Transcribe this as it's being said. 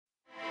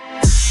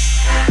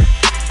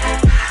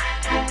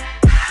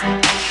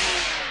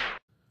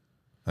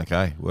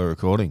Okay, we're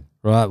recording.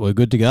 Right, we're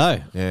good to go.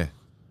 Yeah.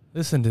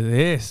 Listen to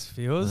this,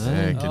 feels.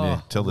 Yeah, can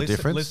you tell the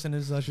difference?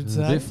 Listeners, I should A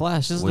say. bit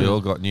flash, isn't We it?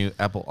 all got new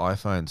Apple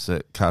iPhones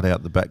that cut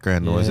out the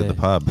background noise at the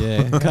pub.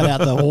 Yeah, cut out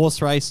the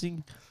horse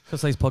racing.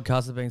 Because these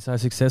podcasts have been so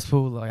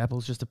successful, like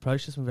Apple's just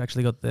approached us and we've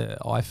actually got the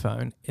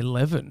iPhone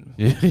 11.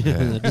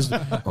 Yeah, just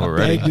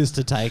Already. begged us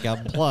to take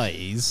up,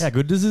 please. How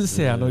good does it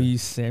sound, all you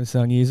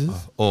Samsung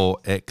users? Or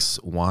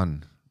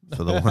X1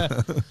 for the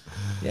one.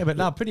 Yeah, but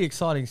no, pretty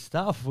exciting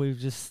stuff. We've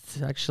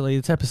just actually,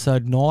 it's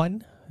episode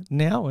 9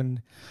 now,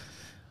 and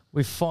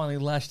we've finally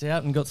lashed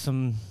out and got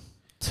some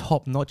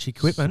top-notch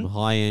equipment. Some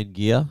high-end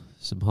gear.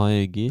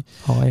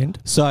 High-end.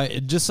 So,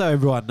 just so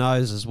everyone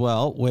knows as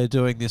well, we're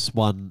doing this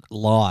one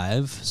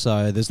live,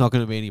 so there's not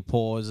going to be any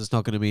pause, there's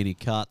not going to be any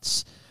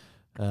cuts.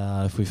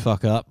 If we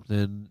fuck up,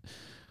 then...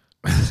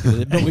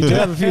 but we do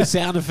have a few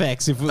sound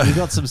effects. If we've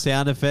got some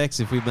sound effects,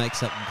 if we make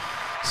something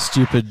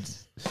stupid...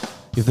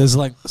 If there's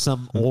like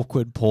some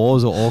awkward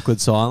pause or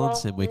awkward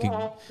silence, then we can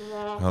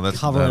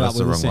cover it up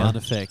with a sound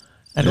effect.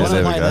 And Yeah,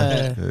 also there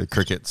we play go.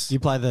 Crickets. Do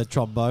you play the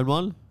trombone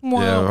one?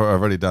 Yeah, I've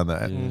already done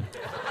that. Yeah.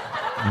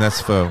 And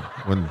that's for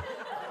when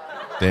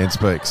Dan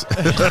speaks.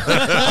 when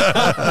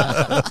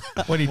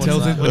he What's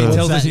tells that? us, when he What's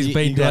tells us that? he's You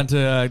been got-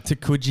 down to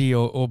Coogee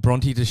or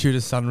Bronte to shoot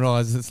a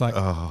sunrise, it's like,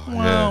 Oh, wow,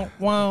 yeah.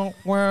 wow,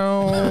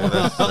 wow.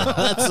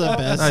 That's the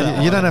best.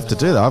 No, you don't have to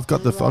do that. I've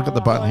got the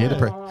button here to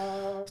press.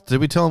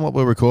 Did we tell them what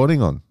we're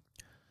recording on?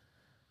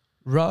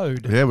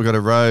 Road. Yeah, we got a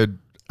Rode.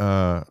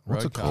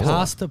 What's it called?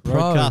 Caster Pro.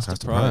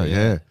 Rodecaster Pro,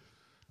 yeah.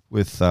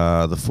 With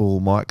the full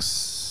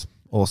mics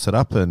all set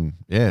up, and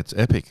yeah, it's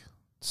epic.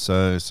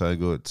 So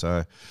good.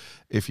 So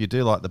if you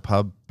do like the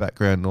pub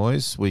background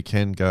noise, we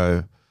can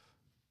go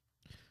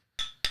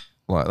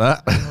like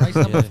that. Race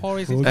number 4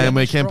 is And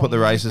we can put the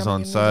races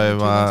on.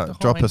 So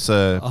drop us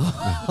a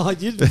Oh,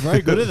 you're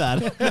very good at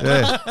that.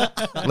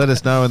 yeah. Let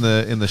us know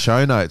in the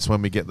show notes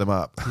when we get them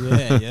up.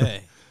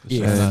 Yeah.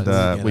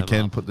 And we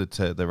can put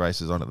the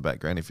races on at the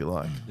background if you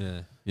like.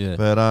 Yeah.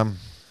 But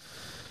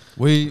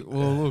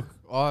Look,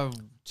 I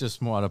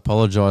just might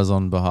apologise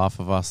on behalf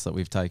of us that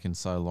we've taken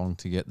so long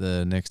to get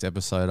the next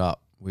episode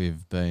up.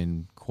 We've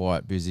been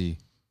quite busy,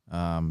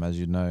 as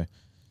you know,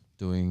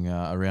 doing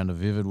a round of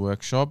Vivid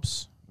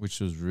workshops,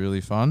 which was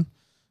really fun.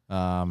 We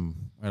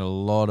had a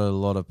lot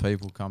of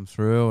people come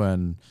through,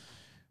 and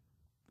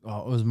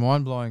it was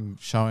mind blowing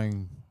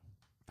showing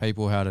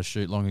people how to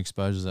shoot long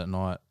exposures at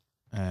night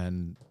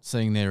and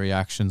seeing their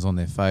reactions on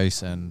their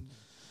face, and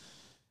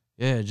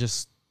yeah,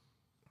 just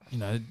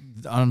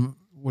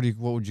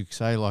what would you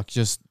say? Like,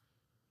 just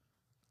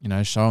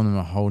showing them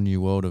a whole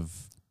new world of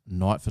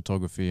night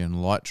photography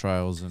and light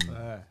trails and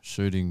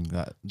shooting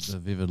the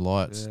vivid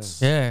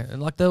lights. Yeah,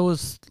 and like there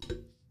was,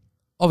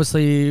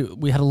 obviously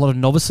we had a lot of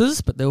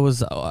novices, but there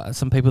was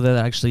some people that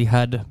actually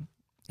had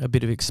a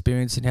bit of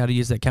experience in how to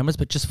use their cameras.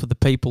 But just for the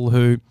people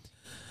who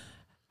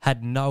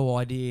had no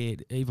idea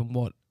even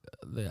what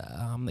the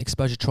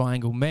exposure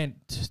triangle meant,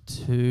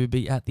 to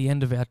be at the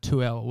end of our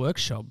 2-hour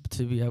workshop,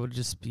 to be able to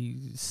just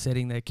be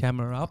setting their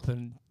camera up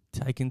and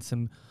taking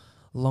some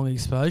long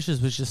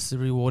exposures was just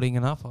rewarding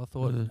enough, I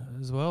thought,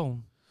 as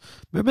well.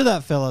 Remember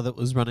that fella that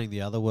was running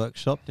the other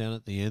workshop down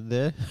at the end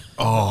there?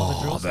 oh,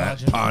 drill that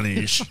sergeant.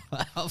 punish!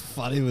 How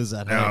funny was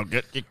that? Now hey?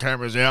 get your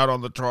cameras out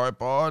on the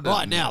tripod.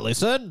 Right and now,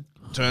 listen.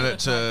 turn it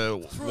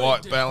to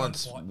white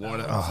balance.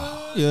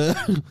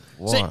 Yeah.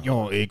 Why? Set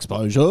your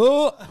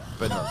exposure.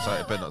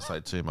 Better not say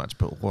too much.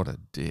 But what a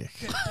dick!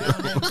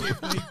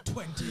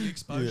 20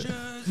 exposures.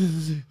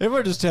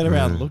 Everyone just turned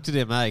around and looked at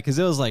him, mate, because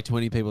there was like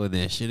 20 people in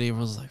there shooting.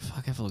 Everyone was like,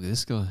 fuck, have a look at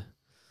this guy.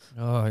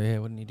 Oh yeah,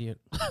 what an idiot.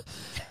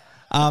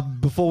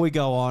 Before we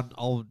go on,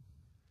 I'll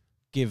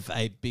give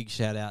a big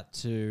shout out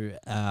to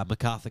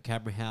MacArthur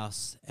Camera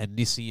House and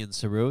Nissi and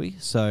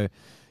Sarui. So,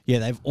 yeah,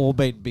 they've all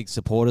been big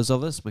supporters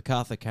of us.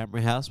 MacArthur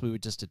Camera House, we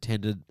just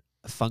attended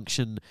a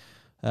function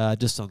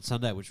just on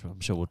Sunday, which I'm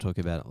sure we'll talk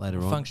about it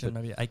later on. Function,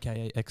 maybe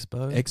AKA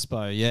Expo.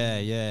 Expo,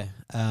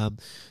 yeah.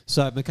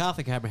 So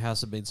MacArthur Camera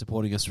House have been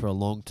supporting us for a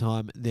long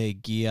time. Their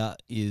gear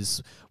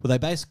is, well, they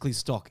basically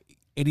stock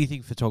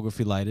anything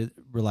photography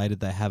related.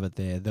 They have it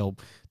there.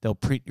 They'll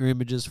print your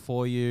images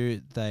for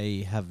you.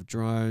 They have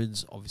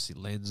drones, obviously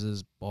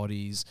lenses,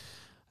 bodies,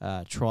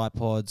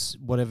 tripods,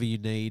 whatever you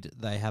need,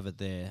 they have it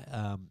there.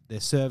 Their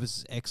service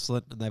is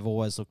excellent, and they've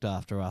always looked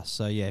after us.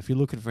 So yeah, if you're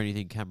looking for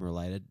anything camera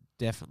related,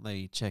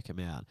 definitely check them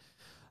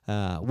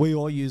out. We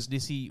all use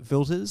Nissi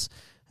filters.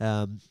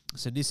 So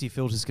Nissi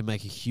filters can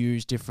make a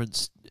huge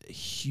difference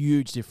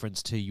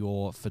to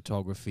your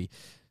photography.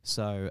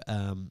 So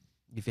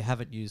if you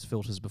haven't used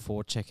filters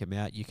before, check them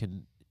out. You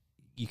can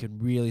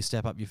really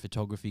step up your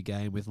photography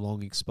game with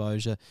long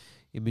exposure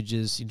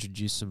images,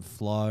 introduce some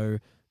flow,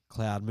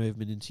 cloud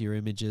movement into your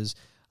images,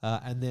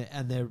 and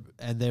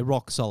they're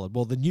rock solid.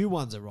 Well, the new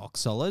ones are rock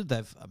solid.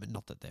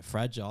 Not that they're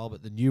fragile,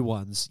 but the new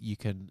ones you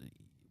can.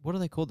 What are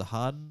they called? The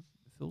hardened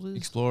filters?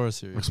 Explorer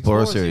series.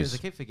 Explorer series. I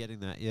keep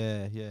forgetting that.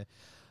 Yeah.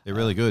 They're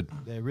really good.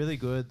 They're really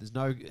good. There's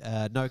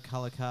no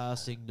color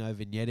casting, no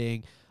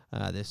vignetting.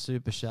 They're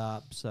super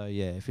sharp. So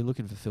yeah, if you're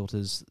looking for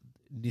filters,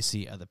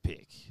 Nissi are the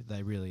pick.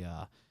 They really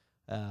are.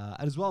 And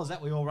as well as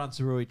that, we all run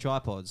Sarui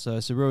tripods. So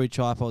Sarui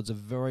tripods are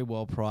very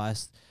well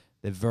priced.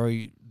 They're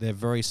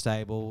very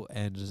stable,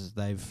 and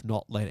they've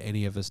not let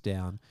any of us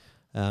down.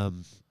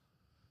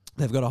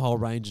 They've got a whole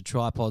range of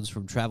tripods,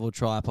 from travel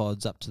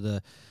tripods up to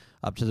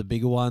the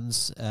bigger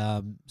ones.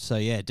 So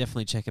yeah,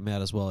 definitely check them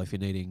out as well if you're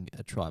needing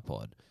a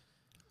tripod.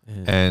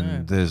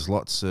 And there's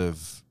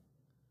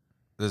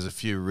a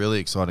few really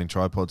exciting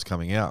tripods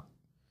coming out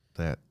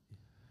that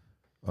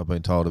I've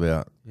been told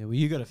about. Yeah, well,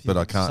 you got a few But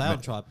I can't sale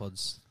ma-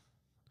 tripods.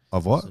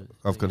 Of what? So,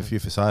 I've got a yeah. few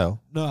for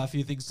sale. No, a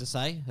few things to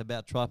say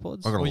about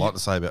tripods. I've got a Well, lot you- to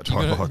say about You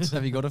got a- tripods.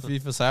 have you got a few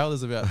for sale?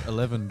 There's about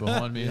 11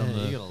 behind me on Yeah,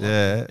 you the. got a lot.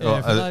 Yeah. Yeah,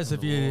 Well, for those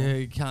of you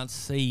who can't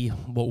see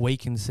what we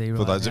can see for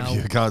right those now. of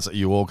you who can't see,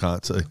 you all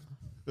can't see.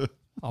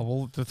 Oh,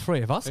 well, the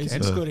three of us He's can.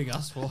 excluding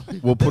us for.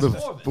 We'll put There's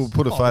four of us. we'll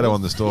put a photo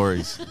on the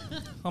stories.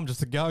 I'm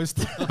just a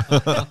ghost.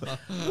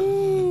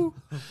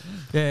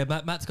 Yeah,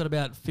 Matt's got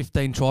about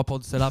 15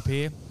 tripods set up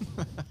here.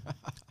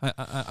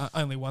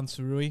 Only one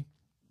Sarui.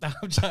 No,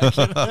 I'm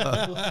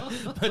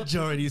joking.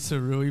 Majority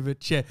Sarui,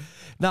 but yeah.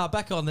 No,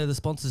 back on there, the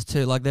sponsors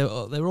too. Like they're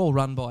all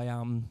run by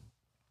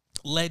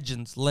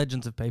legends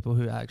of people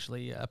who are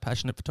actually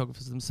passionate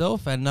photographers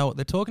themselves and know what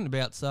they're talking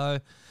about. So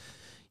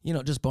you're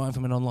not just buying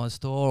from an online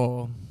store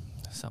or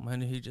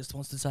someone who just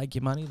wants to take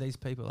your money. These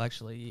people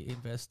actually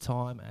invest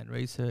time and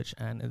research,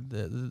 and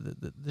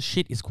the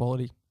shit is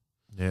quality.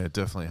 Yeah,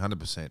 definitely,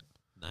 100%.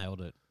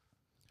 Nailed it.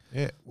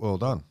 Yeah, well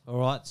done. All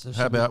right. So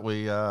How about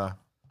we? Yeah.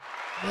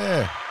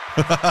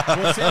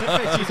 What sound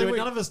effect you do?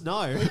 None of us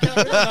know. We don't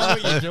really know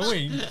what you're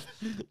doing.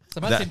 So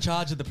Matt's That- in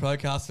charge of the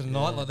procaster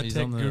tonight, like the He's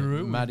tech on the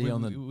guru. Matty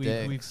on the We've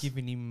decks.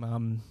 given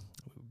him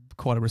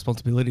quite a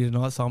responsibility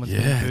tonight. Simon's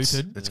been Yeah,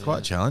 booted. it's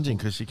quite challenging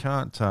because you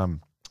can't.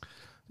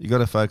 You got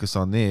to focus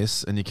on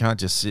this, and you can't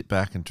just sit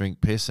back and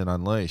drink piss and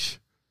unleash.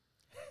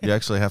 You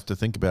actually have to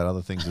think about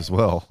other things as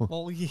well.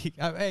 Well,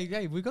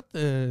 hey, we got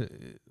the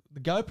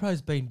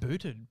GoPro's been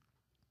booted.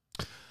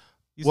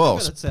 You still Well,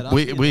 got it set up,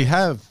 we yeah. we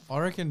have I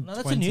reckon. No, that's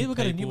a 20 new. We've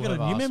got a people new have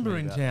asked member me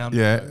in about town.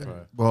 yeah.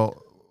 GoPro.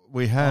 Well,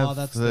 we have Oh,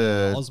 that's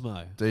the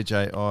Osmo. DJI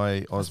That's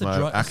the Osmo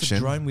that's the Action.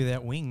 drone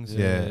without wings.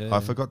 Yeah, Yeah. I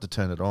forgot to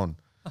turn it on.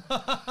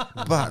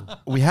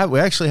 But we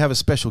actually have a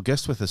special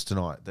guest with us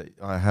tonight that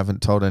I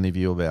haven't told any of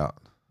you about.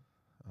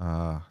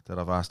 That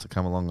I've asked to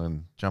come along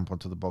and jump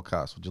onto the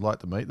podcast. Would you like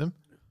to meet them?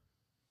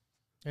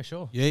 Yeah,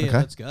 sure. Yeah, Okay.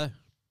 let's go.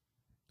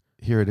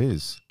 Here it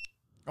is.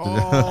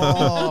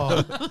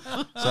 Oh,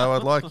 So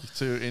I'd like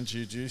to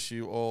introduce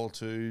you all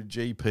to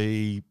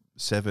GP7.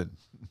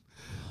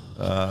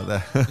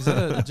 is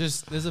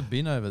it there's a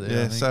bin over there. I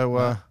Yeah. think.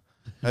 So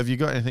have you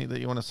got anything that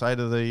you want to say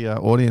to the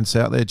audience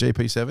out there,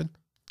 GP7?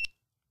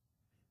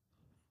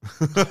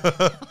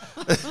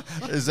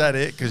 Is that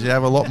it? Because you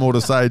have a lot more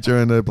to say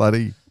during the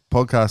bloody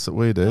podcast that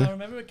we do. I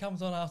remember it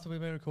comes on after we've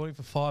been recording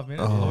for 5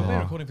 minutes. Oh. We've been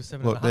recording for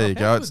 7 Look, and a half. there you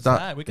go. How It's good's done.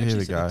 that? We can Here actually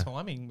we see the go.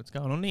 timing. What's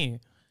going on here?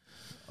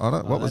 I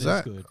don't. What Oh, was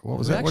that that? is good. What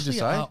was We that? What'd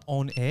you actually say? are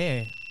on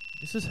air.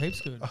 This is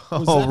heaps good. What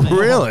does Oh, that mean?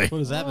 really? What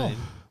does that Oh. mean?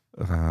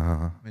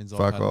 Means I've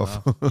Fuck had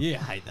off. enough. Yeah,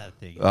 I hate that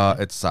thing.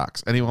 It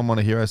sucks. Anyone want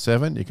a Hero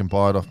 7? You can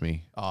buy it off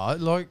me. Oh,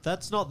 like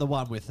That's not the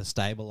one with the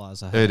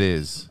stabilizer. It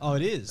is. Oh,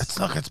 it is. It's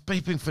like it's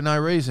beeping for no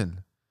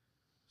reason.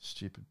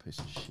 Stupid piece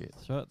of shit.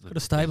 That's right. Got a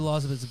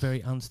stabilizer, but it's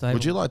very unstable.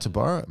 Would you like to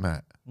borrow it,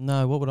 Matt?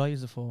 No, what would I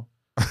use it for?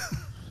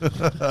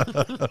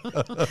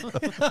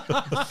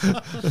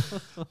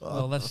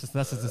 Well, that's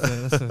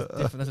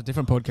a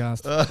different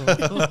podcast.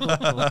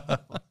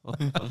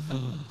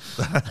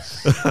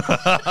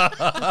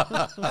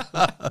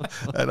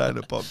 That ain't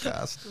a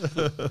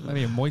podcast.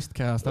 Maybe a moist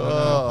cast. I don't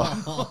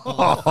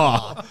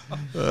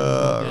know.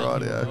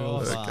 Rightio.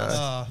 Oh,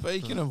 Okay.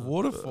 speaking of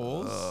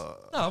waterfalls,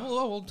 No,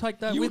 we'll take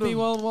that you with would me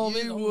while you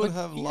I'm- would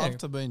have yeah. loved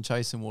to been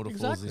chasing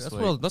waterfalls Exactly. this That's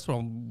week. what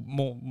I'm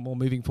more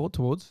moving forward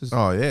towards. is-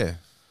 Oh, yeah.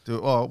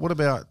 What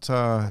about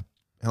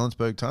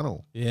Helensburgh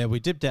Tunnel? Yeah, we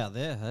dipped out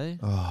there, hey?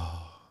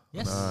 Oh,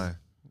 Yes. no.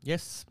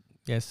 Yes.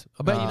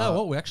 But you know Nah.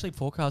 what? We actually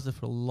forecasted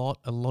for a lot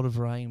of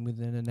rain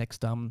within the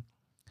next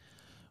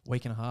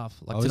week and a half.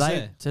 Like Oh, is today.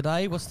 there?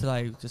 Today, what's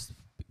today? Just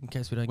in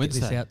case we don't get this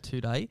Wednesday. out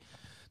today.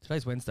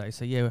 Today's Wednesday,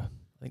 so yeah,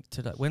 I think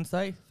today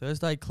Wednesday,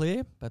 Thursday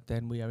clear, but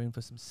then we are in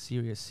for some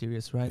serious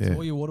rain. Yeah. So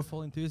all you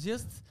waterfall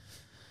enthusiasts,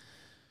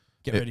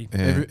 get ready.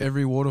 Yeah.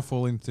 Every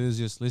waterfall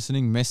enthusiast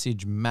listening,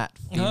 message Matt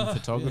Finn Oh,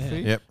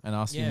 Photography yeah. Yep. and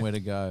ask Yeah. him where to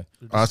go.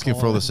 Ask him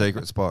for all the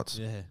secret spots.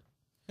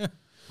 Yeah.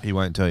 He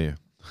won't tell you.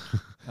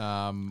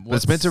 But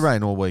it's meant to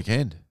rain all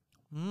weekend,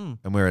 Mm.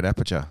 and we're at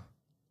Aperture.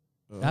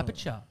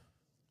 Aperture.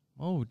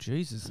 Oh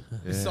Jesus!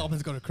 Yeah.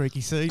 Simon's got a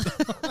creaky seat.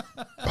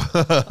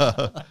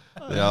 The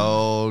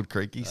old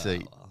creaky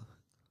seat.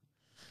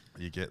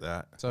 You get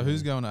that? So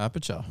who's going to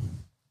Aperture?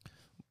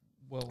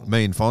 Well,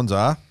 Me and Fonz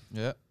are.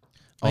 Yeah.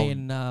 me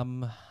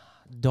and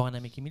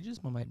Dynamic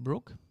Images, my mate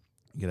Brooke.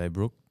 G'day,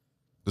 Brooke.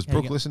 Does How you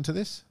Brooke go? listen to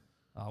this?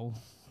 Oh,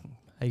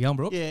 how you going,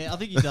 Brooke? Yeah, I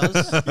think he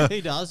does.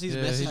 He does. He's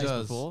Yeah, he messaged us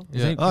does. before.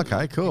 Yeah.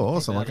 Okay, cool,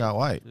 awesome. I can't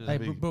wait. Hey,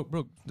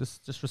 Brooke,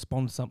 just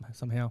respond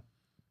somehow.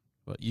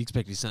 What, you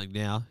expecting something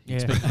now? You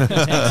Yeah. expect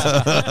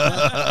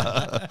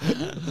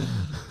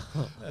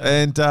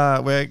And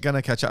we're going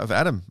to catch up with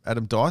Adam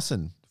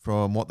Dyson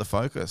from What the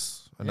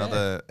Focus,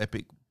 another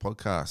epic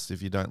podcast.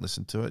 If you don't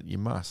listen to it, you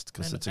must,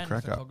 because it's a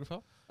cracker.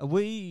 Are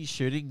we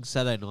shooting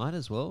Saturday night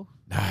as well?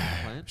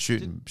 Planned?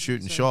 Shooting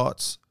say-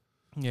 shots.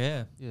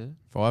 Yeah. Yeah.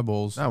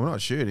 Fireballs. No, we're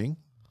not shooting.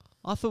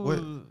 I thought Wait,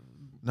 we were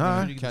No.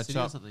 shooting in the Catch city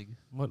or up. something.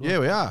 Yeah,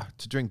 we are,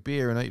 to drink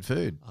beer and eat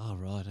food. Oh,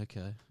 right.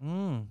 Okay.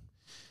 Mm.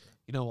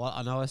 You know what?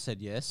 I know I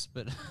said yes,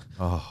 but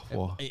Oh,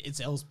 well. it's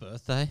Elle's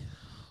birthday.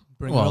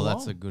 Bring Well, it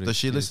that's along. a good. Does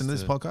she excuse listen to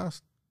this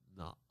podcast?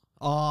 No.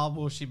 Oh,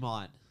 well, she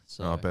might.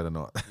 So, No, I better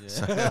not.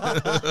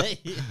 Yeah.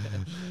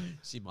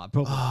 She might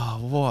probably. Oh,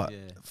 what? Yeah.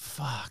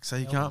 Fuck. So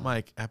you can't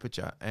make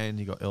Aperture and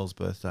you got Elle's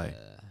birthday.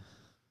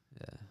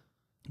 Yeah.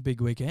 Big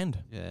weekend.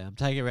 Yeah. I'm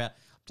taking her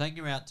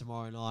out.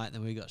 Tomorrow night.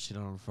 Then we got shit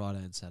on Friday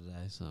and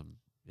Saturday. So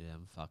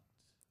I'm fucked,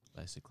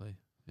 basically.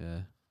 Yeah.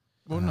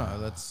 Well, no,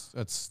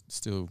 that's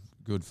still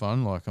good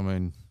fun. Like, I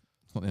mean,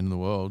 it's not the end of the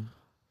world.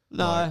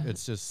 No. Like,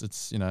 it's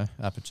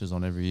Aperture's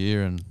on every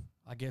year, and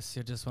I guess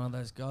you're just one of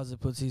those guys that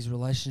puts his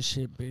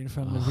relationship in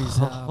front of his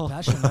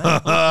passion, mate.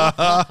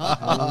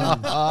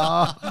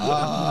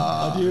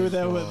 I knew where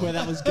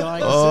that was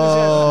going.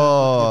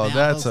 Oh, As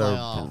soon as that's you a opened your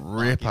mouth, I was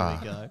like, ripper. here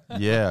we go.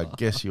 Yeah, I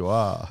guess you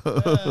are.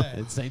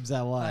 It seems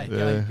that way. Hey,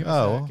 Yeah. give Oh,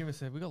 us well. give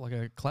us we got like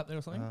a clap there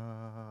or something.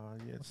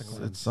 Yeah, What's it it's,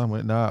 called? it's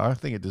somewhere. No, I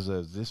think it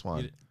deserves this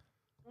one. That's-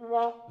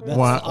 Wah, I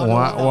don't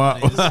know wah,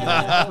 what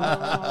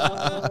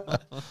that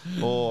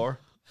is. Or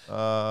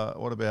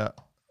what about?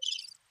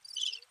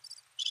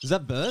 Is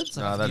that birds?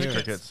 No, that's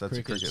crickets. crickets. That's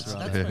crickets. Right.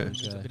 That's Yeah. when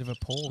there's a bit of a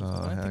pause. Oh, I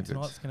don't how think good.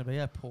 tonight's going to be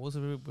our pause.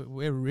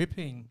 We're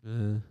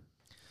ripping.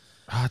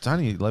 It's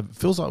only 11.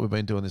 Feels like we've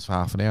been doing this for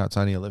half an hour. It's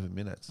only 11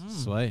 minutes.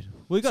 Sweet.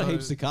 We've got So-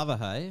 heaps to cover,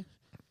 hey?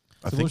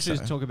 I So think what so.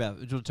 should we talk about?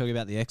 Do you want to talk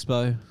about the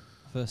expo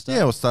first up?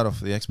 Yeah, we'll start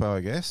off with the expo, I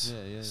guess.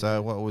 Yeah.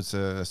 So what was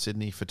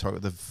Sydney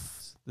photography?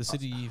 The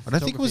city. I don't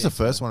think it was the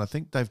photography first expo. one. I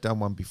think they've done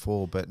one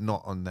before, but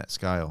not on that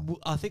scale. Well,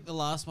 I think the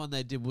last one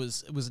they did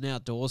was an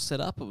outdoors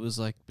setup. It was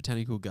like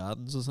botanical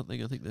gardens or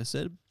something. I think they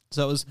said.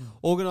 So it was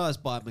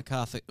organised by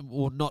MacArthur,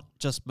 or not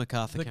just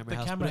MacArthur The Camera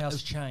House, Camera but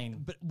House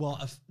chain. But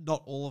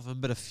not all of them,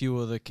 but a few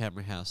of the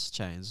Camera House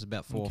chains.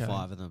 About 4 Okay. or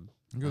 5 of them.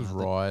 I think it was I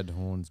think- Ryde,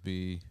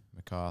 Hornsby,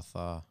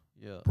 MacArthur,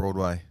 Yeah.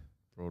 Broadway,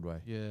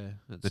 Broadway. Yeah.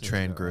 that the sounds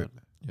Tran about group.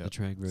 right. Yep. The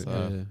Tran group.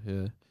 So-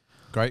 Yeah.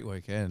 Great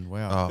weekend.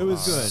 Wow. Oh, It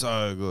was good.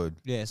 So good.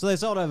 Yeah. So they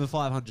sold over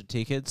 500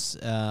 tickets.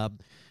 And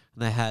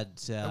they had.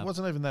 It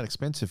wasn't even that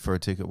expensive for a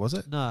ticket, was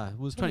it? No, it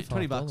was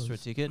 20 bucks for a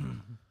 $25. ticket.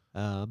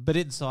 But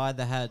inside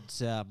they had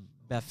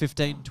about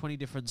 15, 20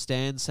 different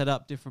stands set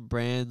up, different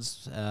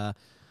brands.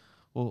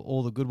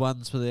 All the good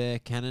ones were there: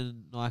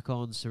 Canon,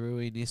 Nikon,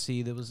 Sarui,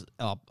 Nissi. There was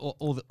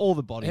all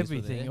the bodies.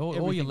 Everything. were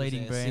there. All your Everything was leading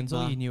there. brands, all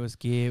Sigma. your newest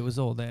gear, it was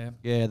all there.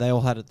 Yeah, they all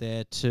had it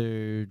there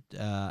too.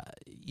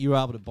 You were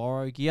able to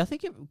borrow gear. I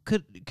think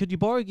could you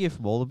borrow gear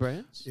from all the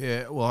brands?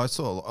 Yeah. Well, I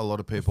saw a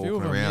lot of A people few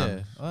of walking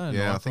them, around.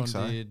 Yeah, Yeah, I think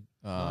Nikon so. Did,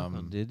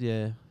 Nikon did,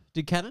 yeah.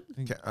 Did Canon? I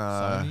think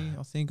Ca- Sony.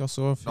 I think I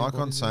saw a few. Nikon,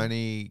 bodies there.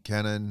 Sony,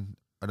 Canon.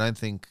 I don't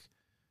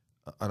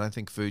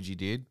think Fuji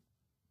did,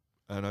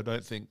 and I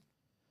don't think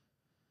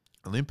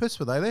Olympus,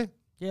 were they there?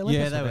 Yeah, Yeah,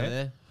 Olympus they were there.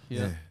 there.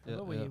 Yeah. Yeah.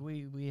 Well,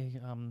 we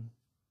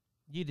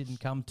you didn't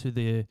come to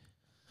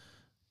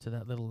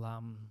that little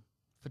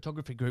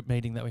photography group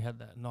meeting that we had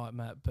that night,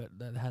 Matt, but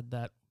that had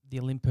the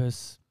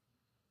Olympus.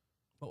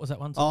 What was that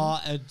one? Oh,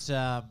 at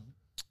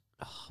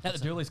at the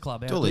Dooley's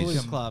Club. Dooley's.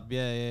 Dooley's Club.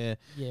 Yeah.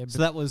 Yeah, So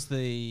that was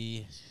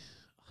the.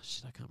 Oh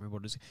shit, I can't remember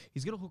what it is.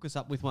 He's gonna hook us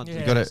up with one. Yeah.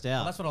 to Got test it.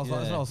 out. that's what I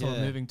was sort of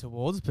moving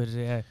towards. But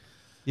yeah,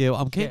 Yeah,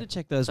 well, I'm keen Yeah. to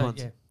check those so,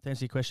 ones. yeah. To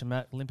answer your question,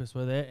 Matt, Olympus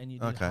were there, and you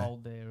did Okay.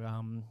 hold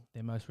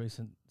their most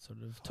recent sort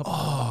of top.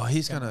 Oh,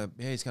 he's gonna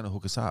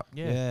hook us up.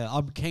 Yeah.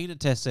 I'm keen to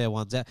test their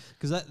ones out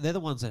because they're the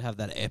ones that have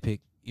that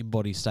epic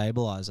in-body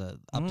stabilizer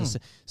up to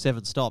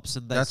 7 stops.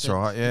 And they That's said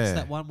right, yeah. it's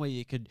that one where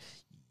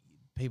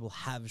people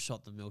have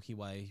shot the Milky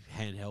Way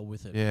handheld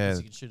with it. Yeah. because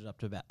you can shoot it up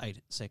to about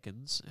 8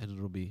 seconds, and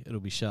it'll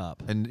be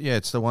sharp. And yeah,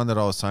 it's the one that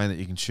I was saying that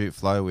you can shoot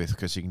flow with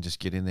because you can just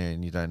get in there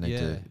and you don't need Yeah.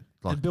 to.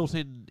 Like, And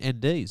built-in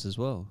NDs as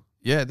well.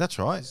 yeah, that's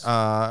right. It's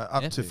Up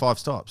to epic. 5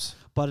 stops.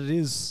 But it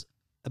is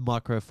a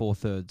micro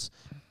 4/3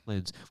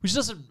 lens, which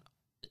doesn't.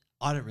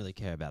 I don't really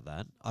care about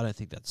that. I don't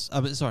think that's.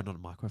 Sorry, not a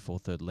micro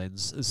 4/3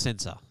 lens, a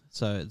sensor.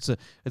 So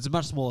it's a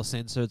much smaller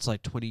sensor. It's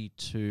like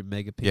 22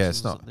 megapixels. Yeah,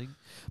 it's or not- something.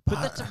 But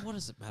but- that's what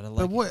does it matter?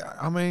 Like, But what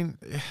I mean,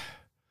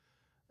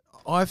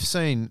 I've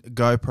seen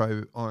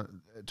GoPro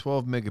on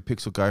 12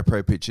 megapixel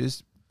GoPro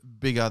pictures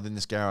bigger than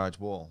this garage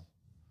wall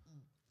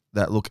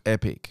that look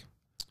epic.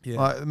 yeah,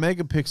 Like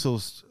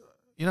megapixels,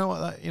 you know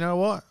what? You know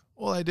what?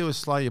 All they do is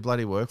slow your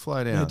bloody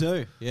workflow they down.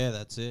 do. Yeah,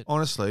 that's it.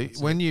 Honestly,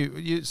 That's when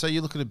you so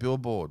you look at a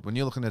billboard. When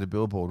you're looking at a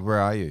billboard, where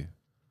are you?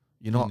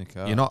 You're not. the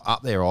car. You're not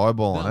up there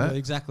eyeballing No, it.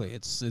 exactly.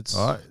 It's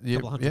Right? a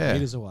couple hundred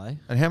meters away.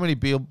 And how many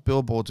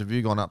billboards have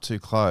you gone up too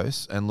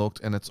close and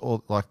looked, and it's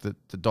all like the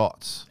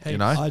dots, you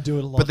know? I do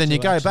it a lot. But then you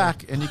too, go actually.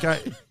 back and you go,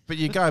 but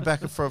you go back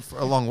for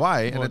a long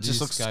way, and What, it do just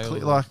you looks scale clear,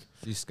 the like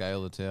You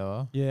scale the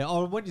tower. Yeah.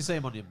 Oh, when you see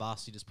him on your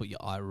bus, you just put your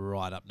eye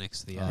right up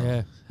next to the A.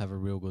 Yeah. Have a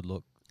real good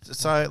look.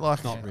 So,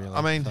 like, Not really.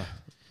 I mean,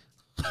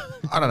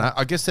 I don't know.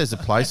 I guess there's a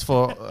place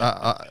for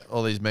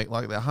all these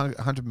like the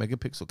 100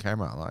 megapixel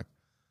camera. Like,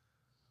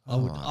 I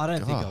would. oh I don't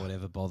think I God. would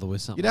ever bother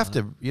with something.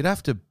 You'd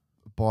have to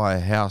buy a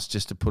house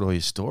just to put all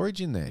your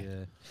storage in there.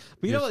 Yeah.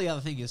 But you know what the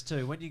other thing is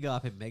too? When you go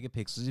up in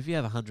megapixels, if you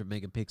have a 100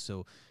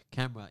 megapixel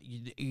camera,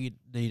 you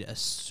need a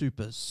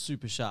super,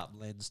 super sharp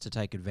lens to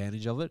take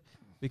advantage of it.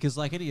 Because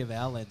like any of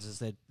our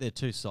lenses, they're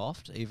too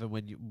soft. Even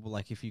when you,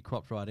 like, if you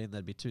cropped right in,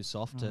 they'd be too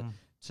soft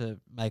to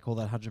make all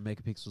that 100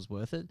 megapixels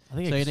worth it. I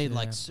think So you it's- need yeah.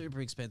 like super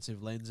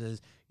expensive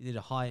lenses. You need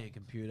a high-end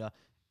computer.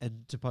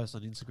 And to post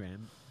on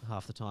Instagram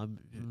half the time,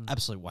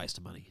 absolute waste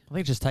of money. I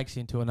think it just takes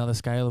you into another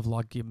scale of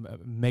like your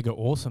mega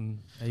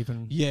awesome.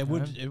 Even Yeah, you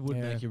know? it would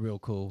Yeah. make you real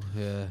cool.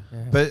 Yeah.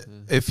 Yeah. But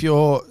if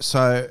you're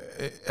so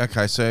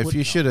okay, so if Wouldn't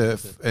you shoot help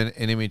with an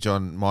image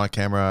on my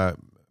camera,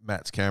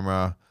 Matt's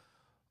camera,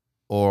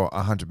 or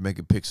 100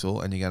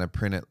 megapixel, and you're going to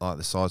print it like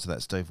the size of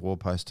that Steve Waugh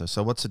poster,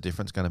 so what's the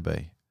difference going to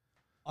be?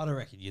 I don't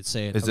reckon you'd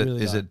see it. Is I it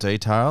really is don't. it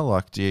detail?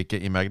 Like, do you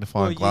get your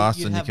magnifying Well, glass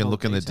you'd and you have can more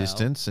look in the detail.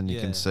 distance and you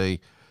Yeah. can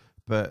see?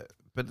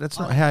 But that's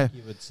I not don't how. think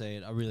you would see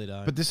it. I really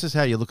don't. But this is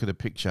how you look at a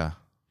picture,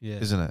 yeah,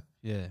 isn't it?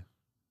 Yeah.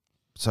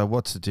 So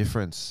what's the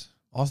difference?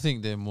 I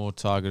think they're more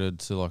targeted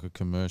to like a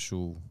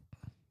commercial,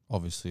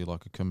 obviously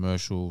like a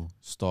commercial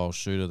style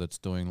shooter that's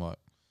doing like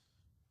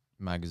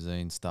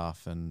magazine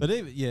stuff and. But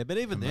even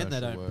then they Commercial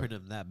don't work. print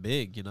them that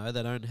big. You know,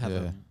 they don't have Yeah.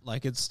 them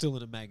like it's still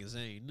in a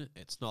magazine.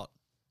 It's not.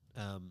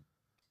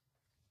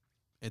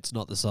 It's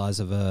not the size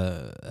of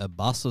a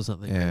bus or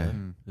something. Yeah. You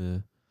know? Yeah.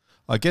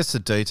 I guess the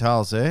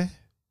details there.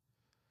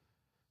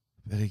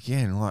 But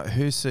again, like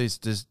who sees?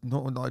 There's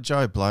not like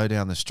Joe Blow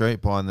down the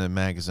street buying the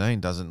magazine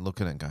doesn't look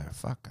at it and go,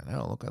 "Fucking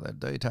hell, look at that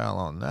detail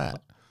on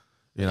that."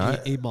 You know,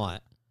 He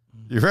might.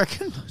 you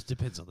reckon? It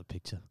depends on the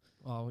picture.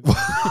 Oh,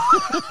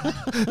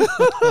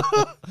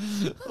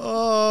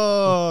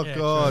 Oh Yeah,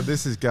 God, true.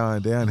 this is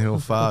going downhill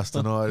fast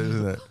tonight,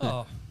 isn't it?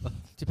 oh,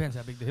 depends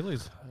how big the hill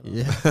is.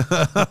 Yeah.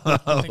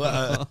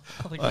 I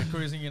think we're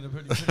cruising in a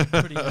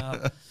pretty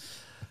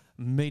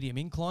medium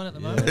incline at the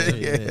moment.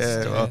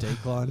 Yeah, well,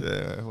 decline.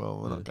 Yeah, well,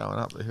 we're not going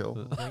up the hill.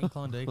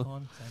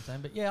 Decline,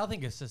 same. But yeah, I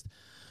think it's just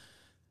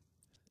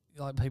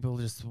like people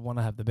just want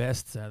to have the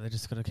best, so they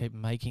just got to keep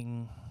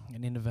making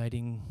and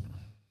innovating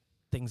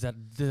things that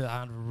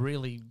aren't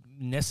really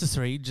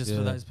necessary just for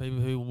Yeah. those people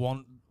who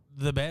want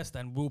the best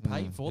and will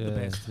pay for the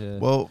best. Yeah.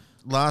 Well,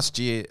 last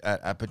year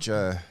at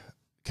Aperture,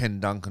 Ken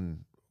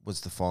Duncan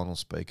was the final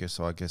speaker,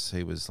 so I guess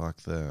he was like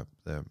the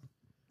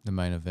the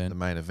main event.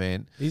 main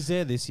event. He's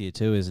there this year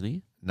too, isn't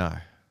he? No, You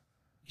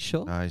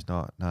sure? no, he's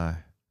not. No,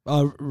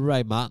 Oh,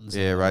 Ray Martin's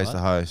yeah, there, Ray's right? the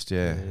host.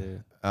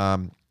 Yeah.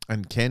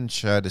 And Ken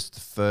showed us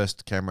the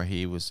first camera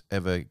he was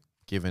ever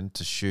given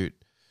to shoot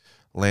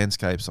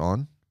landscapes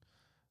on,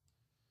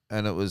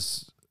 and it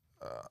was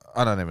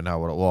I don't even know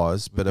what it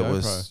was, but it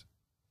was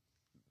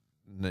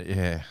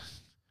yeah,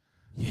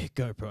 Yeah,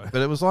 GoPro.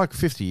 but it was like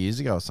 50 years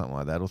ago or something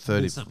like that, or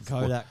 30. Some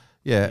Kodak.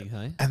 Yeah, thing,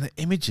 hey? and the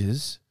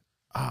images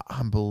are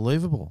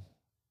unbelievable.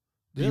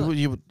 Really?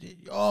 You would,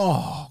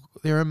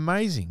 they're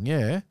amazing.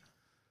 Yeah,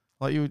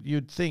 like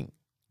you'd think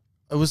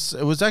it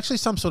was actually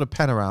some sort of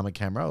panorama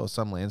camera or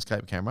some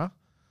landscape camera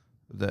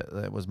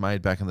that was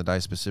made back in the day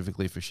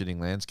specifically for shooting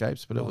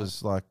landscapes, but it Right.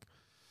 was like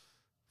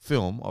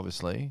film,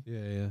 obviously,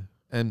 Yeah.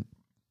 and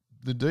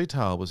the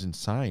detail was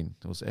insane.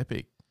 It was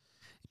epic.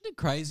 Isn't it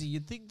crazy?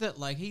 You'd think that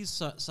like he's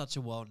such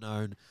a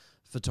well-known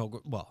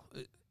photographer. Well,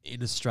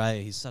 in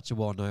Australia, he's such a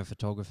well-known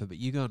photographer, but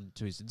you go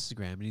onto his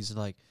Instagram and he's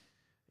like,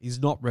 he's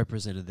not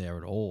represented there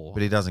at all.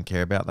 But he doesn't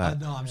care about I that.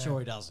 know, I'm sure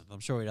he doesn't. I'm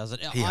sure he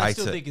doesn't. He I hates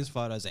still it. think his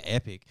photos are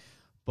epic,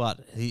 but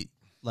he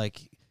like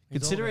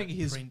considering about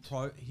his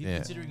print. Yeah.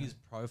 considering his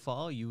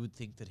profile, you would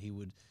think that he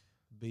would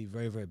be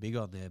very, very big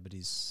on there, but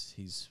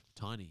he's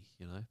tiny,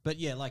 you know. But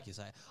yeah, like you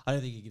say, I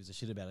don't think he gives a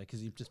shit about it because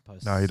he just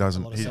posts. No, he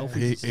doesn't. A lot of He,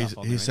 selfies he, and stuff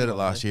on he there said it anyway.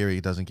 last year.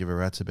 He doesn't give a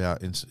rat's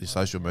about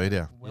social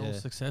media. Well Yeah.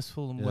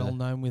 successful and Yeah. well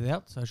known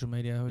without social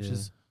media, which Yeah.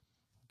 is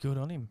good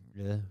on him.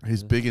 Yeah,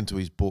 He's yeah. big into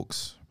his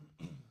books.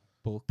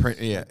 Books, Print,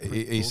 yeah, print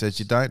he says books.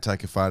 you don't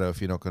take a photo if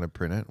you're not going to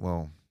print it.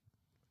 Well,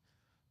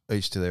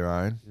 each to their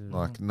own. Yeah.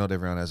 Like not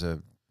everyone has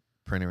a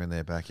printer in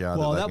their backyard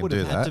Well, that that they would can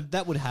have do had that. to.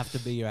 That would have to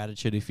be your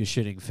attitude if you're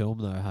shooting film,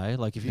 though. Hey,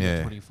 like if you Yeah.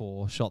 get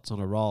 24 shots on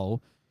a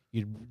roll,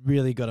 you'd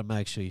really got to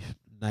make sure you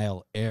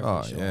nail every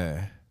Oh shot.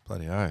 yeah,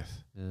 bloody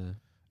oath. Yeah.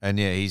 And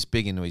yeah, he's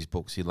big into his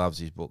books. He loves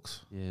his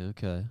books, Yeah.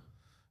 Okay.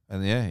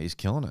 and yeah, he's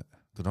killing it.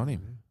 Good on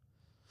him.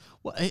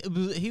 Well,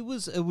 he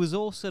was. It was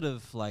all sort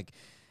of like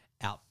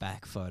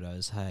outback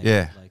photos. Hey.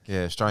 Yeah, Like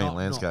yeah, Australian not-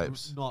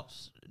 landscapes.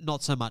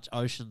 Not so much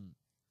ocean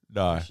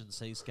No.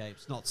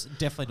 seascapes.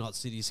 Definitely not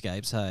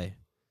cityscapes. Hey.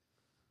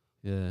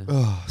 Yeah.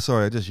 Oh,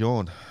 sorry, I just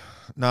yawned.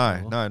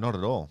 No, Oh. no, not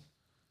at all.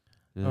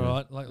 Yeah. All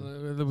right, like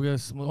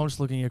I'm just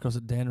looking across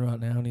at Dan right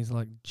now, and he's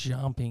like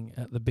jumping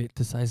at the bit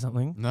to say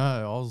something. No,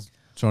 I was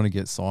trying to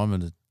get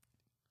Simon to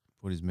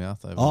put his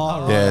mouth over.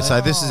 Oh, Yeah, right.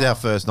 so this is our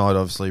first night,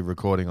 obviously,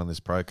 recording on this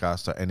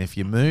Procaster. And if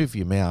you move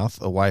your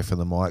mouth away from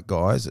the mic,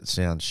 guys, it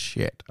sounds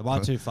shit. Am I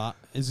too far?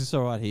 Is this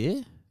all right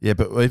here? Yeah,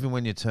 but even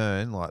when you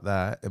turn like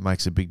that, it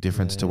makes a big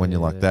difference to when you're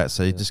like Yeah, that.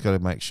 So you yeah. just got to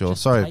make sure.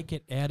 Just Sorry. take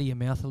it out of your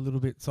mouth a little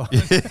bit. So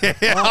Is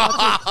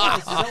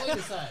that what you're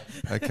saying?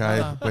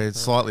 Okay, we're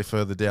slightly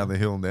further down the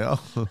hill now.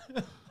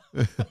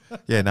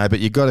 Yeah, no, but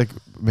you got to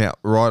mount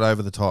right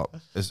over the top.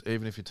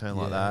 Even if you turn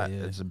like Yeah, that,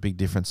 yeah. it's a big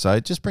difference. So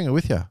just bring it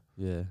with you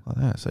Yeah. like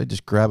that. So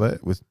just grab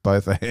it with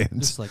both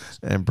hands Just like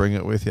and bring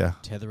it with you.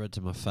 tether it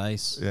to my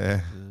face.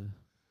 Yeah.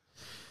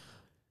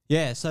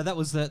 Yeah, so that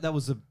was the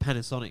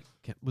Panasonic.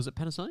 Was it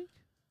Panasonic?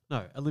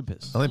 No,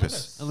 Olympus.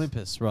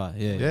 Olympus, right?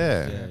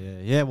 Yeah.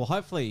 Yeah. Well,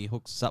 hopefully he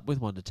hooks us up with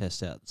one to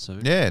test out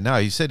soon. Yeah, no,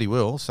 he said he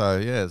will. So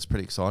yeah, it's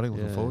pretty exciting.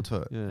 Looking forward to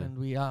it. Yeah.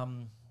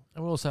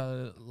 and we're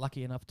also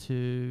lucky enough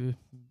to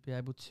be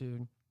able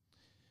to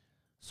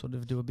sort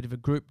of do a bit of a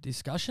group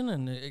discussion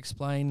and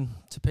explain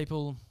to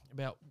people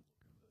about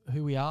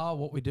who we are,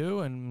 what we do,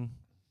 and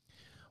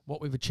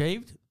what we've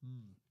achieved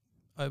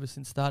over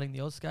since starting the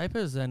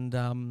Ozscapers.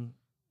 And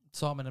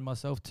Simon and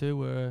myself too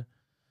were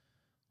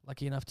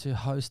lucky enough to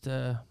host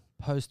a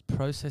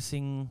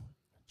post-processing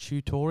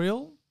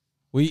tutorial.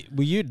 Were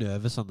you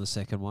nervous on the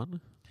second one?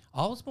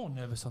 I was more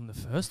nervous on the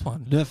first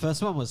one. The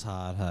first one was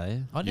hard,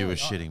 hey? I You nearly- were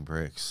shitting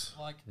bricks.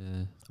 Like,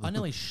 Yeah. I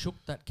nearly shook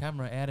that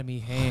camera out of me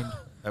hand.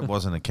 That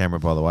wasn't a camera,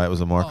 by the way. It was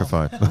a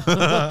microphone. That's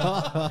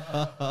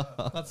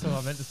what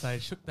I meant to say.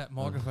 Shook that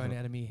microphone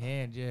out of me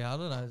hand. Yeah, I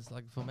don't know. It's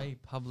like, for me,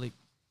 public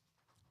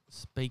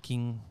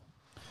speaking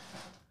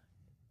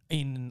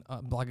in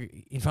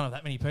in front of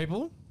that many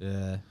people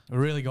Yeah.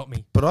 really got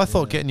me. But I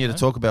thought Yeah. getting you to No?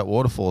 talk about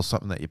waterfalls,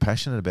 something that you're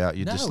passionate about,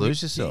 you'd No, just we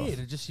lose yourself. did.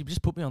 You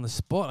just put me on the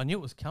spot. I knew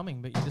it was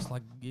coming, but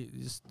you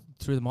just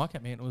threw the mic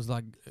at me, and it was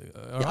like,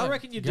 all Yeah, I right,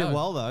 reckon you go. did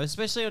well though,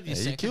 especially on your Yeah,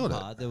 you second killed it.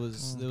 part. There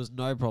was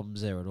no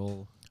problems there at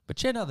all.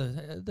 But yeah,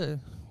 no,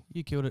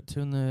 you killed it too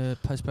in the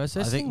post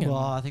processing.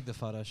 I think the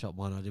Photoshop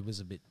one I did was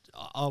a bit.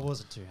 I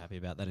wasn't too happy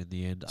about that in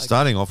the end.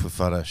 Starting off with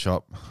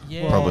Photoshop.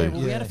 yeah, probably.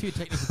 well, we had a few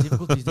technical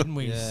difficulties, didn't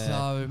we? Yeah.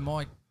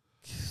 So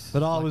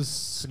But I like,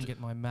 was couldn't get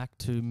my Mac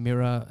to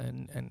mirror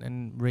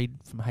and read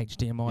from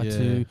HDMI Yeah.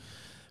 to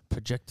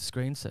project the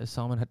screen, so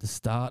Simon had to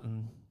start,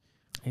 and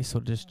he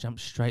sort of just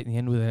jumped straight in the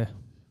end with a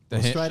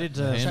straight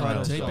into the straight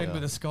handrail deep swap. end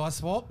with a sky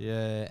swap.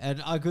 yeah,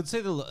 and I could see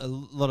a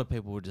lot of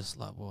people were just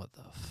like, "What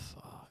the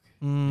fuck,"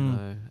 you Mm.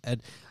 know.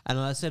 And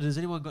I said, "Has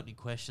anyone got any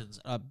questions?"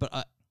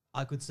 But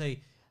I could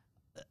see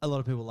a lot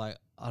of people like,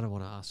 "I don't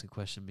want to ask a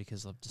question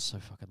because I'm just so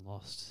fucking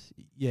lost."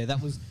 Yeah,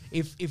 that was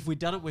if we'd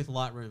done it with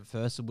Lightroom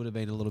first, it would have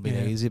been a little bit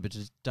Yeah. easier. But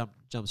just jump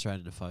straight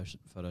into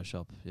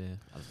Photoshop. Yeah,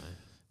 I don't know.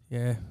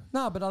 Yeah,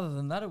 no, but other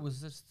than that, it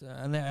was just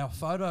and then our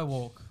photo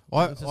walk.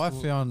 I it was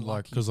just found like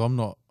lucky. because I'm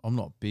not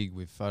big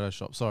with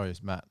Photoshop. Sorry,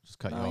 Matt, just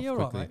cut No, you you're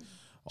off right, quickly. mate.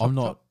 I'm Chop,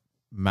 not chop.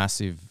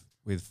 massive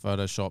with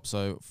Photoshop.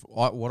 So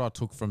what I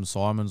took from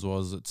Simon's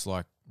was it's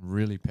like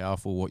really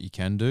powerful what you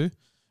can do.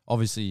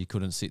 Obviously, you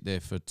couldn't sit there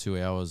for 2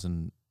 hours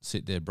and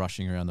sit there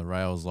brushing around the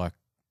rails like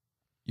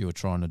you were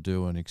trying to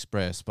do and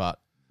express, but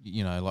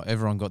you know, like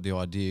everyone got the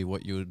idea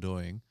what you were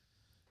doing.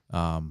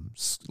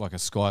 Like a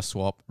sky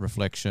swap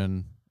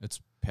reflection,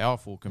 it's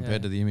powerful compared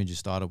Yeah. to the image you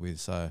started with.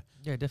 So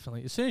Yeah,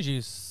 definitely. As soon as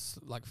you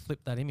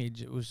flipped that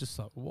image, it was just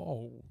like,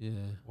 whoa. Yeah.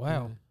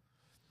 Wow. Yeah.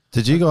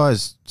 Did you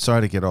guys,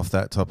 sorry to get off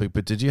that topic,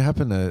 but did you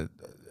happen to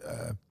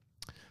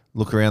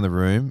look around the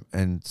room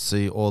and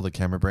see all the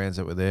camera brands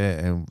that were there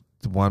and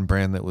the one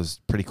brand that was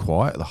pretty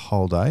quiet the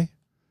whole day?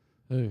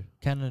 Who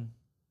Canon.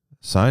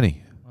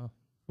 Sony.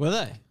 were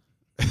they?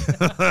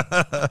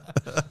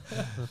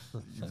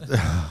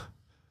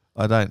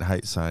 I don't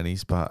hate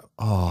Sony's, but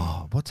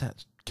what's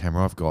that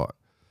camera I've got?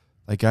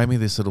 They gave me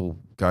this little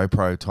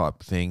GoPro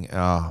type thing.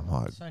 Oh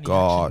my Sony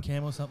god, Action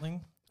Cam or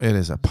something. it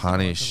is a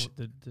punish.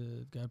 The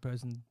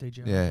GoPros and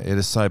DJI. Yeah, it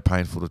is so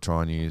painful to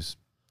try and use.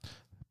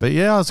 But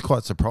yeah, I was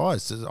quite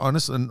surprised.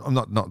 Honestly, and I'm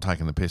not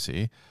taking the piss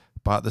here,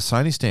 but the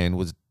Sony stand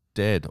was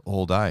dead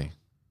all day.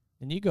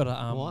 And you got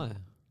a Why?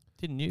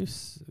 didn't you?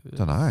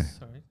 Dunno.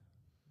 Sorry.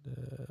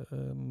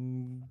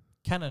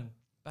 Canon.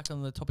 Back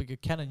on the topic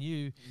of Canon,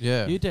 you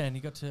Dan,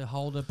 you got to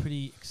hold a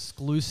pretty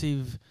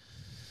exclusive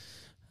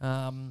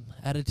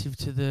additive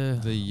to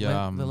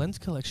the lens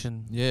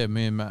collection. Yeah,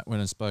 me and Matt went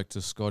and spoke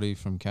to Scotty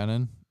from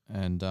Canon,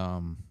 and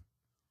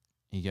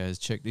he goes,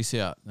 "Check this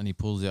out," and he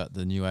pulls out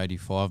the new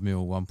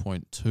 85mm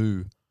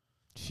 1.2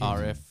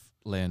 RF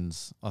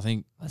lens. I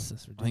think That's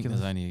just I think ridiculous.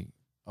 there's only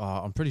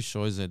I'm pretty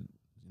sure he's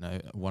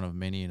one of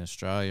many in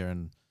Australia,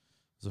 and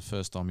it's the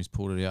first time he's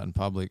pulled it out in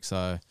public.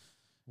 So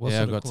What Yeah,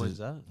 sort I of got coin to- is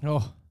that?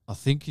 Oh, I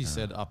think he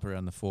said up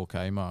around the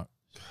 4K mark.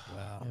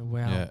 Wow. yeah,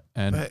 wow. Yeah,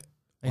 and But,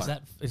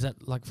 Is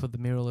that like for the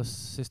mirrorless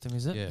system?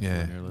 Is it? yeah,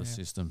 Yeah. for a mirrorless Yeah.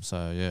 system.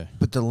 So yeah,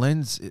 but the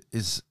lens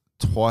is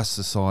twice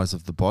the size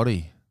of the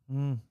body.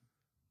 Mm.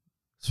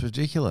 It's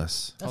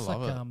ridiculous. That's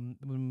love like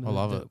it. when I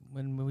love it.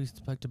 when we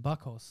spoke to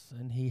Buckhouse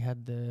and he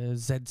had the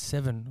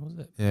Z7, what was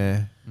it?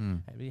 Yeah.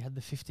 Mm. And he had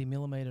the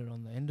 50mm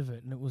on the end of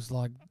it, and it was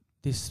like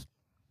this.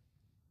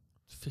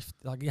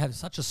 Like he had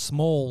such a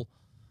small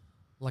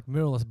like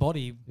mirrorless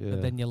body, Yeah.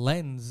 but then your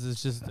lens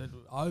is just it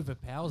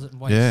overpowers it and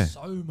weighs Yeah.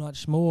 so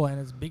much more, and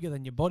it's bigger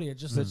than your body.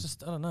 It's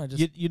just I don't know.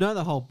 Just You know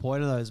the whole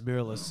point of those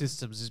mirrorless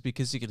systems is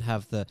because you can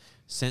have the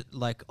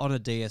like on a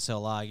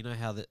DSLR. You know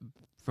how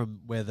from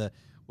where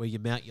you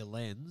mount your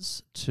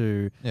lens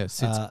to Yeah, it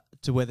sits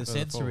to where the further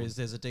sensor forward. is.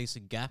 There's a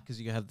decent gap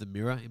because you have the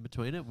mirror in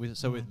between it. With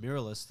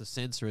mirrorless, the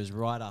sensor is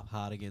right up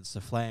hard against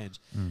the flange,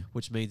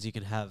 which means you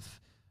can have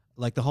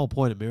like the whole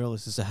point of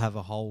mirrorless is to have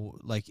a whole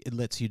like it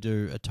lets you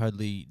do a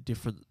totally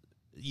different.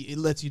 It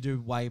lets you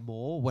do way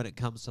more when it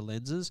comes to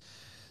lenses.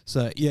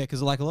 So yeah,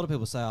 because like a lot of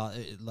people say,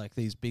 like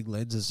these big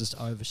lenses just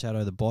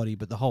overshadow the body,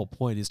 but the whole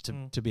point is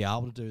to be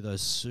able to do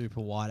those super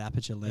wide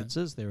aperture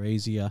lenses. They're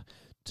easier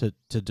to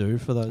do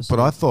for those. But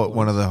I thought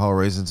one of the whole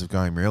reasons of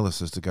going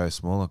mirrorless is to go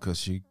smaller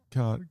because you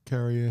can't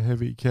carry a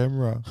heavy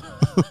camera.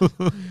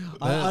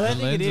 I don't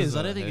think it lenses is. I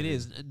are don't think it heavy.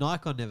 is.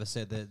 Nikon never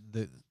said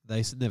that.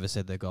 They never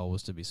said their goal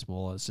was to be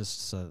smaller. It's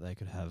just so that they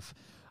could have.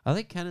 I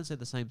think Canon said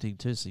the same thing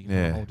too. So you can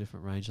have Yeah. a whole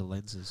different range of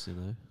lenses. You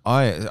know.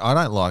 I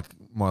don't like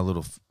my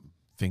little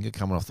finger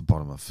coming off the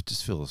bottom. It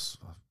just feels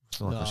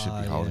like I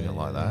should be holding it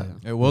like that.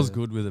 It was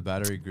good with a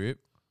battery grip.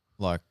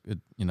 Like, it,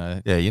 you know.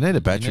 Yeah, you need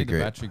a battery you need grip.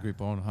 the battery grip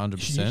on 100%. you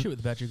should use it with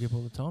the battery grip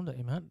all the time, don't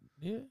you, Matt?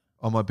 Yeah.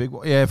 On my big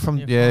one, yeah,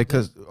 Yeah,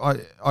 because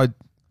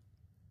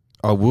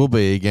I will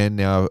be again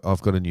now.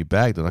 I've got a new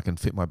bag that I can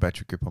fit my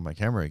battery grip on my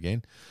camera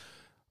again.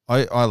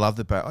 I love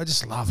the bag. I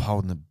just love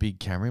holding the big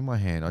camera in my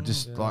hand. I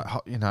just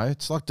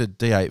it's like the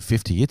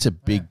D850.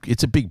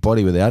 It's a big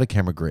body without a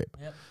camera grip.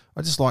 Yep.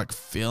 I just like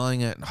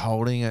feeling it and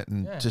holding it,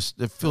 and just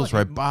it feels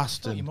like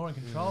robust, You're and more in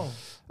control.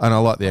 I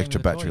like the playing extra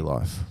with the battery toy.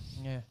 life.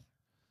 Yeah.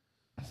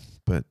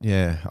 But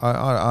yeah,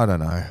 I don't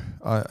know.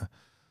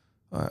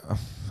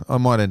 I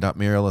might end up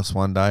mirrorless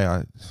one day.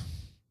 I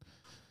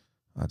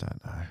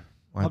don't know.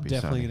 Won't I'm be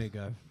definitely Sony.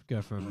 going to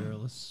go for a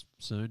mirrorless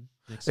soon.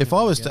 Next If time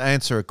I we was get- to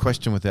answer a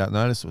question without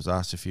notice, it was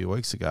asked a few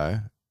weeks ago.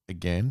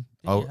 Again,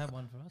 Did you have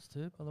one for us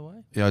too, by the way?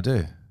 yeah, I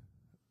do.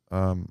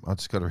 I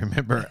just got to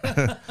remember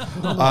it.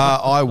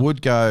 I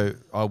would go.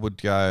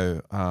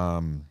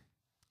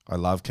 I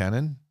love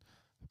Canon,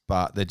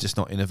 but they're just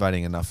not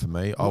innovating enough for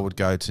me. I would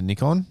go to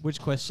Nikon. Which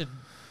question?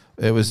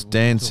 It was We'll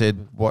Dan talk said,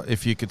 about- "What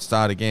if you could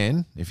start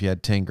again? If you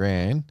had 10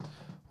 grand?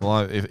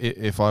 Well,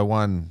 if I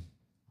won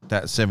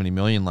that 70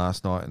 million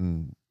last night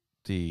in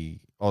the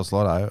Oz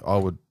Lotto, I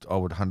would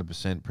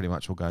 100% pretty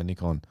much will go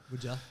Nikon,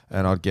 Would you?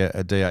 and I'd get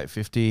a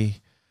D850,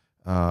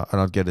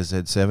 and I'd get a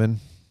Z7,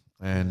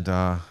 and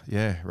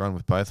run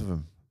with both of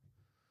them.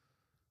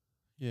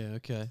 Yeah.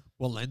 Okay.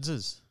 What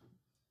lenses?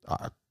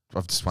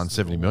 I've just won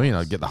 70 million.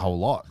 I'd get the whole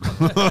lot,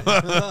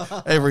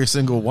 every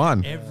single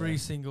one. Every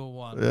single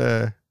one.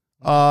 Yeah.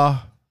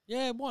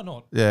 Yeah, why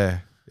not? Yeah.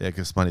 Yeah.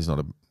 Because money's not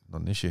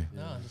an issue.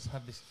 No, just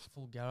have this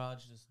full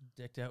garage just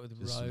decked out with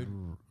Just road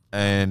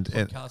And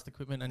podcast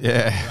equipment and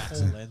Yeah. racks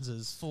full, of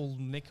lenses. full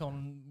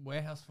Nikon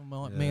warehouse for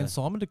me Yeah. and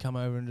Simon to come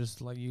over and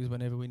just like use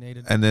whenever we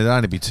needed. And there'd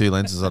only be two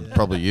lenses I'd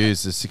probably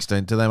use. The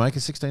 16. Do they make a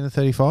 16 to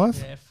 35?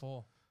 Yeah,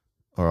 F4.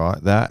 All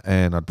right, that,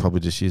 and I'd probably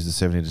just use the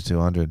 70 to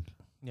 200.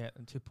 Yeah,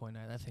 and 2.8.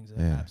 That thing's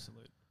Yeah.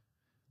 absolute.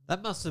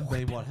 That must have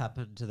been what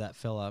happened to that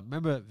fella.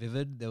 Remember at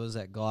Vivid, there was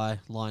that guy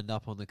lined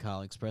up on the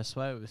Carl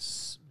Expressway. It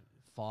was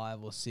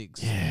 5 or 6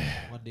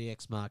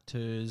 1DX Mark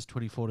IIs,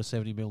 24 to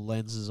 70 mil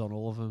lenses on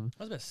all of them.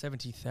 That was about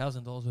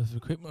 $70,000 worth of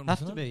equipment. Have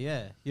to wasn't be, it?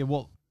 yeah. Yeah,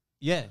 well,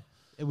 yeah,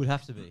 it would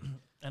have to be.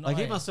 And Like,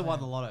 he I- must have won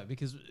the lotto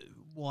because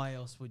why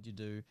else would you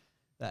do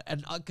that?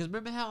 And because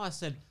remember how I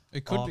said,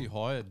 It could be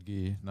hired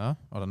gear. No,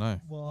 I don't know.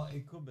 well,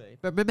 it could be.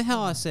 But remember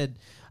how I said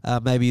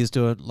maybe he's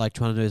doing like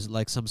trying to do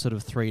like some sort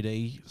of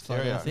 3D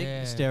photo Stereo. thing,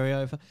 Yeah.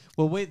 stereo.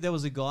 Well, there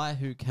was a guy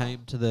who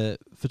came to the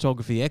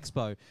photography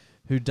expo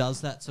who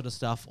does that sort of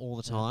stuff all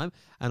the time,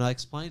 and I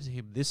explained to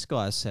him this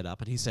guy's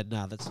setup, and he said,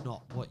 "No, that's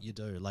not what you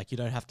do. Like, you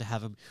don't have to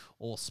have them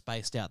all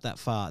spaced out that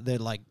far. They're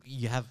like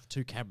you have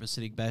two cameras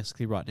sitting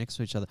basically right next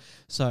to each other."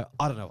 So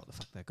I don't know what the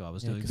fuck that guy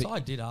was doing. Because but- I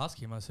did ask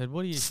him. I said,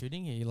 "What are you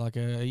shooting here? Like,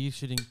 are you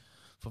shooting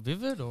for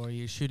Vivid, or are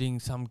you shooting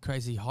some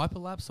crazy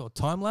hyperlapse or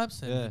time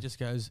lapse?" And Yeah. he just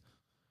goes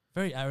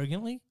very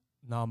arrogantly,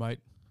 "No, mate,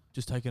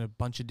 just taking a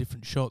bunch of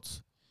different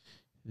shots."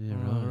 yeah,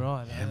 All right.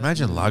 right. Yeah,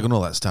 imagine lugging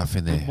all that stuff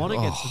in there. Want to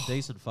get Oh. some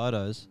decent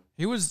photos.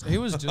 He was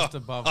just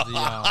above the.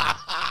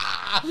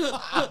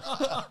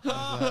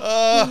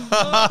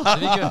 Did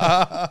he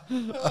go?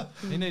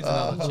 He needs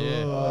another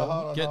chair.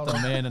 Get the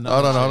man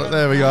another Hold on. chair.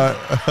 There we go.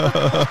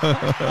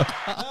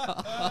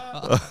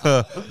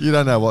 You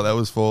don't know what that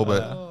was for,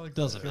 but Oh,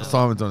 Doesn't matter.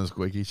 Simon's on a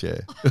squeaky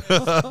chair. He's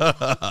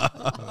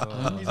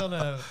on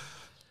a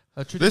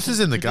This is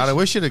in the gutter.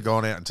 We should have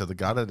gone out into the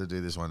gutter to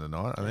do this one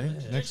tonight, I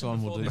think. Next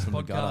one we'll do this from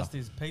the gutter. podcast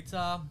is pizza,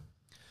 a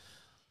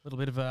little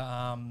bit of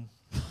a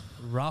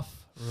rough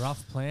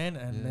plan,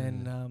 and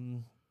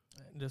then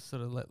just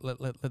sort of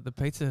let the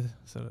pizza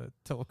sort of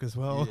talk as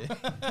well.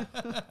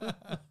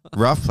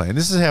 Rough plan.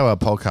 This is how our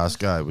podcasts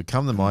go. We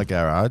come to my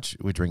garage,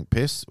 we drink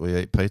piss, we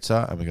eat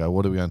pizza, and we go,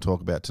 what are we going to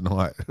talk about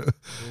tonight?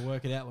 We'll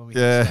work it out when we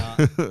Yeah.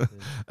 start.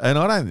 And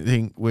I don't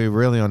think we're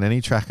really on any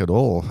track at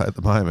all at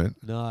the moment.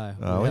 No,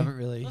 Are we we? haven't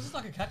really. This is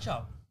like a catch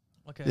up.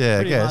 Like a Yeah, I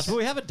Pretty guess. much. Well,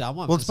 we haven't done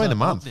one. Well, for it's been so a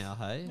month. long now,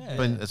 hey.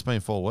 Yeah. It's been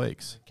 4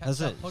 weeks. Has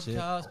catch-up it? Shit.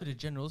 podcast, bit of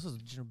general. This has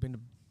general been a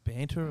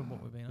banter and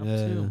what we've been up Yeah.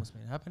 to and what's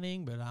been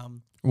happening. But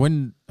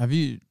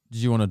Did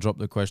you want to drop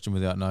the question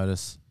without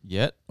notice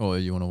yet, or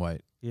you want to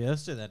wait? Yeah,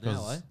 let's do that now,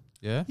 'Cause- eh?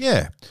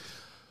 Yeah.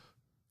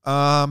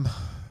 Yeah.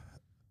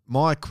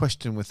 My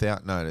question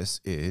without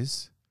notice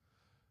is,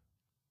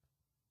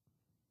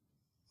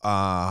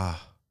 I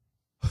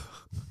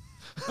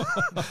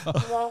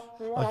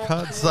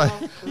can't say.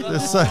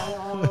 There's so.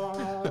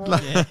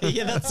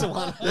 yeah, that's the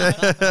one.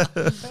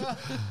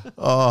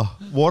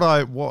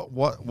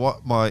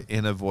 What my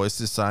inner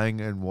voice is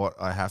saying and what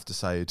I have to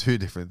say are two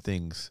different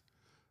things.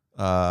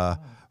 The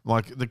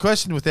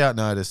question without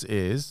notice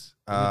is,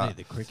 We don't need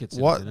the crickets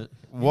in what a minute.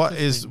 what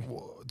is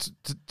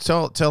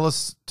tell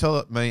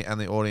me and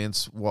the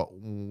audience what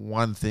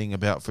one thing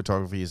about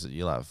photography is that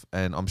you love,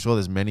 and I'm sure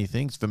there's many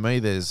things. For me,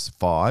 there's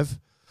 5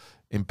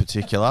 in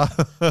particular.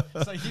 so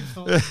you've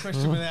thought this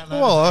question without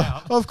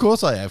notice. Well, of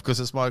course I have, because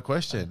it's my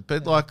question.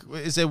 But like,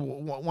 is there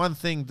one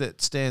thing that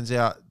stands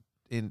out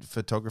in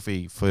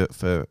photography for?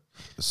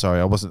 Sorry,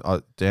 I wasn't.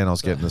 Dan, I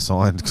was getting the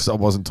sign because I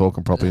wasn't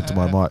talking properly into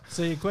my mic.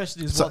 So your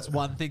question is, So- what's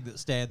one thing that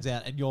stands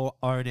out, and your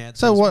own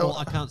answer So is, what- well,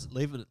 I can't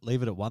leave it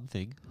at one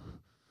thing.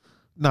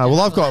 No,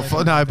 well, I've got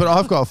but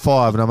I've got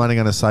 5, and I'm only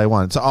going to say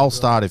one. So I'll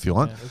start if you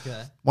want.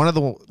 Okay. One of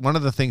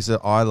the things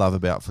that I love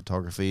about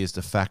photography is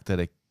the fact that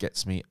it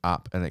gets me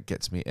up and it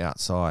gets me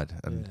outside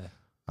and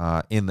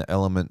in the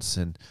elements,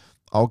 and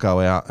I'll go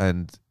out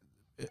and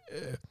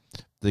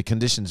the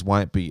conditions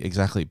won't be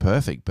exactly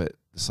perfect, but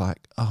it's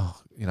like,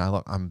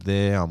 look, I'm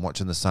there, I'm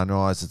watching the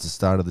sunrise, it's the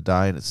start of the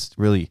day, and it's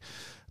really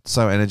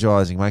so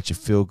energizing, makes you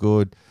feel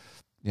good,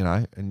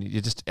 and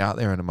you're just out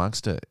there and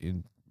amongst it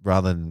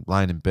rather than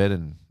laying in bed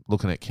and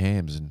looking at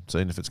cams and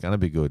seeing if it's going to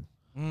be good.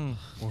 Mm.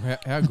 Well,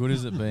 how good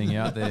is it being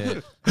out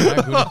there?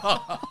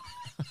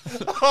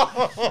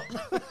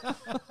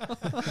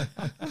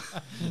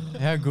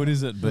 How good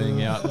is it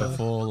being out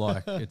before,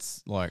 like,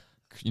 it's like,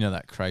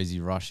 that crazy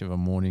rush of a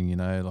morning,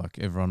 like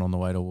everyone on the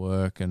way to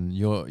work, and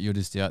you're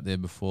just out there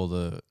before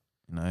the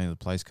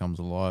place comes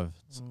alive.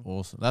 It's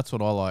awesome. That's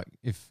what I like.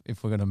 If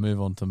we're gonna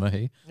move on to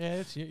me,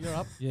 Yeah, you're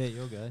up. Yeah,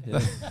 you'll go. Yeah.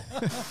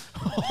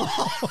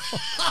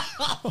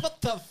 What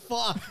the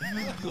fuck?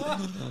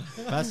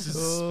 That's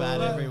just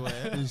spat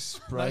everywhere. he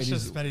sprayed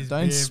just spat his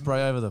don't beer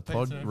spray over the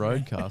pizza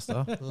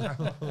roadcaster.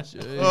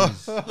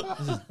 Jeez.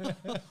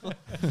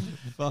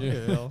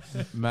 Fucking hell.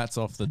 Matt's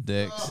off the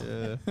decks.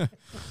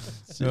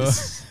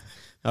 Jeez.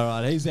 All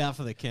right, he's out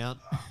for the count.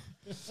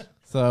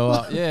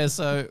 So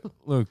so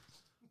look.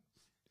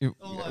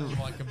 All over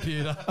my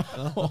computer.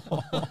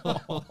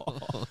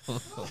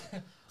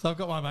 So I've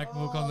got my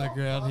MacBook on the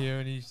ground here,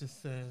 and he's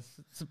just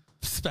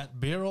spat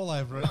beer all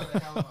over it.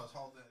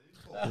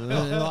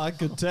 I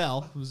could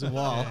tell. It was a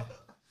while.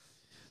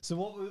 So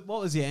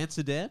what was your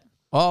answer, Dan?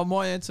 Oh,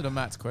 my answer to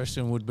Matt's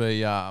question would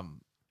be,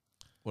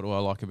 what do I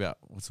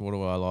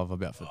love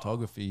about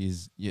photography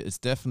is, it's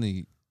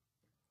definitely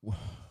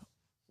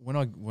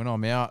when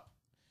I'm out,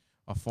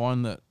 I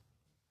find that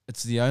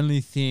it's the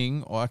only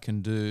thing I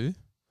can do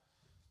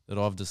that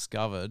I've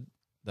discovered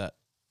that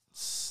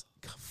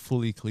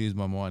fully clears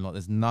my mind. Like,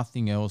 there's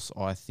nothing else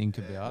I think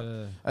about.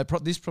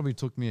 This probably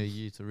took me a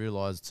year to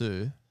realize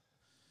too.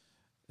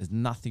 There's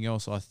nothing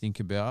else I think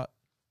about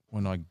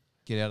when I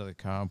get out of the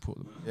car and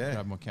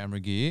grab my camera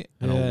gear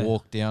and I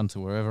walk down to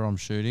wherever I'm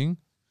shooting,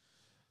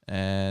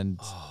 and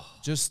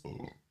just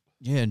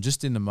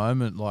in the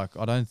moment, like,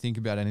 I don't think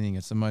about anything.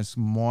 It's the most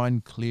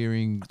mind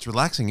clearing. It's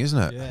relaxing, isn't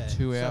it? Yeah.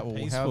 2 So hours or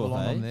peaceful, however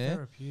long hey? I'm there.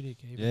 Therapeutic,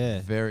 even.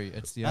 Yeah.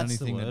 It's the That's only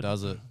the thing word. that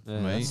does it for Yeah,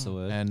 me. that's the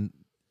word. And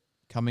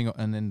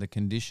and then the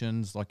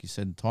conditions, like you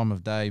said, time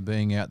of day,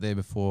 being out there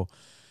before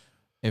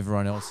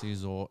everyone else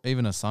is, or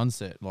even a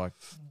sunset. Like,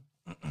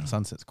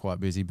 sunset's quite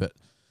busy, but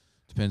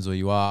depends where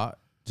you are.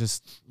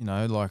 Just,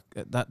 like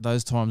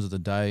those times of the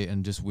day,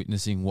 and just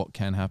witnessing what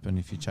can happen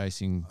if you're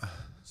chasing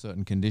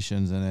certain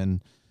conditions,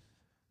 and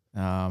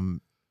then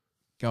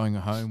going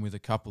home with a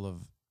couple of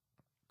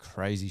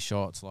crazy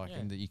shots, like,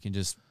 and that you can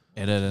just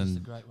edit. It's a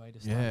and great way to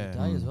start the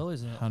day as well,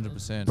 isn't it?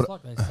 100%. It's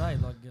like they say,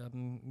 like,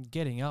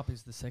 getting up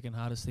is the second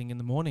hardest thing in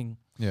the morning.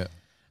 Yeah.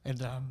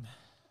 And How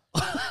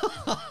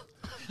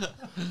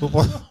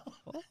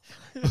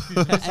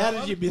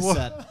did you miss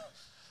that?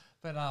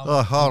 but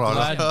Hold on.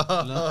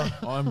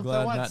 I'm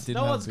glad Matt didn't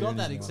No have one's beer got in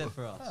that his mouth. except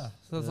for us.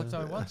 so it's like,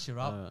 so once you're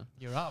up,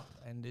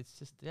 and it's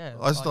just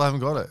I still haven't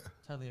got it.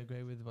 Totally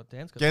agree with what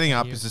Dan's got. Getting to say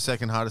up here. is the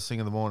second hardest thing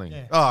in the morning.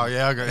 Yeah. Oh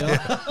yeah, okay.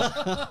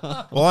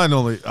 Yeah. Well, I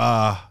normally From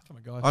a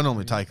guy I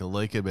normally from- take a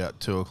leak at about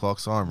 2:00,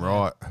 so I'm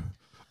right.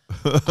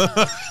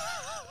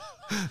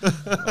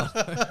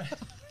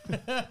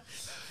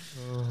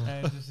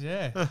 And just,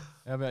 How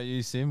about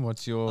you, Sim?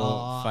 What's your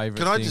favourite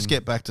Can I thing? just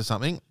get back to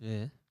something?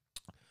 Yeah.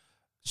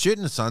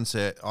 Shooting the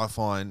sunset, I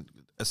find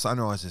a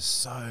sunrise is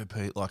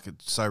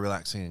it's so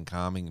relaxing and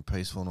calming and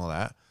peaceful and all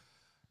that.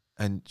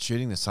 And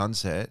shooting the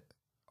sunset,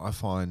 I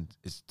find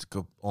is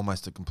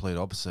almost the complete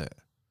opposite.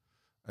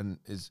 And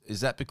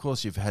is that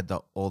because you've had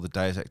all the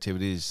day's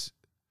activities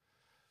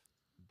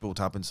built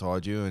up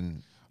inside you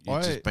and you've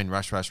I- just been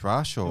rush,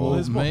 or Well,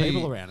 there's more me-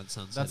 people around at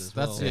sunset as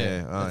well. That's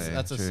Yeah, oh,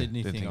 that's a true.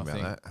 Sydney Didn't thing. think I about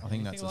think. that. I think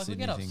You that's a like we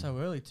Sydney get up thing. so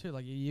early too.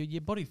 Like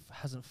your body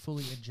hasn't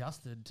fully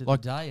adjusted to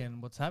Like- the day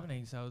and what's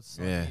happening. So it's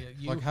like Yeah.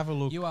 you Have a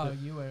look. you are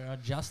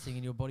adjusting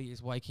and your body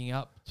is waking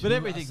up to But a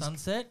everything's-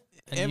 sunset,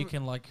 and you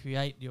can like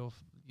create your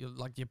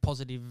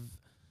positive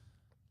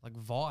like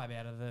vibe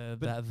out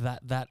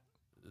of that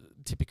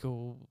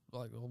typical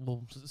like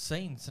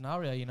scene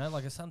scenario. You know,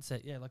 like a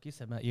sunset. Yeah, like you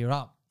said, Matt, you're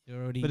up.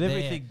 You're already But there.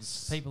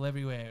 everything's People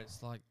everywhere.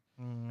 It's like,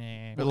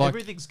 man. But like-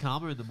 everything's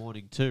calmer in the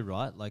morning too,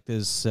 right? Like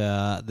there's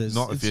Not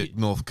if it's you're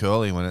North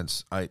Curly when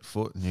it's 8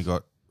 foot and you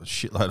got a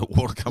shitload of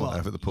water coming well,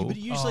 over the pool. But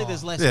usually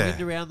there's less Yeah.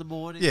 wind around the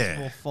morning. Yeah. It's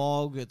more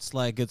fog. It's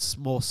like it's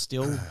more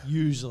still.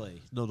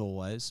 Usually, not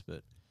always,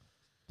 but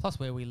Plus,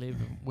 where we live,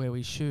 where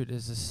we shoot,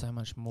 is just so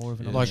much more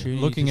of an Yeah. Like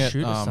opportunity looking to at,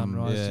 shoot a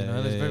sunrise. yeah, you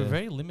know, there's yeah, very yeah.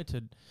 very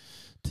limited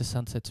to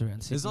sunsets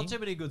around Sydney. there's not too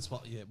many good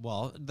spots. Yeah,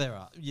 well, there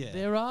are. Yeah,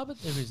 There are, but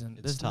there isn't.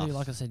 It's There's really, tough.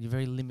 like I said, you're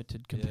very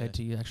limited compared Yeah.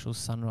 to your actual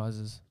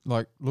sunrises.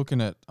 Like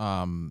looking at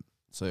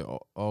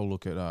so I'll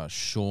look at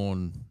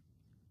Sean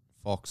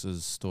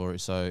Fox's story.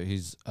 So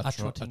he's a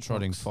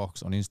trotting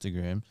fox on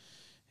Instagram.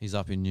 He's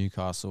up in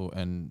Newcastle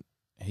and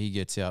he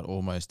gets out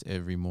almost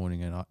every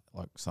morning at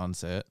like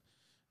sunset,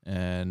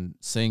 and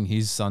seeing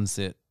his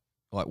sunset,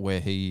 like where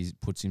he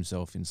puts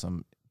himself in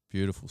some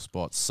beautiful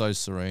spots, so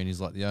serene.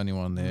 He's like the only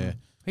one there.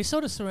 He's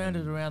sort of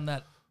surrounded around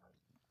that.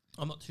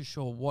 I'm not too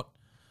sure what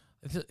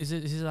is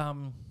it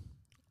around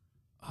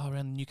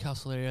the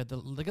Newcastle area.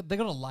 They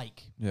got a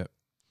lake, Yeah,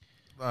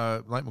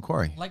 Lake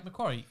Macquarie. Lake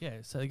Macquarie. Yeah,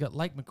 so you got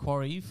Lake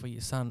Macquarie for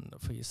your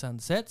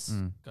sunsets.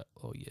 Mm. Got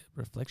all your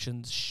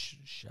reflections,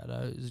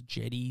 shadows,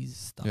 jetties,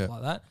 stuff Yeah.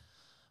 like that.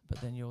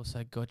 But then you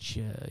also got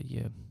your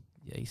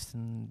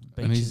eastern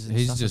and beaches and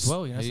he's stuff just as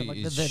well. You know, so like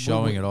he's they're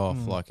showing it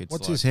off like it's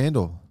What's like his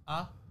handle?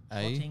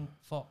 Trotting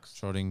fox.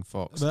 trotting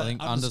fox. But I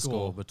think underscore.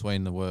 underscore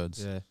between the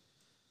words. yeah.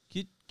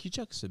 Can you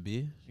chuck us a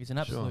beer? He's an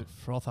absolute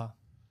frother.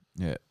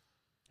 Yeah.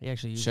 He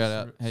actually uses Shout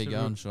out. How you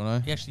going,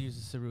 Shawnee? He actually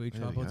uses Sarui There we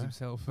tripods go.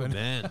 himself. Good And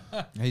man.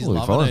 He's Well, he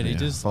loving follows it. me. He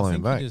just, Follow I him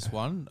think back. he just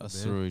won a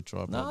Surui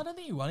tripod. no, I don't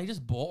think he won. He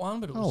just bought one,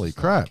 but it was Holy just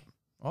crap.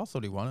 I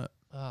thought he won it.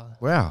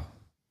 Like, Wow.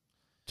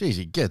 Jeez,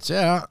 he gets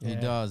out. He yeah,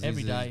 does.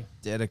 every He's day.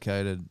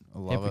 dedicated. I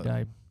love Every it.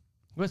 day.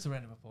 Where's the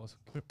round of applause?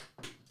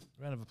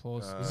 Round of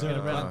applause. Uh, Is there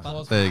a round of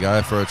applause? There you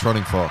go for a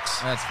trotting fox.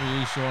 That's for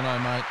you,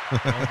 Shawnee, mate.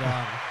 Well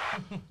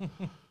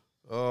done.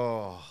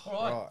 Oh,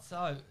 All right.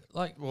 So,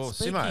 like, Well,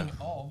 speaking Simo,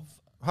 of,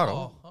 hold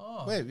on.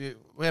 oh.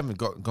 We haven't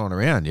gone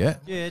around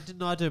yet. Yeah,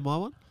 didn't I do my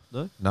one?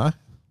 No. No.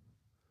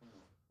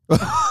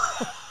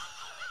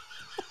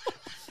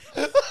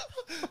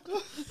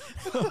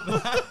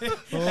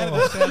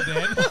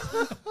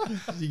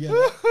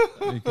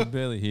 You can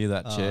barely hear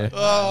that chair.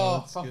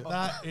 Oh,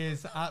 That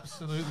is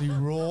absolutely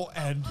raw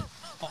and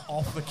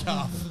off the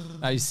cuff.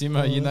 Hey,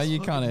 Simo, you know you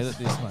can't edit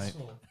this, mate.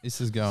 This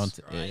is going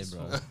to air,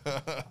 bro.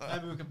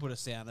 Maybe we can put a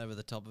sound over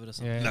the top of it or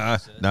something. Yeah.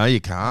 no,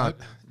 you can't.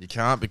 You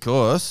can't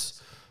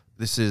because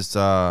this is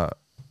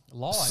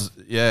Live.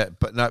 yeah,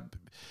 but no.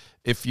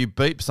 If you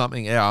beep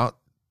something out,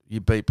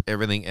 you beep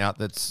everything out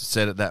that's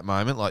said at that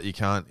moment. Like you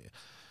can't.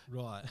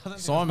 Right.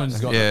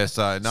 Simon's got. Yeah,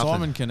 so nothing.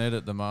 Simon can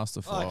edit the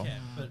master file. Okay,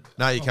 but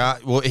No, you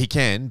can't. Well, he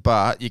can,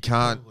 but you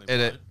can't Probably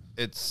edit. won't.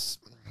 It's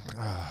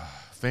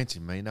fancy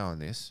me knowing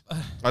this.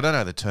 I don't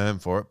know the term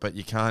for it, but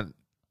you can't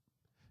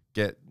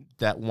get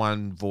that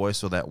one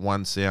voice or that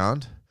one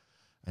sound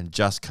and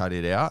just cut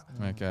it out.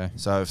 Okay.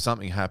 So if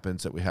something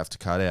happens that we have to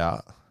cut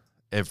out,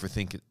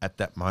 everything at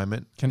that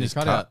moment Can you is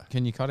cut out?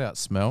 Can you cut out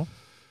smell?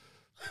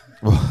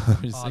 Well,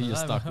 You I see, don't you're know.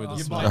 stuck with the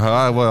You smell.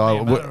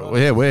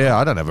 might- yeah,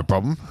 I don't have a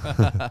problem. what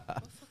the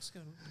fuck's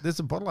going on? There's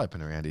a bottle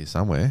open around here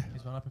somewhere.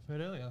 Here's one I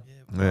prepared earlier.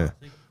 Yeah.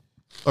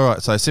 All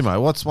right, so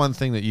Simo, what's one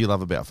thing that you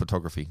love about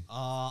photography?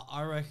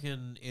 I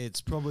reckon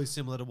it's probably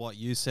similar to what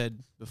you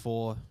said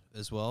before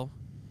as well.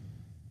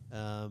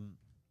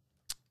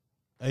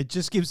 It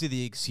just gives you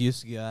the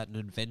excuse to go out and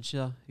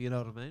adventure. You know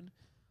what I mean?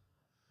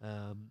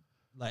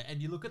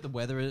 And you look at the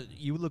weather.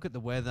 You look at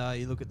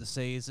the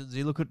seasons.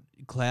 You look at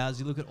clouds.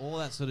 You look at all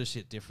that sort of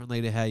shit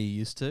differently to how you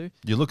used to.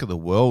 You look at the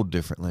world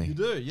differently. You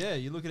do, yeah.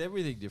 You look at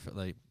everything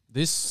differently.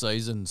 This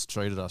season's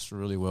treated us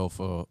really well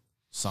for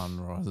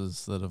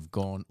sunrises that have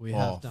gone We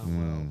off. have done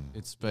well.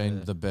 It's been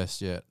Yeah. the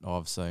best yet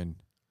I've seen.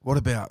 What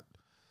about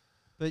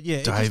But yeah,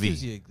 it Davey. just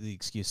gives you the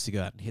excuse to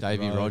go out and hit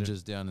Davey the road.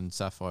 Rogers down in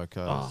Sapphire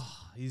Cove.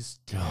 Oh, he's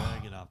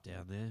tearing it up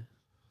down there.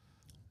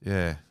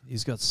 yeah?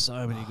 He's got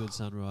so many good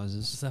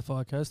sunrises.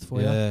 Sapphire Coast for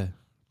you. Yeah.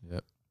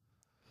 Yep.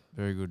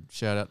 Very good.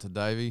 Shout out to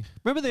Davey.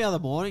 Remember the other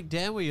morning,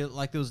 Dan, where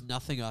there was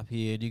nothing up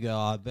here, and you go,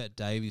 I bet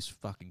Davey's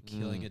fucking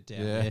killing it down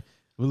yeah. there.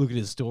 We look at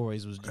his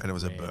stories. And it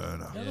was a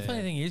burner. The other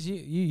funny thing is,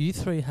 you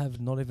three have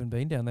not even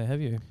been down there,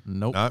 have you?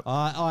 Nope. No,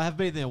 I have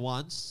been there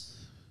once.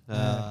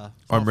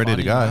 I'm ready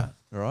to go.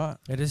 All right.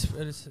 It is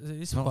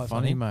It's not quite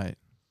funny, mate.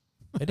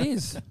 It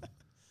is.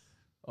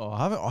 Oh,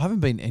 I haven't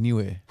been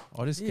anywhere.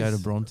 I just It go to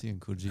is. Bronte and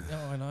Coogee.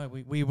 Oh, I know.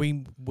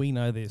 We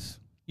know this.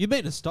 You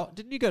been to Stockton?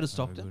 Didn't you go to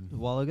Stockton good. a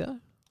while ago?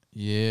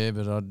 Yeah,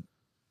 but I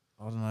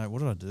don't know. What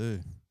did I do?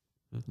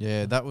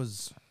 Yeah, that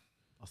was.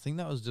 I think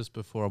that was just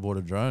before I bought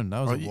a drone.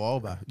 That was Oh, a while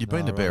back. You've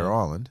been to Oh, Bear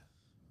right. Island.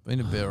 Been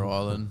to Bear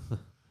Island.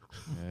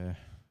 Yeah.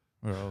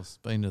 Where else?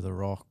 Been to the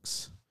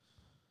Rocks.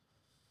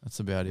 That's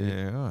about it.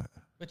 Yeah, right.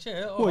 But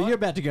yeah, Well, you're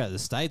about to go to the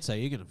States, so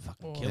you're going to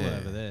fucking Oh, kill yeah. it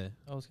over there.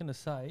 I was going to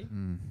say,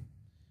 Mm.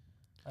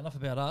 enough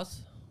about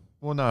us.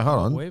 Well, no, hold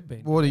on. We've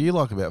been. What do you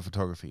like about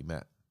photography,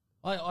 Matt?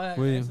 I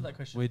We- answered that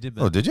question. We did,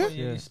 Oh, did you?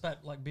 You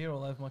spat like beer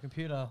all over my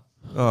computer.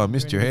 Oh, I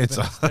missed your You're in a bit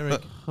answer. of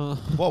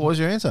hysteric. What was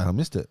your answer? I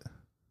missed it.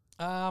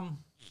 Oh,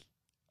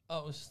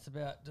 it was just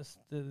about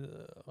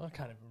I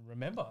can't even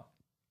remember.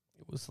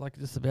 It was like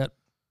just about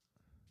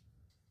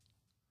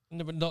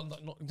no, but not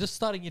just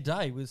starting your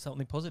day with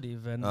something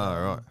positive and Oh,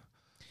 right.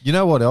 You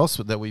know what else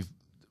that we've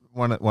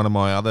one of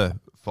my other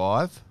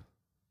 5,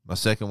 my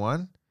second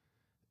one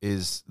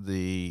is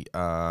the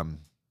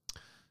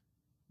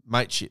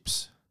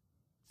mateships,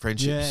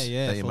 friendships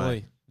that you fully.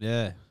 make.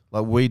 Yeah,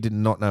 Like we did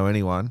not know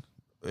anyone,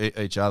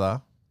 each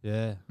other,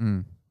 yeah,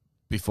 Mm.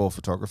 before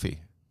photography.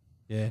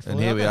 yeah. And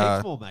here we I've got are.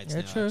 heaps more mates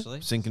Yeah, now, true.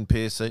 actually. Sinking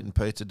piers, eating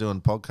pizza, doing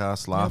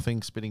podcasts,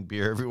 laughing, spitting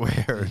beer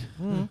everywhere.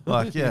 And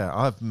like, yeah,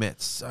 I've met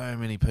so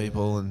many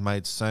people and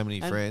made so many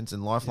And- friends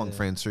and lifelong yeah.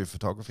 friends through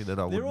photography that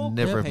I They're all would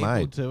never have people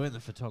made. too in the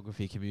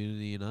photography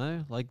community. You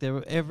know, like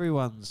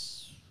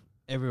everyone's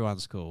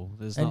cool.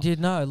 There's And not, you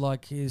know,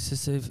 like it's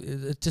just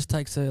it just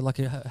takes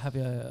have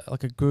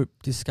a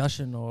group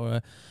discussion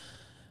or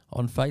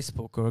on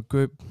Facebook or a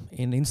group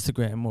in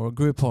Instagram or a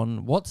group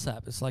on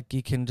WhatsApp. It's like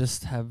you can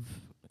just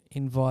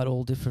invite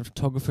all different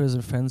photographers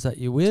and friends that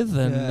you're with,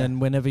 and Yeah. then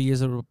whenever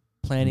you're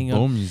planning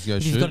on. Boom, you just go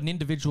If shoot. you've got an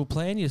individual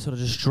plan, you sort of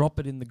just drop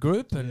it in the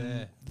group, and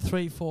Yeah.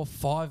 3, 4,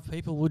 5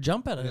 people will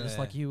jump at it. It's Yeah.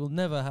 like you will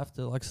never have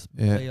to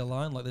Yeah. be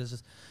alone. Like there's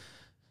just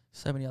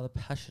so many other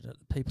passionate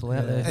people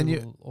out Yeah. there And who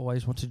you- will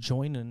always want to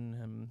join.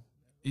 And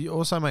You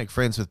also make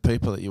friends with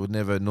people that you would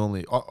never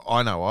normally.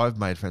 I know I've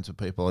made friends with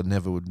people I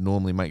never would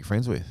normally make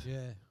friends with.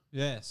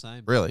 yeah,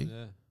 same. Really?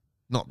 Yeah.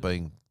 Not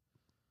being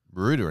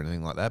rude or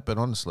anything like that, but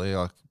honestly,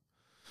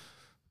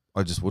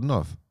 I just wouldn't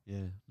have.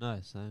 Yeah, no,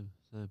 same.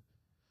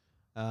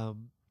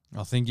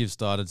 I think you've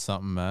started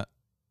something, Matt.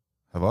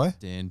 Have I?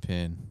 Dan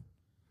Penn.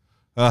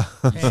 Uh,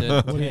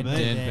 Said What do you mean?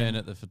 Dan Penn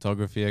at the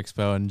Photography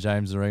Expo, and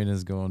James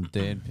Arena's gone,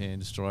 Dan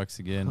Penn strikes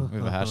again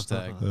with a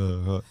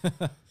hashtag.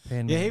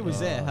 Yeah, he was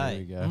there. Oh, Hey, There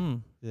we go.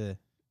 Mm. yeah.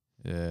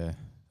 Yeah.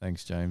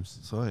 Thanks, James.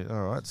 Sweet.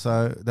 All right.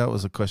 So that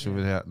was a question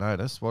without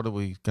notice. What are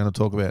we going to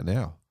talk about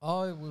now?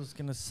 I was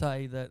going to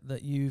say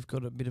that you've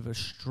got a bit of a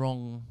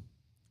strong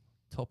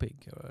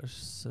topic or a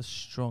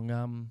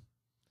strong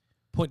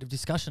point of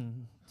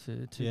discussion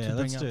to Yeah, bring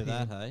let's up do here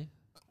that. Hey.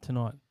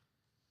 tonight.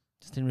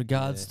 Just in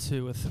regards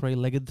to a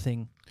 3-legged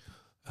thing.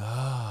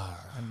 Ah,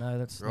 I know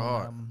that's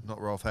right. not, Not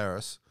Rolf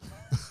Harris.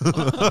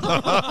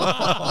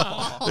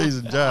 He's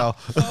in jail.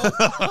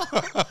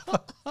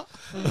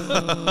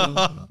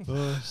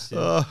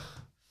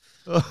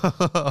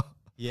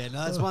 Yeah,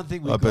 no, that's one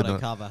thing I we've bet got to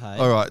not. cover. Hey.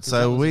 All right, 'Cause so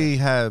that was we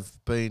have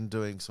been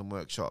doing some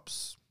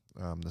workshops,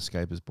 the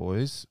Scapers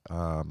boys.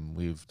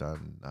 We've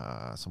done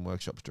some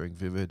workshops during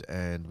Vivid,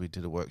 and we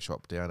did a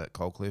workshop down at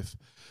Colcliffe,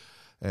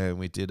 and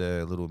we did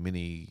a little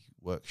mini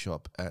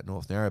workshop at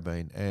North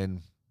Narrabeen.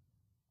 And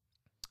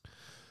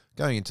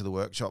going into the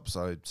workshops,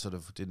 I sort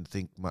of didn't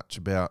think much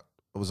about.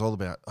 It was all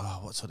about,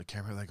 what sort of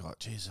camera they got.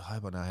 Jeez, I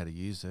hope I know how to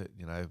use it.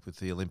 You know, with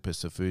the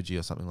Olympus or Fuji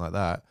or something like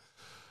that.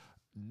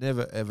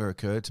 Never ever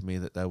occurred to me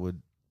that they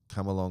would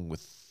come along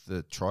with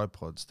the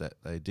tripods that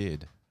they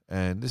did.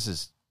 And this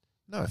is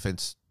no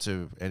offense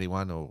to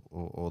anyone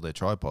or their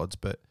tripods,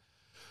 but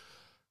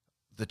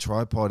the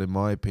tripod, in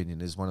my opinion,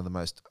 is one of the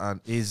most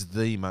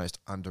the most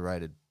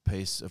underrated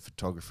piece of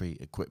photography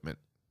equipment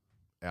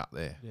out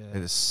there. Yeah. It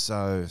is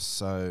so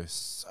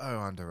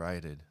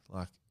underrated.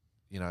 Like,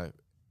 you know,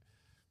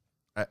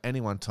 at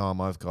any one time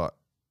I've got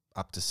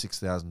up to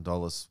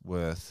 $6,000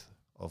 worth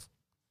of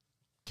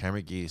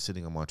camera gear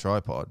sitting on my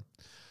tripod.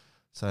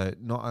 So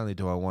not only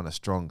do I want a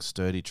strong,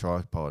 sturdy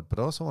tripod, but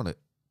I also want a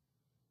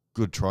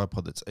good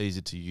tripod that's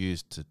easy to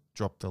use, to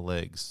drop the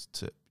legs,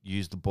 to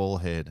use the ball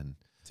head, and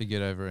To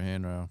get over a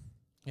handrail.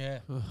 yeah.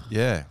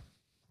 yeah,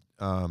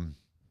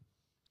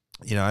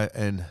 you know,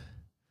 and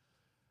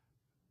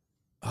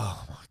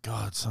oh my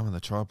God, some of the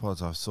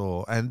tripods I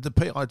saw, and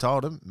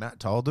Matt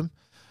told them,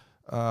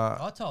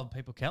 I told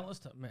people countless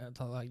times,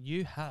 like,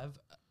 you have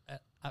an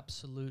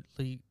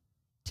absolutely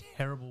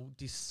terrible,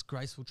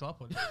 disgraceful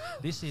tripod.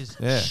 This is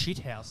Yeah. shit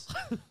house.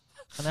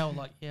 And they were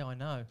like, yeah, I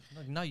know.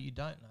 Like, no, you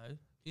don't know.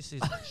 This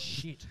is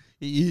shit.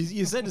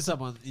 You said to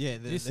someone, they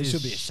This should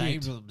is be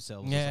ashamed shit. of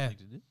themselves. Yeah. Or something,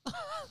 didn't you?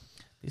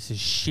 This is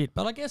shit.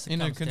 But I guess it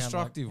In a comes down, like,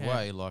 constructive yeah.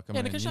 way. Like, I Yeah,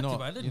 in a mean, constructive you're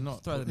way. I not, didn't you're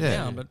not throw them Yeah.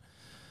 down, but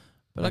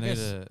you I need guess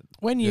a-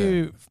 when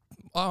you,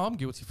 I'm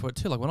guilty for it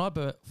too. Like when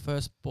I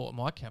first bought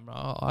my camera,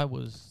 I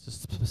was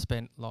just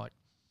spent like,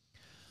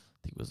 I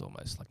think it was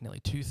almost like nearly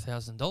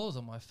 $2,000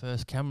 on my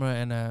first camera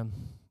and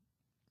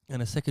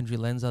a secondary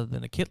lens other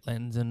than a kit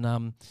lens. And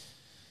on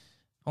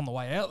the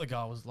way out, the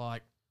guy was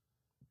like,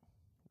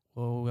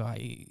 "Well,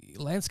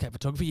 landscape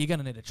photography, you're going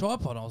to need a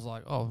tripod." I was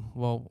like, "Oh,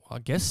 well, I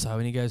guess so."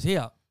 And he goes,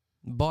 "Here,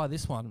 buy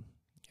this one.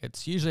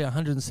 It's usually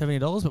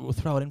 $170, but we'll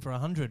throw it in for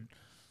 $100.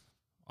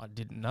 I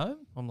didn't know.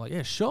 I'm like,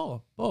 yeah,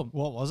 sure. Boom.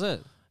 What was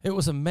it? It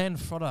was a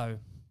Manfrotto.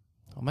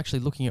 I'm actually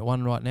looking at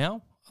one right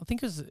now. I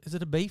think is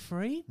it a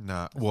B3? No,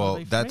 That's well,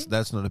 not a that's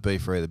B3? not a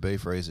B3. The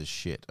B3s is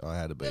shit. I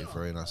had a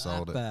B3 and I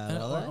sold it. Bad,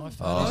 And are I- they?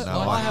 Oh, no,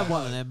 I I- had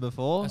one of them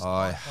before. That's-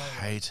 I That's-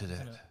 hated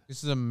it.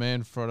 This is a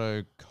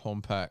Manfrotto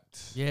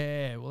compact.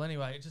 Yeah. Well,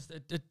 anyway,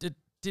 it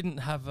didn't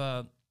have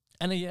a.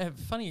 And yeah,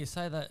 funny you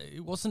say that.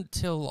 It wasn't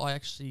till I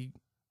actually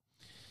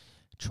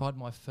tried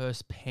my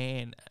first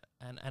pan,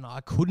 and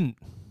I couldn't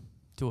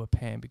do a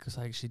pan because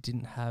I actually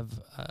didn't have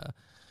a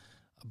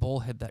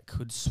ball head that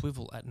could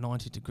swivel at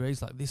 90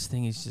 degrees. Like this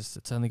thing is just,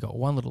 it's only got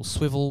one little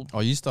swivel. Oh,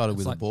 you started It's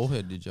with like a ball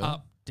head, did you?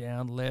 Up,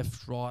 down,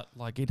 left, right.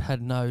 Like it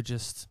had no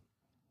just,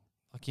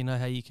 like you know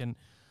how you can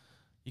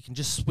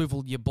just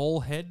swivel your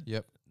ball head.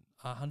 Yep.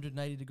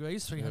 180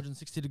 degrees,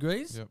 360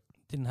 degrees. Yep.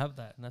 Didn't have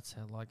that, and that's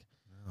how like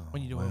Oh,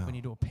 when you do wow. when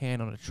you do a pan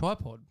on a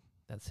tripod,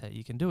 that's how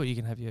you can do it. You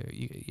can have your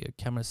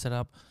camera set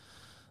up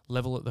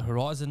level at the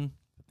horizon,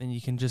 then you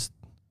can just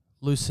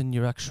loosen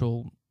your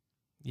actual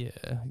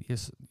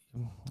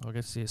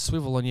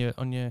swivel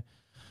on your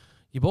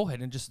ball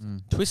head and just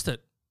twist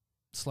it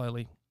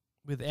slowly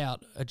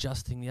without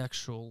adjusting the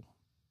actual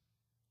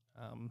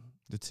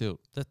The tilt.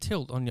 the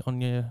tilt on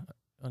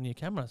your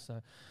camera. So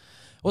it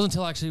wasn't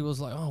until I actually was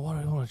like, oh, I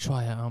want to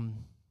try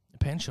a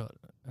pan shot,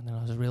 and then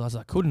I just realized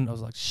I couldn't. I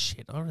was like,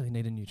 shit, I really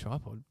need a new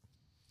tripod.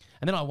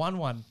 And then I won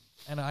one,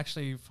 and I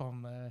actually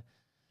from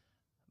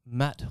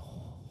Matt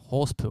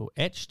Horsepool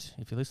Etched,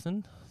 if you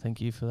listen, thank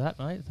you for that,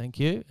 mate. Thank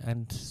you,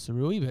 and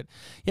Sarui. But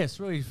yeah,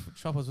 Sarui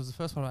tripods was the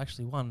first one I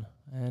actually won,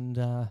 and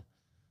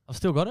I've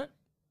still got it.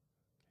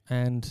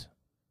 And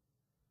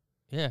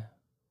yeah,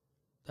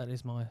 that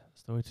is my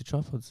story to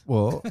tripods.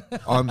 Well,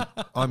 I'm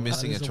That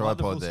missing a is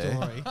tripod wonderful there.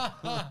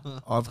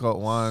 story. I've got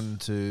 1,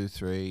 2,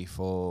 3,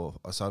 4.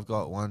 So I've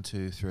got 1,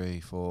 2, 3,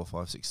 4,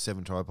 5, 6,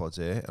 7 tripods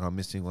there, and I'm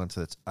missing one,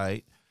 so that's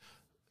 8.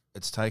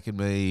 It's taken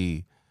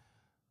me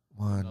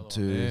 1, Another one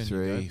 2, there, and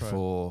 3, you go,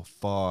 4,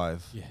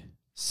 5, Yeah.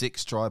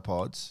 6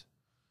 tripods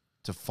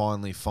to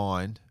finally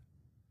find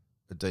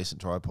a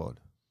decent tripod.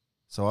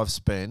 So I've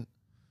spent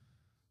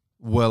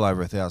well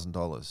over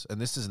 $1,000, and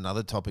this is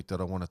another topic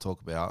that I want to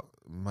talk about.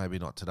 Maybe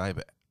not today,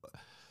 but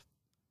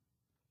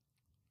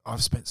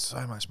I've spent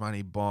so much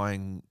money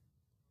buying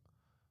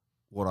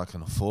what I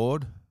can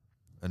afford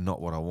and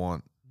not what I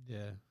want.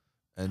 Yeah.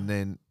 And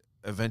then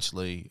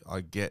eventually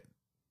I get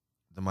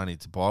the money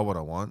to buy what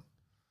I want.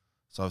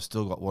 So I've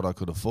still got what I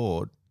could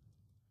afford,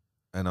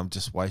 and I'm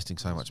just wasting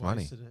so much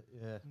money.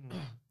 Yeah.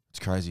 It's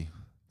crazy.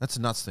 That's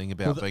the nuts thing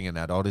about being an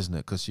adult, isn't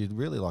it? Because you're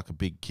really like a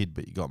big kid,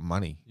 but you got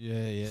money.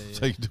 Yeah.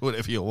 So you can do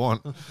whatever you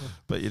want,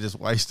 but you just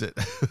waste it.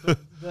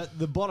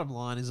 The bottom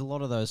line is a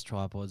lot of those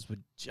tripods were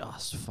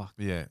just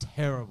fucking Yeah.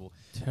 terrible.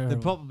 Terrible.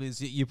 The problem is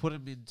that you put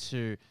them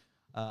into,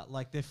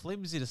 like they're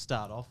flimsy to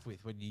start off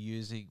with when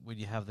you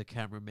have the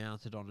camera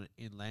mounted on it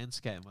in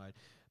landscape mode,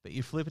 but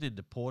you flip it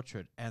into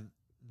portrait and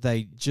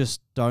they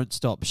just don't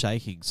stop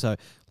shaking. So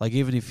like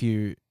even if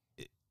you,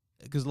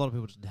 because a lot of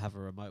people didn't have a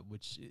remote,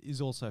 which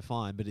is also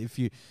fine, but if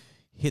you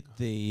hit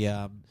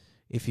the,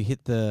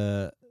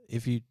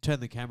 if you turn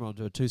the camera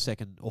onto a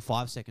 2-second or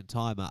 5-second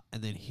timer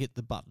and then hit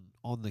the button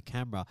on the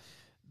camera,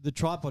 the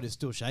tripod is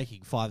still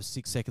shaking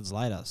 5-6 seconds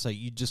later. So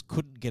you just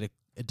couldn't get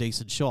a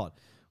decent shot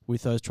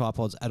with those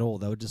tripods at all.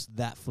 They were just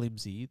that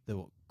flimsy. They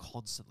were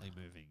constantly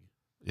moving.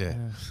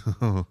 Yeah.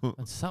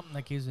 And something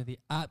that gives me the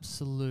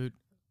absolute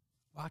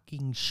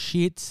fucking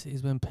shit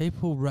is when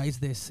people raise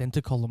their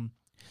center column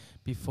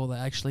before they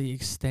actually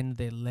extend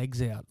their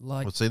legs out.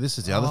 Like, Well, see, this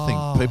is the other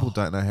thing. People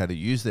don't know how to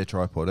use their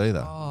tripod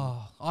either.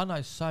 oh, I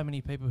know so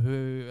many people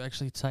who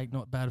actually take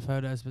not bad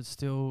photos but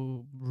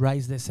still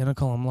raise their center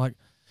column. Like,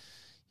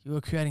 you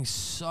are creating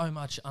so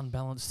much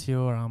unbalance to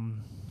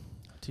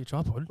your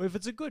tripod. Well, if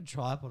it's a good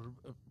tripod,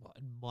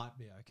 it might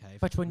be okay.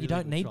 If But it's a when you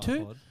really don't good need to,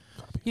 tripod-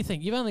 You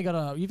think you've only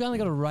got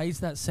to raise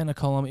that center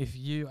column if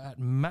you at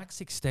max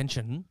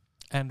extension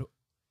and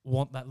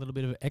want that little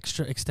bit of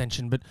extra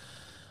extension. But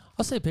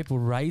I see people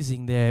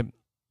raising their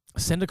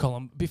center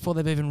column before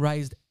they've even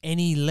raised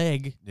any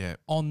leg Yeah.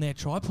 on their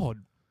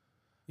tripod.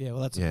 Yeah,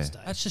 well, that's Yeah. a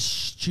mistake. That's just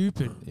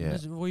stupid. Yeah.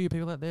 That's- all you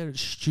people out there,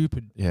 it's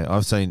stupid. Yeah,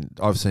 I've seen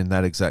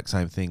that exact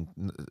same thing.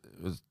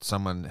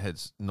 Someone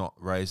has not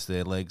raised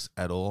their legs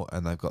at all,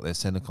 and they've got their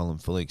center column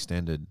fully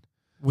extended.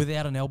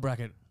 Without an L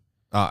bracket.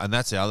 And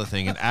that's the other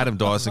thing. And Adam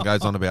Dyson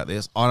goes on about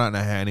this. I don't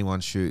know how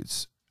anyone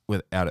shoots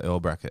without an L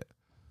bracket.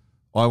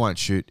 I won't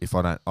shoot if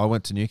I don't. I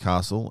went to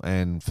Newcastle,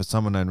 and for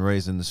some unknown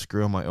reason, the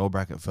screw on my L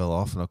bracket fell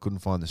off, and I couldn't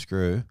find the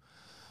screw.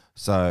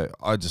 So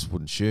I just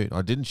wouldn't shoot.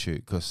 I didn't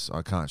shoot because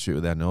I can't shoot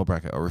without an L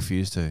bracket. I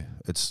refuse to.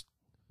 It's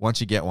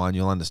once you get one,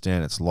 you'll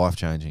understand it's life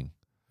changing.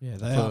 Yeah,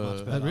 they are much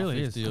For better. It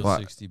really is. 50 or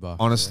Like, $60.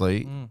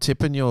 Honestly, Mm.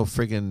 tipping your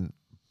friggin'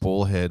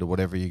 ball head or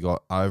whatever you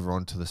got over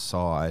onto the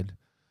side,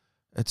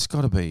 it's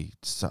got to be.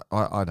 So,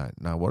 I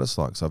don't know what it's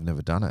like, so I've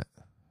never done it.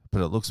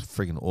 but it looks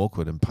friggin'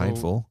 awkward and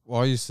painful.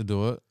 Well, I used to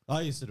do it.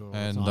 I used to do it all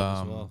And, the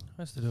time as well.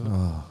 I used to do it.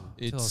 Oh,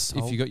 Till I was It's if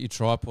told. you got your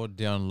tripod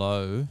down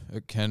low,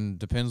 it can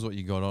depends what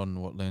you got on,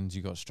 what lens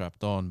you got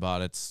strapped on,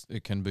 but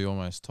it can be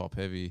almost top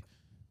heavy,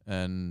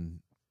 and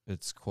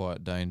it's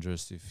quite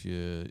dangerous if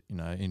you're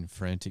in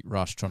frantic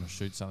rush trying to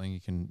shoot something.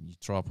 Your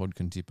tripod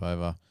can tip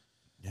over.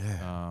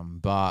 yeah.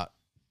 But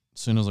as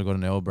soon as I got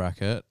an L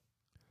bracket,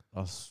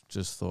 I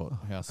just thought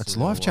how It's silly it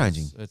was.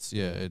 life-changing.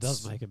 It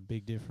does make a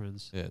big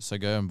difference. Yeah, so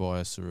go and buy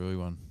a Surui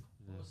one.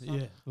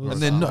 Yeah.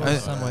 And they're not,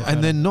 Sunway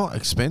and they're not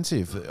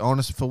expensive.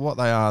 Honest, for what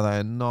they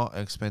are not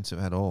expensive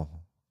at all.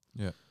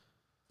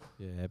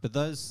 Yeah, but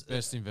those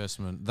Best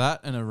investment. That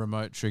and a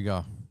remote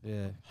trigger.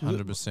 yeah,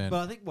 100%. But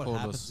I think what Cordless.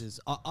 happens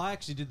is I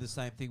actually did the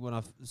same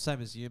thing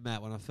same as you,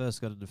 Matt. When I first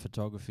got into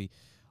photography,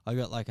 I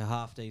got like a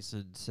half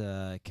decent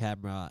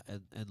camera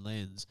and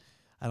lens,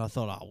 and I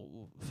thought, oh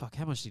well, fuck,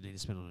 how much do you need to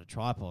spend on a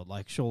tripod?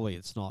 Like, surely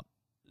it's not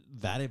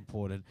that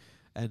important.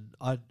 And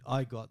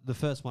I got the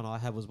first one I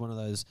had was one of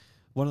those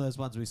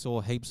ones we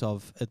saw heaps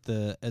of at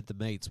the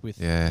meets with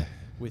Yeah.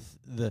 with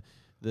the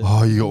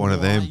Oh, you got one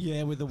of them?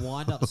 Yeah, with the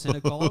wind up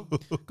center column.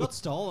 Got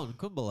stolen.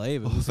 Couldn't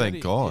believe it. It Oh, was thank the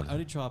God. The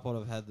only tripod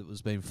I've had that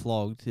was being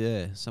flogged.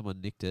 Yeah,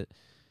 someone nicked it.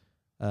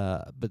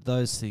 But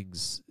those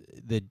things,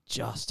 they're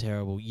just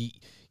terrible.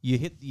 You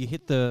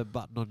hit the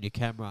button on your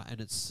camera,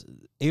 and it's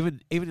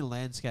even in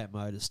landscape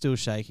mode, it's still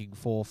shaking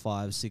 4,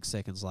 5, 6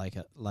 seconds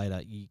later.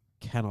 You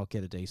cannot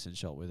get a decent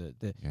shot with it.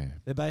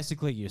 They're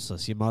basically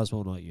useless. You might as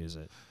well not use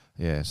it.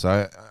 Yeah.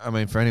 So I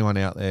mean, for anyone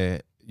out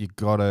there, you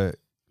gotta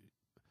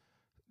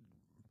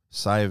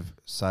save,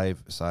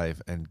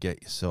 and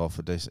get yourself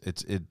a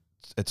decent.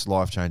 It's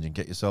life changing.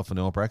 Get yourself an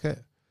L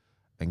bracket,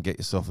 and get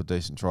yourself a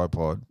decent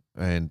tripod.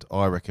 And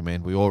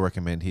we all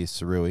recommend here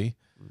Surui.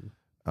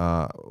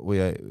 No,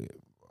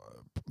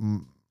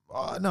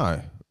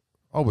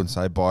 I wouldn't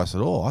say bias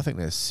at all. I think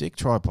they're sick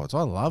tripods.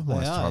 I love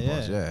my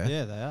tripods. Yeah.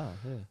 Yeah, they are.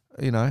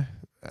 Yeah. You know,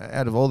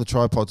 out of all the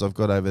tripods I've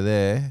got over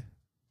there,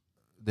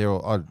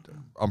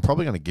 I'm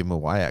probably going to give them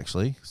away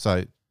actually.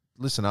 So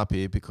listen up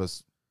here,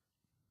 because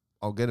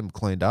I'll get them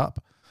cleaned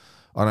up.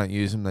 I don't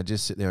use them. They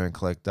just sit there and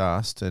collect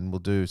dust, and we'll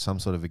do some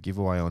sort of a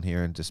giveaway on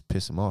here and just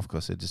piss them off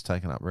because they're just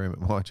taking up room at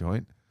my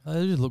joint.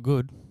 They just look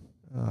good.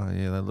 Oh,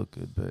 yeah, they look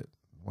good, but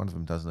one of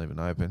them doesn't even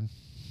open.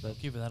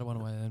 Give that one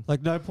away then.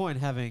 Like, no point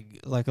having,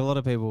 like, a lot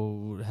of people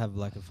would have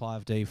like a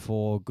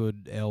 5D4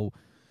 good L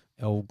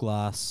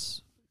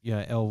glass,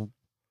 L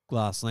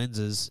glass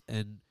lenses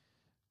and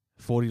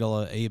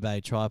 $40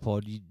 eBay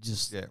tripod.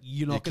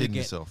 You're not going to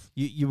get yourself.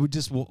 You would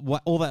just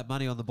all that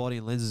money on the body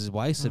and lenses is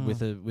wasted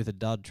with a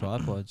dud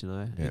tripod.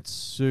 Yep. It's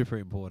super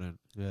important.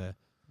 Yeah.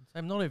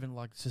 Same, not even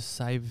like just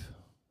save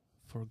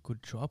for a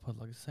good tripod.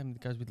 Like the same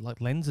goes with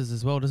like lenses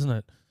as well, doesn't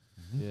it?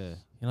 Yeah.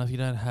 If you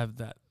don't have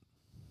that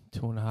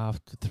 $2,500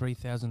 to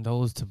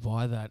 $3,000 to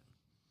buy that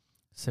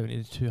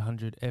 70 to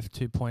 200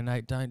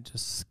 f2.8, don't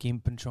just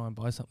skimp and try and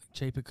buy something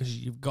cheaper because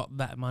you've got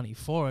that money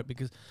for it.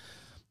 Because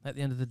at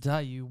the end of the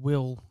day, you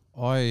will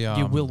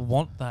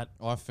want that.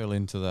 I fell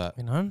into that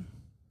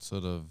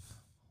sort of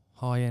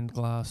high end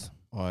glass.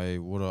 I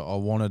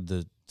wanted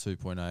the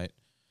 2.8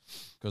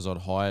 because I'd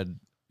hired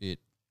it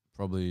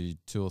probably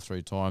 2 or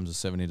 3 times, a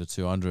 70 to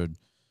 200,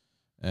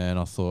 and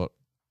I thought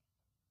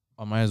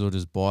I may as well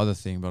just buy the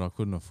thing, but I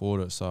couldn't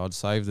afford it, so I'd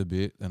saved a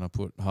bit and I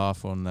put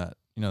half on that,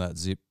 that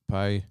Zip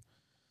Pay.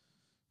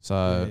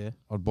 So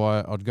I'd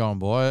go and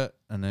buy it,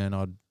 and then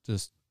I'd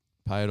just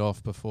pay it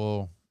off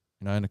before,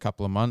 in a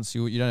couple of months.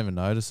 You don't even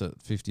notice it.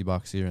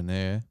 $50 here and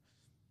there,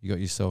 you got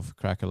yourself a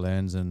cracker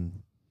lens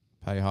and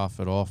pay half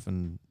it off,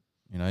 and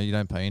you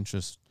don't pay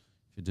interest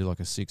if you do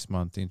like a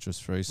 6-month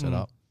interest-free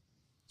setup.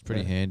 It's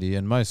pretty handy,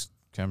 and most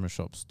camera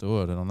shops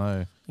do it, and I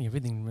know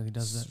everything really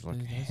does it's that.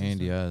 like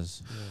handy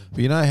as.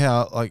 But you know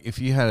how, like, if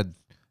you had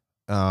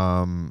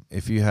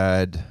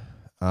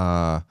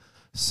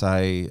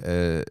say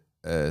a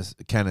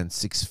Canon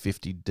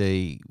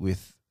 650D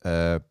with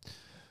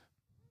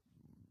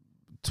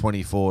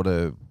 24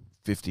 to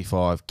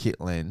 55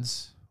 kit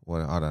lens.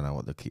 Well, I don't know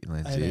what the kit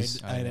lens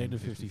is. 18 to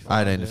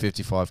 55. 18 to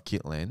 55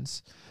 kit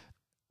lens.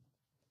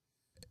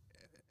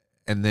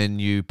 And then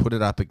you put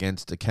it up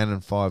against a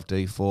Canon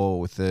 5D4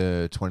 with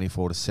a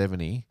 24 to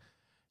 70.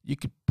 You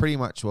could pretty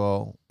much,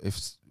 if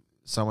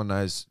someone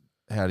knows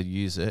how to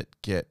use it,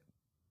 get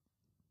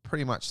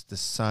pretty much the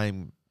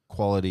same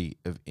quality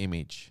of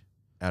image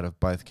out of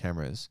both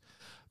cameras.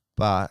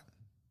 But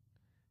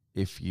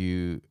if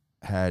you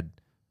had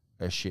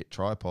a shit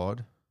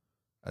tripod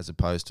as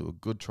opposed to a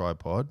good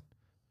tripod,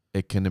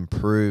 it can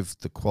improve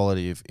the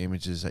quality of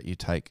images that you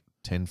take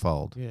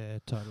tenfold. Yeah,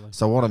 totally.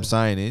 So what I'm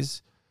saying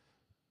is,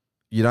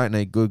 you don't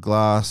need good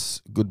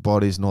glass, good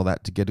bodies and all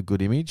that to get a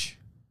good image,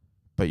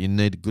 but you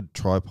need a good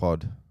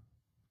tripod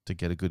to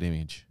get a good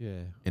image.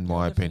 Yeah. In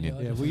my opinion.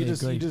 Yeah, well, you're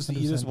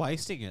just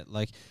wasting it.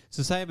 Like, it's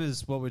the same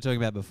as what we were talking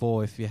about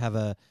before. If you have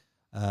a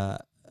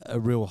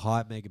real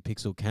high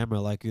megapixel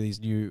camera, like these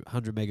new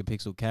 100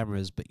 megapixel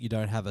cameras, but you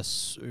don't have a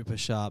super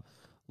sharp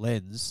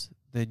lens,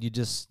 then you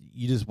just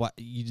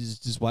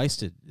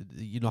wasted.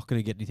 You're not going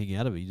to get anything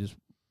out of it.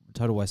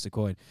 total waste of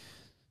coin.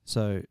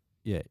 So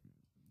yeah,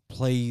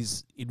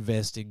 please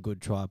invest in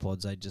good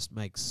tripods. They just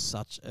make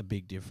such a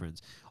big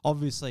difference.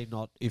 Obviously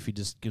not if you're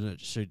just gonna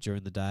shoot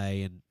during the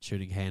day and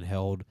shooting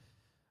handheld,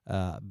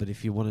 but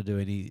if you want to do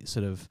any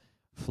sort of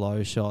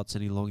flow shots,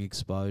 any long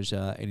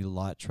exposure, any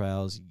light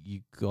trails,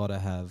 you gotta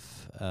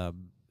have a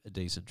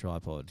decent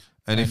tripod.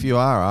 And if you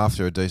are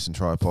after a decent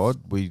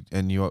tripod,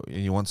 and you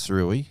want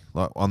Surui,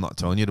 like I'm not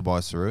telling you to buy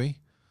Surui,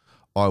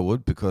 I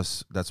would,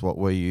 because that's what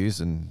we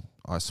use, and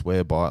I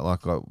swear by it.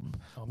 Like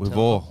we've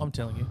I'm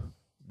telling you.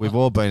 we've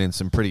all been in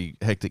some pretty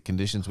hectic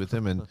conditions with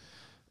them, and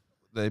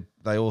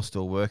they all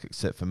still work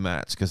except for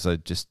Matt's, because they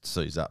just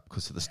seize up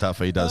because of the stuff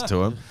he does to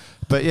them.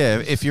 But yeah,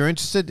 if you're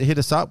interested, hit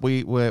us up.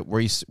 We are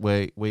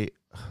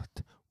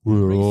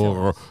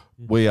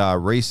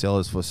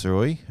resellers for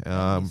Surui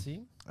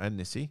and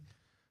Nissi.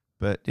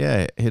 But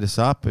yeah, hit us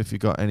up if you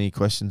got any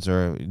questions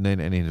or need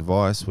any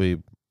advice.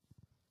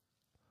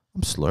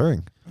 I'm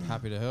slurring.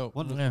 Happy to help.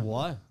 Wonder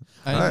why?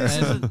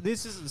 And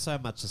This isn't so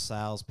much a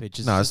sales pitch.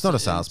 No, it's not a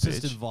sales It's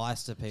pitch. just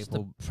advice to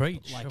people.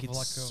 Preach. Like, of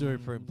it's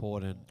super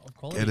important. Of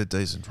quality. Get a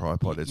decent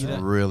tripod. It's You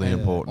know, really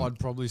important. I'd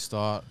probably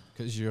start,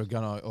 because you're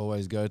gonna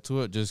always go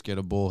to it. Just get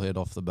a ball head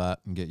off the bat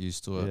and get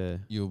used to it. Yeah.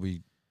 You'll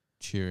be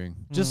cheering.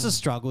 Just the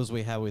struggles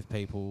we have with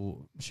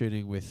people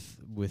shooting with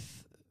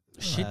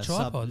Shit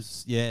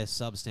tripods.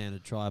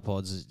 Substandard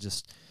tripods. It's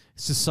just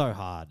so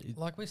hard.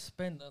 Like we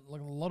spent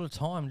like a lot of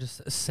time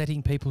just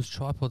setting people's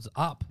tripods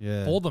up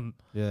Yeah. for them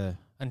Yeah.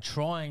 and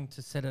trying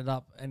to set it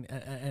up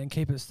and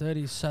keep it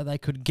sturdy so they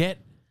could get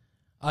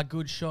a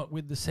good shot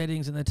with the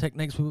settings and the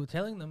techniques we were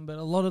telling them. But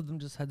a lot of them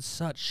just had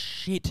such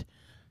shit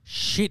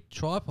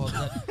tripods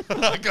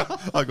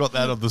that, I got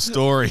that of the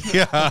story.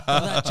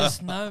 that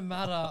just no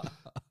matter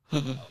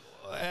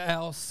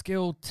our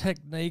skill,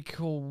 technique,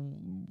 or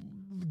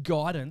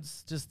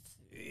guidance, just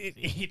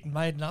it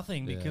made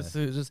nothing because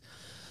it was just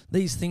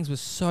these things were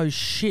so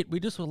shit. We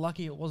just were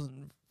lucky it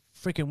wasn't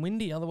freaking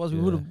windy. Otherwise, we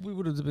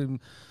would have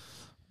been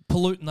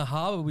polluting the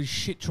harbour with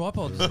shit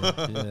tripods.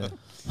 Yeah.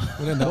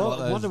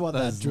 Wonder what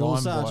that drill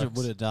sergeant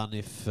would have done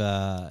if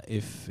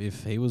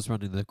he was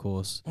running the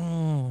course.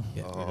 Tripod.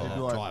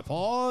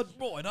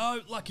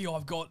 Righto, lucky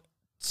I've got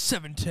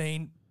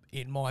 17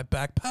 in my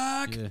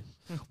backpack. Yeah.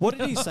 What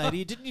did he say to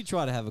you? Didn't you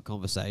try to have a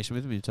conversation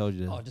with him? He told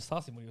you to. I just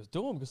asked him what he was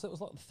doing because that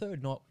was like the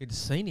third night we'd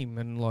seen him,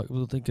 and like we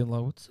were thinking,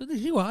 like,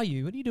 who are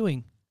you? What are you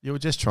doing? You were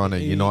just trying to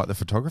unite the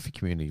photography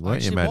community,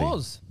 weren't you, Actually Matty?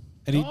 was.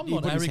 And he I'm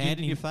put not his arrogant hand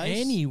in your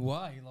face?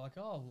 Anyway, like,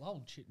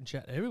 I'll chit and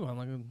chat to everyone,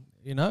 like,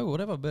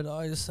 whatever. But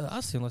I just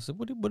asked him, I said,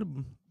 what are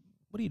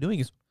you doing?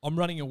 He goes, I'm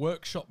running a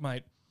workshop,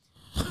 mate.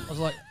 I was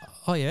like,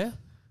 oh, yeah?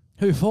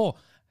 Who for?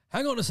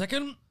 Hang on a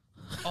second.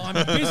 I'm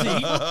busy.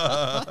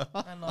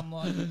 And I'm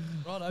like,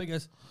 righto. He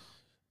goes,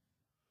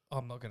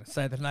 I'm not going to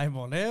say the name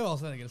on there. I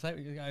was only going to say it.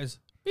 He goes,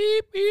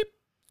 beep, beep,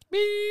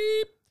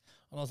 beep.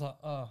 And I was like,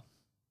 oh,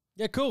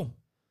 yeah, cool.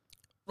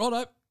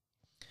 Righto.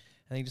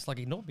 And he just like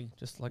ignored me,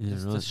 just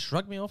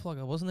shrugged me off like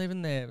I wasn't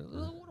even there.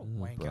 What a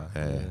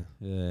wanker!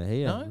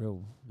 He had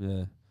real.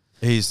 Yeah,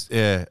 He's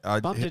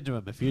bumped into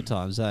him a few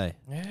times, eh?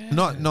 Yeah.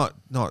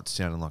 Not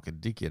sounding like a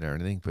dickhead or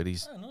anything, but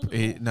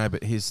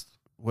but his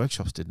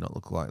workshops did not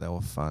look like they were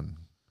fun.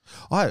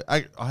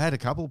 I had a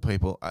couple of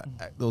people.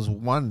 There was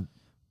one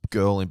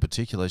girl in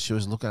particular. She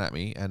was looking at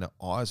me, and her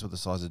eyes were the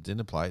size of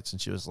dinner plates,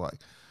 and she was like.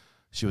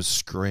 She was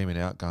screaming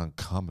out, going,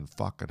 "Come and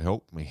fucking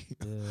help me!"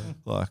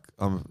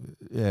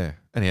 Yeah.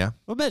 Anyhow,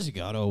 Well, imagine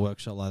going to a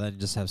workshop like that and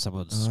just have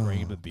someone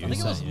scream abuse. I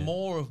think it was at you.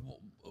 more of.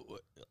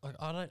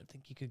 I don't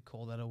think you could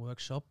call that a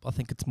workshop. I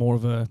think it's more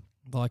of a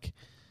like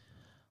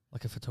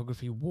a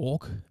photography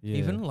walk. Yeah.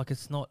 Even like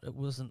it's not. It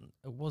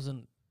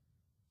wasn't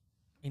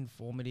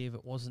informative.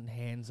 It wasn't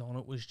hands on.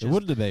 It was It just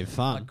wouldn't have been a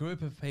fun.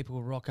 group of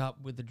people rock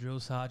up with the drill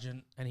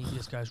sergeant, and he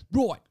just goes,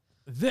 "Right,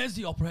 there's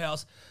the opera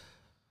house.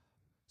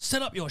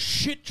 Set up your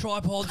shit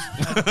tripods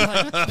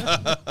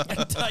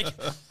and take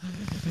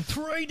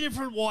 3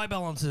 different white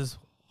balances."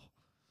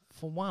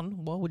 For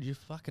one, why would you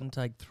fucking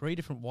take 3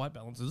 different white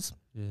balances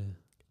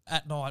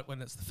at night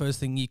when it's the first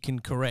thing you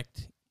can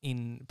correct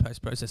in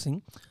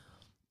post-processing?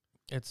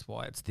 It's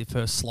why it's the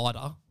first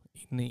slider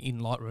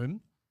in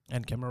Lightroom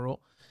and Camera Raw,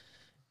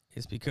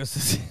 is because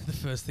it's the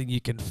first thing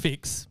you can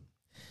fix.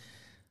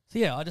 So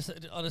yeah, I just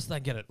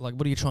don't get it. Like,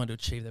 what are you trying to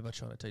achieve there by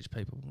trying to teach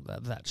people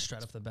that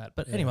straight off the bat?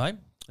 But anyway,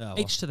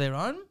 each to their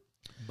own.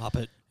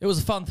 Muppet. It was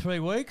a fun 3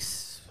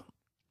 weeks.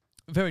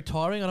 Very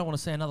tiring. I don't want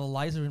to see another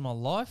laser in my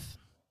life.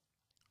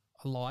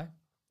 I lie.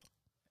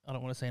 I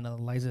don't want to see another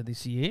laser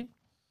this year.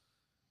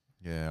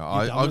 yeah,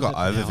 You're done I with got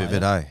it over now,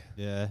 Vivid, eh?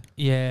 Yeah.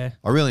 Yeah.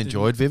 I really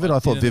enjoyed Vivid. I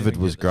thought didn't Vivid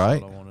even was get the shot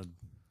great. I wanted.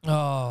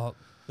 Oh,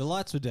 The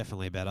lights were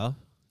definitely better.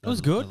 It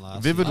was than good.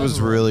 last Vivid year. was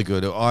Overall. really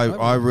good.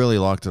 I really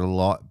liked it a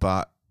lot,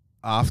 but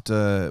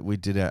after we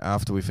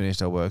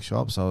finished our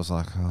workshops, I was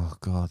like, oh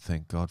God,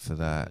 thank God for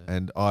that. Yeah.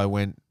 And I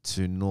went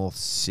to North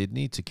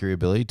Sydney to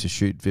Kirribilli to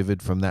shoot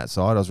Vivid from that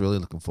side. I was really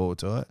looking forward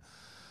to it.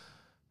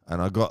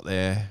 And I got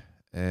there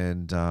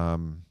and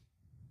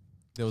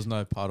There was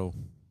no puddle.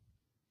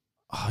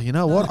 Oh, you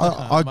know what?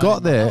 I Mate, got Oh,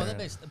 there, the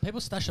best.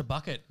 People stash a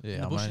bucket in Yeah,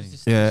 the I bushes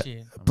mean- this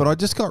year. but I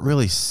just got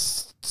really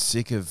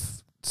sick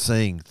of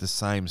seeing the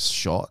same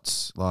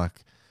shots.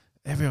 Like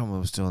everyone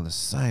was doing the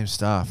same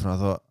stuff, and I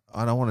thought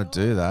I don't want to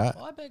do that.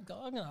 I'm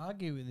going to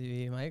argue with you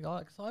here, mate.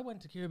 Because I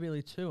went to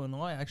Kirribilli too, and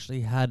I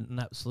actually had an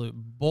absolute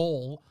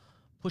ball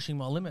pushing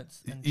my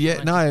limits. And Yeah,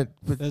 trying no,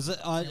 but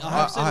I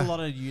have seen a lot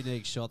of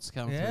unique shots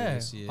come through Yeah,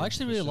 this year. I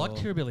actually for really liked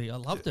sure. Kirribilli. I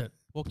loved it.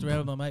 Walked around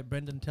with my mate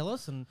Brendan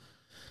Tellis and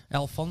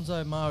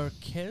Alfonso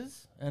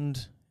Marquez,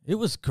 and it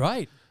was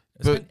great.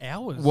 I But spent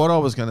hours. what I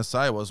was going to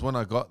say was when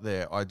I got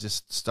there, I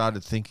just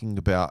started thinking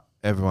about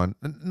everyone,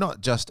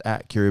 not just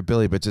at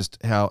Kirribilli, but just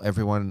how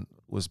everyone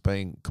was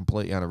being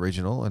completely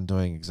unoriginal and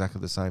doing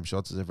exactly the same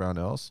shots as everyone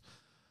else.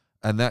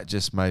 And that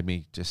just made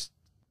me just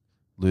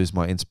lose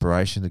my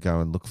inspiration to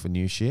go and look for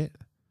new shit.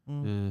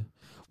 Mm. Yeah.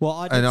 Well,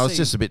 I And I was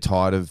just a bit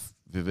tired of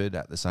Vivid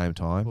at the same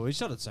time. Well, we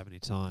shot it so many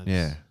times.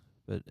 Yeah.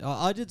 But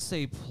I did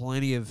see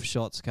plenty of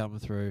shots coming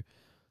through.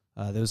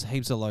 There was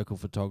heaps of local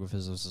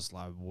photographers. I was just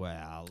like,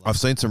 wow. I've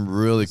seen some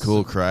really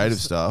cool some- creative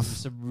some- stuff.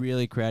 Some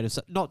really creative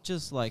stuff. Not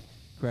just like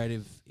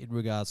creative in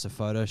regards to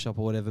Photoshop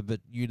or whatever,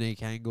 but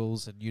unique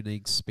angles and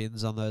unique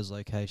spins on those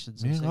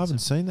locations. Yeah, I haven't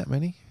seen that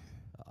many.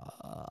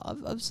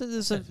 I've seen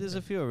there's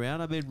a few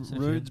around. I mean, Seen a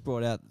few. Rune's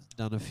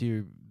done a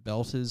few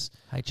belters.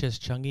 HS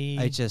Chungy.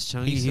 HS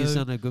Chungy, he's Hiso.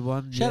 done a good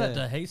one. Shout yeah.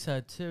 out to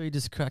Hiso too. He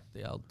just cracked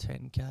the old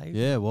 10K.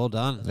 Yeah, well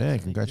done. Yeah,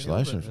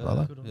 congratulations, Good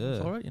brother. on him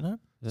Yeah. for it, you know.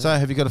 Yeah. So,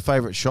 have you got a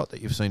favourite shot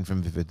that you've seen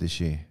from Vivid this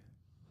year?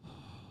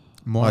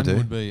 Mine do.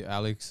 would be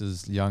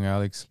Alex's, young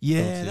Alex.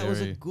 Yeah, that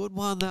was a Galtieri. good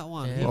one. That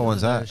one. Yeah, He- What was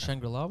one's it that?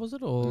 Shangri-La, was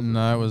it? Or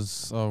No, it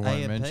was. I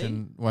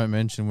AMP? won't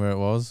mention where it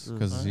was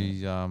because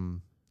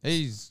Mm.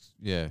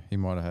 he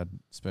might have had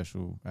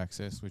special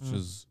access, which Mm.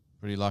 was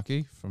pretty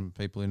lucky from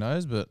people he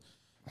knows. But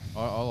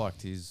I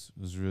liked his.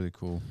 It was really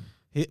cool.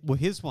 Well,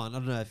 here's one. I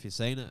don't know if you've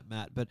seen it,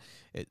 Matt, but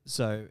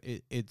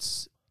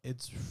it's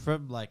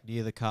from like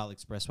near the Carl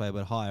Expressway,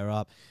 but higher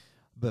up.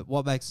 But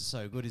what makes it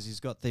so good is he's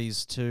got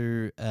these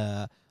two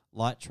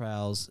light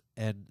trails,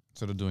 and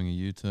Sort of doing a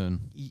U-turn.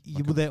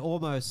 well, they're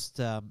almost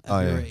a Oh,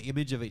 yeah. mirror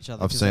image of each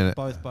other. I've 'cause seen it.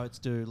 Both boats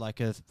do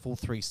like a full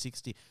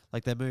 360.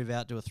 Like they move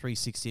out, do a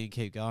 360, and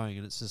keep going,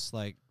 and it's just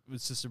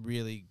a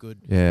really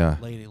good Yeah.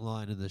 leading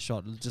line in the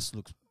shot. It just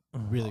looks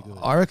really good.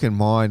 I reckon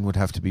mine would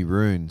have to be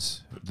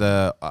Runes,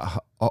 the I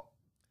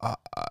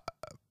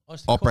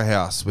just opera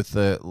house with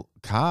the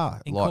car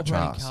light incorporating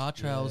trails. car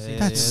trails. Yeah, in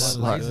That's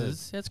like like-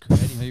 lasers. That's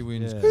creative. He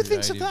wins. Yeah. Who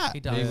thinks of creative. that? He He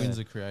does. wins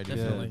a creative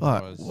Definitely.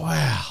 Like, prize.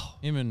 wow.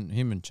 Him and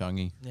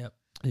Chungy. Yep.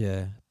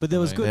 Yeah, but there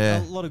was good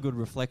Yeah. a lot of good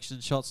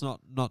reflection shots,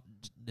 not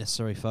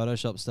necessarily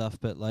Photoshop stuff,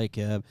 but like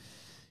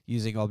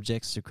using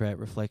objects to create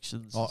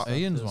reflections. Oh, and stuff.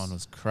 Ian's It was- one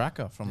was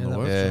cracker from Yeah, the that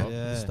was Yeah. workshop.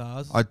 Yeah. The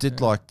stars. I did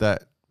Yeah. like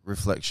that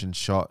reflection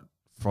shot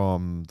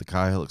from the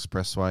Cahill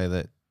Expressway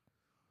that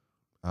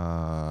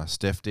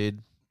Steph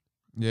did.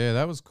 Yeah,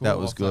 that was cool. That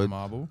was off good.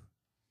 marble.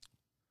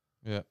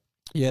 Yeah,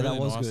 Yeah, really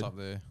that was nice good. up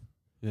there.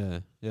 Yeah.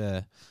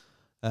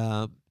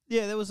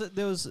 Yeah, there was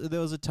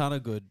a ton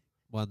of good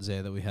ones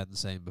there that we hadn't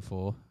seen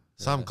before.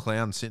 Some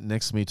clown sitting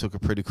next to me took a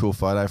pretty cool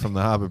photo from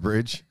the Harbour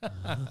Bridge.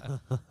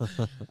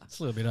 It's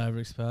a little bit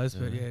overexposed,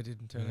 but yeah, it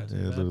didn't turn out Yeah,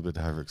 too a bad. little bit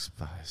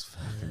overexposed.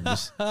 Fucking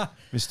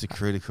Mr.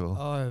 Critical.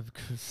 Oh,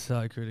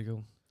 so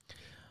critical.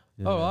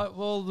 Yeah. All right,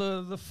 well,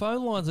 the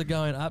phone lines are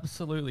going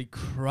absolutely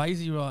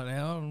crazy right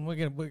now, and we're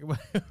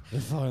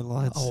The phone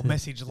lines. oh,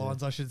 message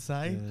lines, I should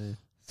say. Yeah.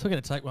 So we're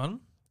going to take one,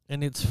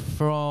 and it's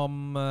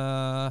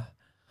from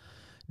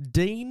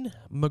Dean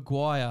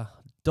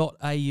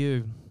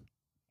Maguire.au.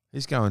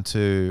 He's going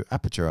to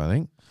Aperture, I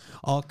think.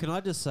 Oh, can I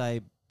just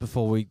say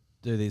before we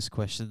do these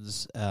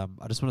questions, I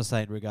just want to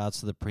say in regards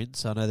to the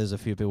prints, I know there's a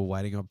few people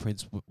waiting on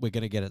prints. We're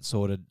going to get it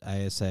sorted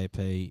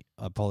ASAP.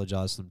 I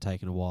apologise for them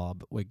taking a while,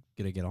 but we're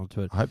going to get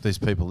onto it. I hope these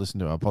people listen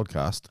to our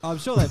podcast. I'm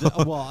sure they do.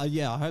 Well,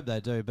 yeah, I hope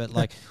they do. But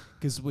like,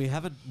 because we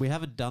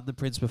haven't done the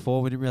prints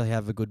before, we didn't really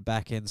have a good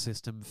back end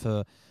system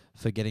for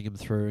getting them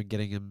through and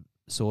getting them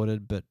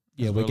sorted. But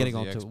yeah, As we're well getting as the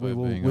onto it. expert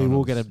being We will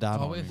on get us. them done.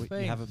 Oh, we've we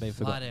been haven't been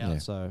flat forgotten. out. Yeah.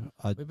 So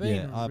We've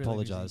been I really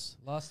apologise.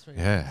 busy. Last 3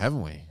 Yeah, weeks,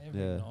 haven't we?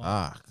 every Yeah. night.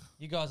 Ah,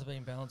 You guys have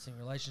been balancing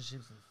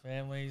relationships and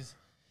families.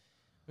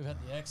 We've had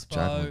the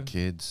juggling expo.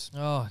 kids.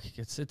 Oh,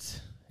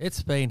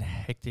 it's been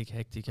hectic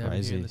over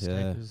here in the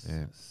Crazy,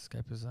 yeah.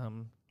 Scapers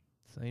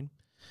scene.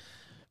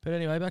 But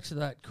anyway, back to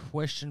that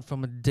question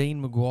from Dean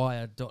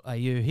Maguire.au.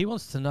 He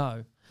wants to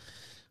know,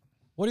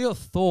 what are your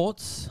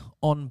thoughts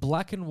on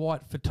black and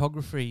white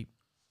photography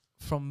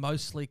from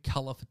mostly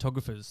colour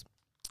photographers?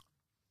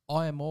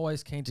 I am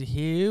always keen to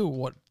hear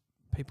what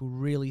people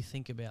really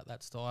think about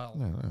that style.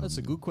 No, no, That's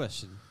a good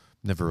question.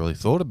 Never really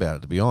thought about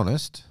it, to be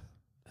honest.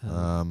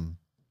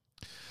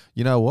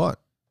 You know what?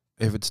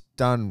 If it's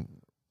done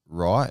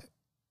right,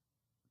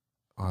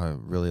 I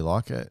really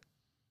like it.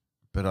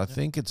 But I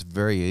think it's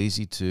very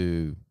easy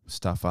to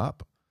stuff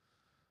up,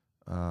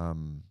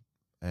 and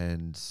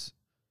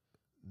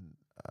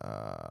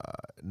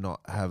not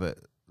have it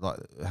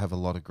have a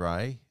lot of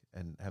grey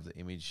and have the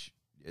image.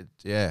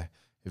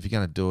 if you're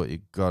going to do it,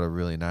 you've got to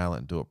really nail it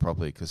and do it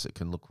properly because it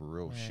can look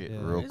real Yeah. shit Yeah.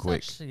 real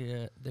quick.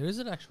 There is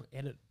an actual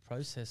edit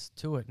process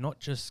to it, not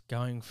just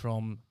going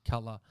from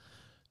colour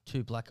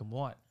to black and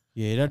white.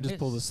 Yeah, you don't And just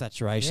pull the this-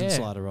 saturation yeah.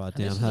 slider right And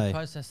down. this is a Hey,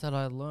 process that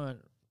I learnt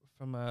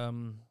from a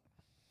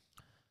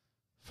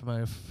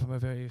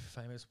very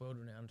famous,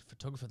 world-renowned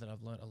photographer that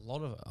I've learnt a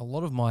lot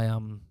of my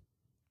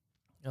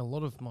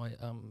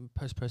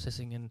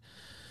post-processing and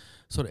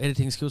sort of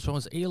editing skills from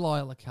was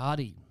Eli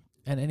Liccardi.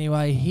 And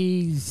anyway,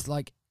 he's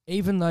like,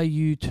 even though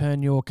you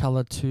turn your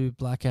color to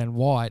black and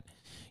white,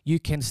 you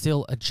can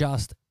still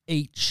adjust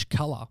each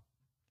color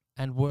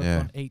and work Yeah.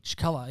 on each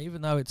color.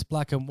 Even though it's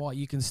black and white,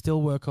 you can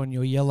still work on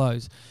your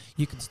yellows.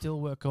 You can still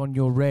work on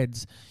your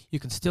reds. You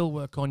can still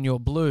work on your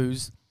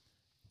blues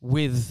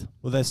with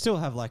well, they still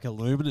have like a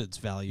luminance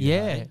value.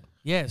 yeah. hey?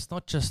 Yeah, it's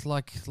not just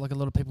like a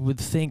lot of people would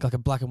think, like a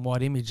black and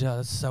white image.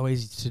 It's so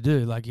easy to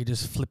do. Like you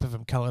just flip it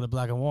from color to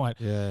black and white.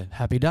 Yeah,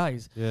 Happy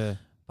days. yeah.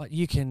 But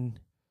you can,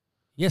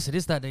 yes, it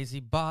is that easy.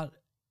 But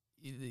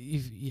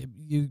if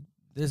you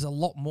there's a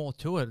lot more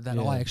to it that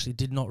Yeah. I actually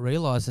did not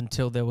realize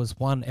until there was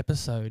one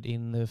episode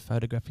in the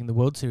Photographing the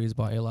World series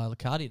by Eli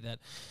Liccardi that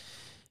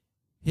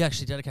he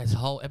actually dedicates a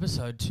whole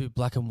episode to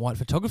black and white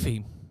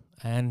photography.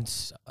 And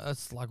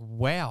it's like,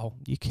 wow,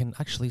 you can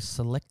actually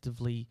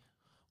selectively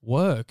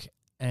work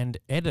and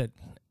edit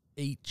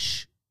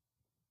each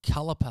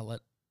color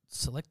palette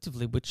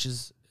selectively, which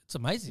is, it's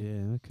amazing.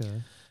 Yeah,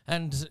 okay.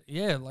 And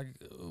yeah, like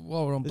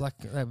while we're on black,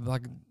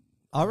 like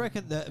I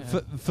reckon that Yeah.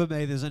 for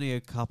me, there's only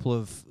a couple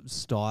of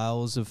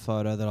styles of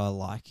photo that I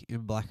like in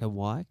black and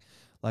white.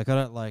 Like I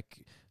don't like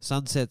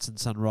sunsets and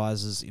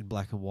sunrises in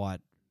black and white.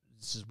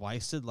 It's just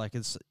wasted. Like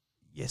it's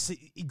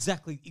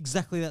exactly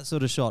that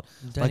sort of shot.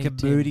 Like a Danny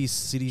Tim. moody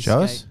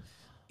Show us. cityscape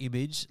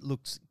image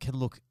can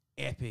look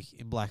epic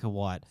in black and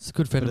white. It's a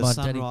good friend But of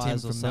a mine, Danny Tim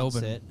sunrise or from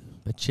Melbourne. sunset,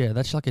 But yeah,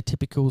 that's like a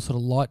typical sort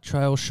of light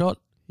trail shot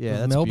yeah, of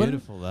that's Melbourne.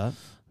 beautiful.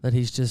 That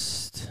he's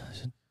just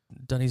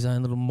done his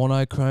own little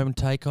monochrome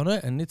take on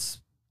it, and it's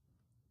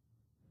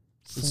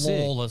It's sick.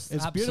 flawless.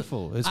 It's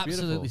beautiful. It's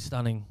absolutely beautiful.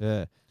 stunning.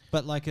 Yeah,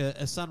 but like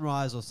a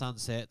sunrise or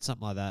sunset,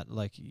 something like that,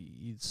 like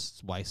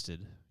it's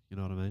wasted. You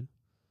know what I mean?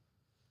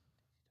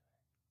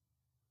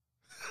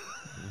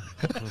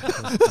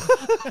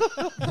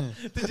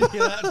 Did you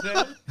hear that,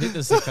 Sam? Hit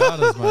the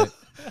cicadas, mate.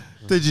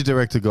 Did your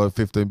director got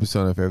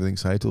 15% off everything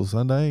say till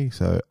Sunday?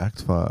 So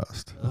act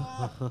fast.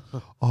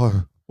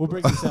 Oh, We'll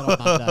bring this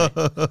out on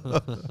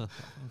Monday.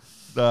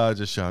 no,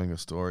 just showing a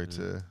story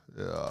to.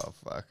 Oh,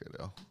 fuck it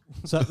hell.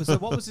 So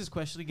what was his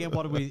question again?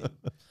 What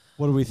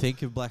do we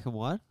think of black and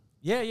white?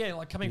 Yeah,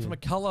 like coming from a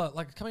color,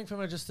 like coming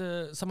from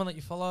someone that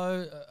you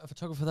follow, a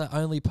photographer that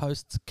only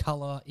posts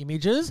color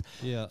images,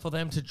 Yeah, for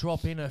them to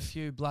drop in a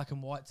few black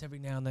and whites every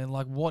now and then.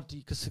 Like, what do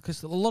you?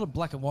 Because a lot of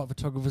black and white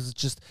photographers is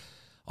just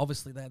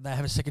obviously they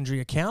have a secondary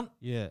account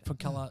yeah. from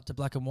color to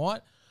black and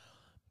white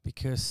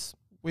because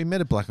We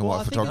met a black and Well,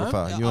 white I think-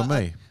 photographer, no, you and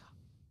me.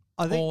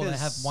 I think or they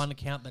there's- have one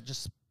account that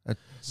just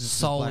It's just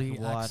solely black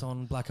and white. acts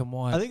on black and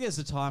white. I think there's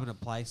a time and a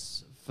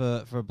place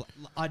for a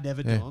I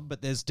never do Yeah. them,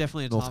 but there's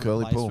definitely a North time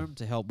Curly and a place Pool. for them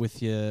to help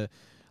with your,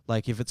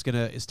 like if it's going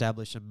to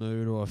establish a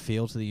mood or a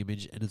feel to the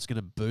image and it's going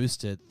to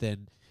boost it,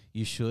 then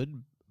you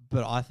should.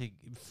 But I think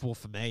for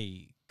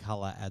me,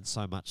 color adds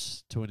so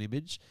much to an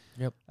image.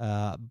 Yep.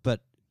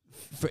 But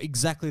for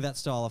exactly that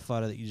style of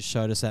photo that you just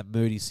showed us, that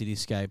moody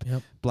cityscape,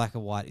 Yep. black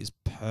and white is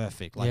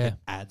perfect. Like Yeah. it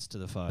adds to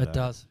the photo. It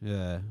does.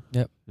 Yeah.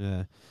 Yep.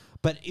 Yeah.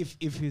 But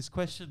if his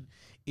question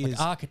is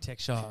Like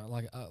architecture,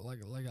 like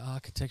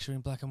architecture in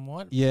black and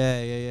white.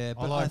 yeah.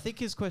 But I like- think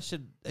his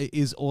question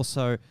is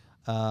also,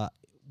 how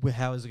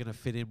is it going to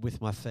fit in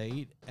with my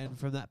feed? And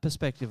from that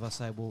perspective, I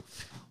say, well,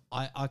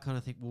 I kind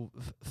of think, well,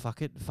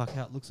 fuck it, fuck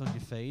how it looks on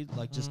your feed.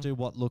 Like, just do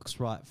what looks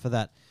right for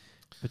that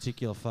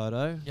particular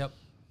photo. Yep.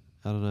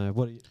 I don't know.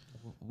 What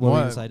were you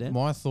going to say, Dan?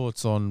 My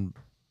thoughts on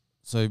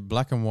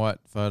black and white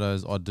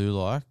photos I do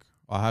like.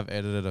 I have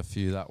edited a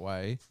few that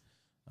way,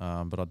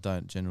 but I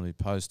don't generally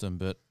post them.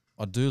 But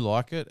I do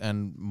like it,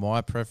 and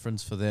my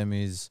preference for them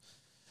is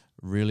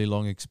really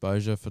long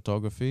exposure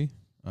photography.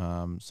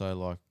 So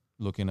like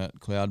looking at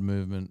cloud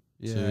movement,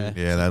 Yeah.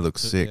 Yeah, they look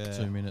sick. Yeah.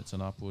 2 minutes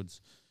and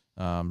upwards,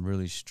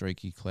 really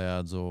streaky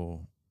clouds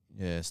or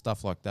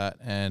stuff like that.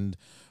 And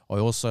I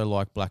also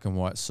like black and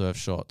white surf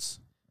shots.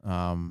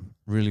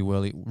 Really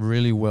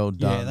well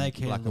done. Yeah, they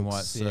can black and look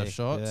white surf sick.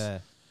 shots. Yeah.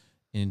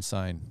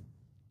 Insane.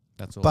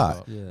 That's all. I But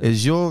got. Yeah.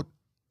 is your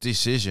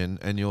decision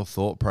and your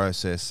thought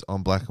process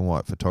on black and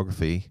white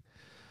photography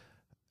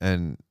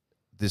and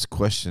this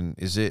question,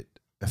 is it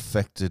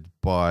affected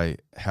by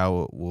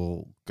how it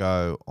will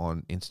go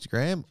on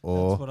Instagram,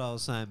 or That's what I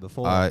was saying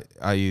before.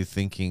 are you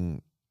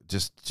thinking do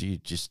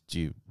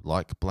you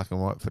like black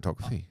and white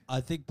photography?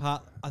 I think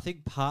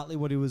partly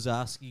what he was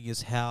asking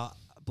is how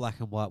black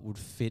and white would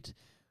fit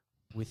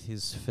with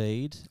his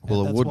feed. Well,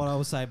 And it that's would- what I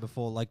was saying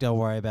before. Like, don't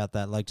worry about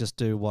that. Like, just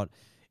do what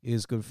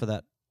is good for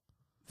that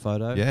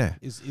photo. Yeah.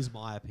 is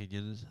my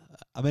opinion.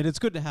 I mean, it's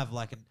good to have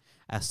like an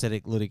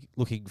aesthetic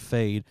looking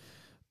feed,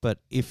 but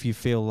if you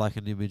feel like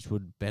an image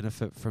would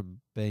benefit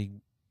from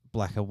being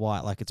black and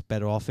white, like it's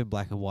better off in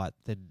black and white,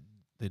 then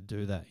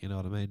do that. You know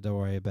what I mean? Don't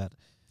worry about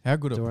How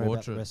good are don't worry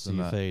about the portraits rest of and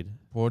your that? feed.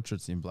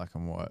 Portraits in black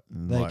and white.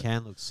 And They like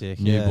can look sick.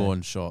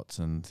 newborn shots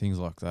and things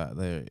like that.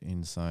 They're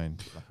insane.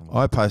 Black and I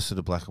white. posted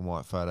a black and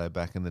white photo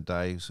back in the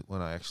days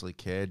when I actually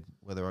cared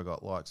whether I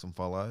got likes and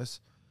follows,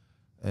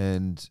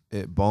 and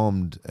it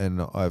bombed,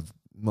 and I've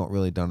not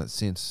really done it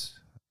since,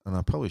 and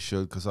I probably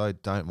should, because I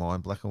don't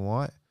mind black and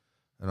white,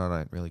 and I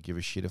don't really give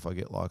a shit if I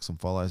get likes and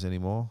follows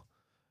anymore.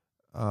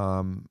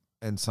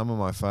 And some of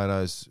my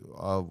photos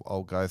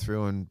I'll go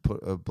through and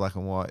put a black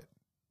and white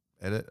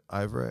edit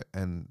over it,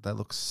 and they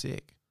look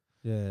sick.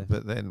 Yeah.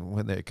 But then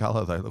when they're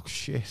colour, they look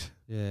shit.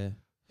 Yeah.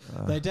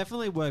 They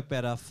definitely work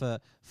better for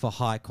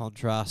high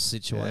contrast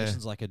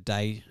situations, like a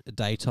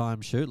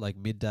daytime shoot, like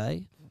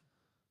midday.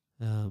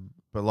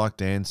 But like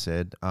Dan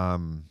said,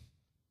 long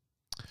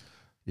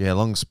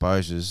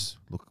exposures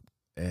look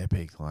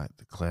epic, like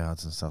the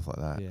clouds and stuff like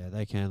that. Yeah,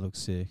 they can look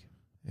sick.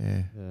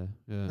 Yeah.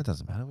 Yeah. It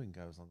doesn't matter. We can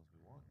go as long as we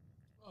want.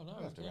 Oh, no, We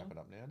don't have to wrap it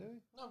up now, do we?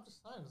 No, I'm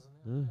just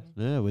saying.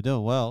 Yeah, we're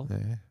doing well.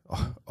 Yeah.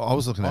 I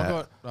was looking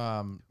at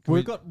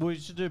I've got We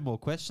should do more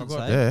questions. I've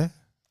got- eh? Yeah.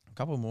 a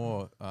couple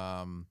more.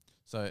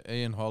 So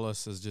Ian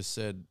Hollis has just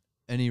said,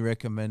 any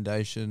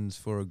recommendations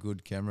for a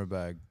good camera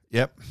bag?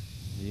 Yep.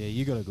 Yeah,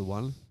 you got a good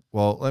one.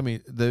 Well,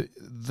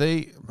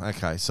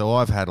 okay, so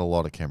I've had a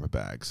lot of camera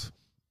bags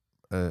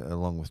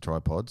along with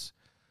tripods.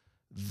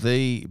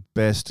 The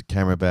best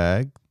camera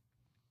bag,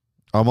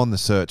 I'm on the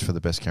search for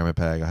the best camera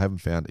bag. I haven't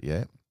found it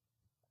yet.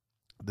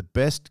 The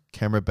best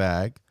camera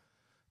bag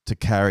to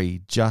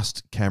carry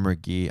just camera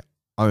gear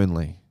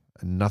only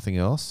and nothing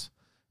else,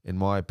 in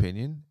my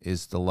opinion,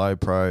 is the Low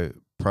Pro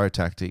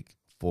Tactic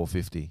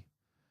 450.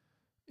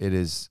 It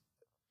is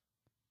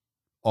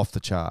off the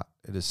chart.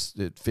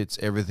 It fits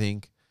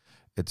everything.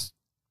 It's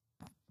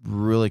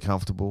really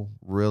comfortable,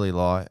 really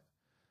light.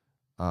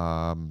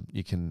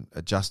 You can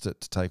adjust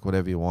it to take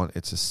whatever you want.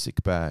 It's a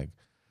sick bag.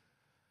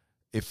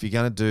 If you're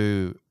going to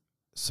do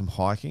some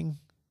hiking,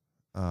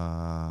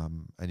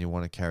 and you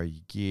want to carry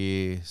your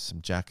gear,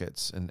 some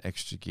jackets and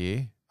extra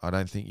gear, I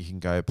don't think you can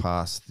go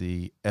past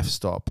the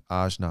F-Stop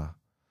Ajna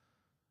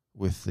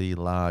with the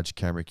large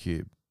camera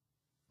cube.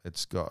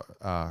 It's got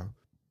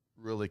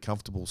really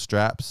comfortable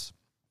straps.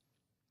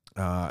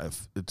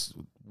 It's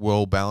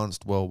well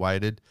balanced, well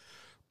weighted.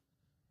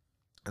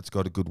 It's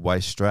got a good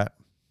waist strap.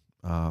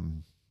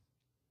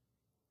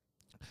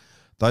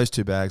 Those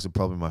two bags are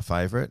probably my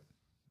favourite.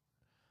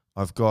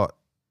 I've got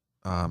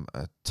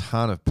a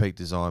ton of Peak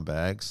Design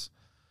bags.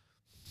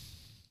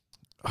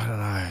 I don't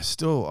know.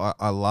 Still,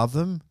 I love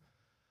them,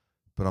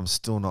 but I'm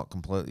still not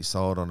completely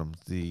sold on them.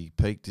 The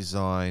Peak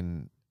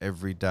Design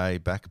Everyday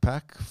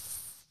Backpack,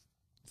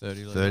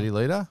 30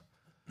 litre.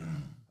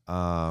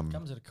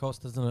 Comes at a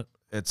cost, doesn't it?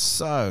 It's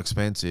so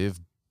expensive,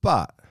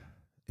 but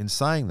in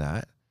saying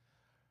that,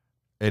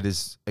 it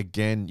is,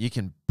 again, you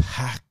can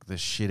pack the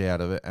shit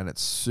out of it, and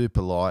it's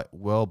super light,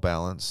 well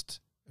balanced,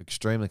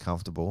 extremely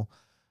comfortable.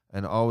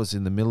 And I was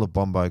in the middle of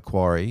Bombo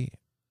Quarry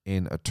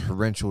in a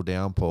torrential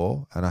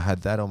downpour, and I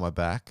had that on my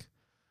back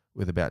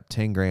with about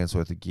 10 grams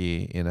worth of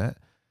gear in it.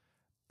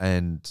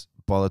 And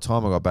by the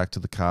time I got back to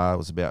the car, it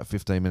was about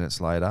 15 minutes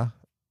later,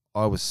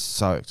 I was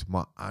soaked.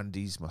 My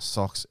undies, my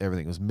socks,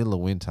 everything. It was middle of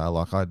winter.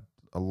 Like, I had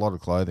a lot of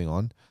clothing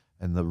on,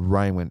 and the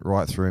rain went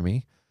right through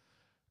me.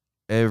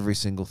 Every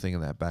single thing in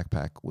that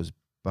backpack was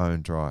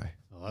bone dry.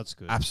 Oh, that's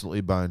good.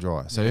 Absolutely bone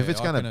dry. So if it's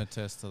I going can to,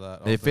 attest to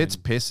that. if it's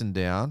pissing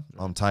down,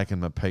 I'm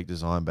taking my Peak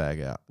Design bag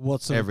out.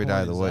 What sort every of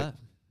day of point the is week. that?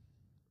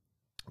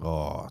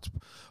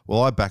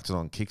 Well, I backed it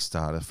on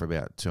Kickstarter for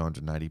about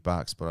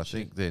 $280, but I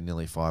think they're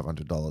nearly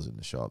 $500 in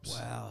the shops.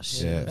 Wow, Yeah,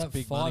 shit. Yeah. That's about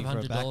big money for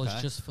a $500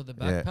 backpack. just for the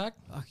Yeah. backpack.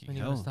 Fucking When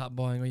you hell. want to start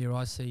buying all your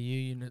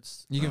ICU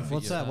units. You can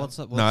What's that? What's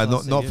that? What's No,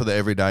 that not CU? for the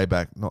everyday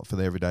not for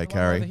the everyday Over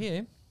carry.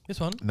 here, this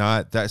one.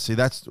 No, that's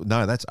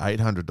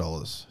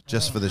 $800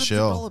 just for the $100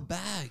 shell.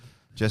 bag.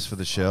 Just for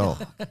the shell.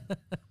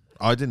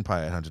 I didn't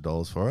pay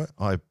 $800 for it.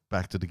 I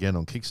backed it again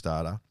on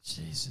Kickstarter,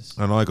 Jesus.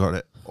 and I got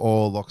it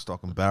all lock,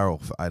 stock, and barrel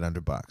for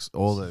 $800.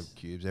 All the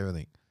cubes,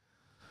 everything.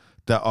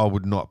 That I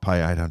would not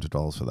pay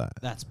 $800 for that.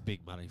 That's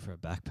big money for a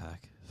backpack.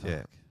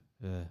 Yeah. Fuck.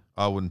 Yeah.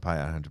 I wouldn't pay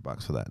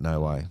 $800 for that.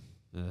 No way.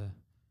 Yeah.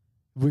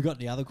 We got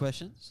any other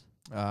questions?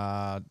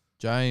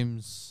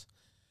 James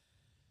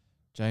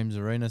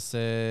Arena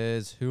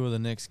says, who are the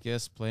next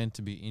guests planned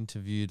to be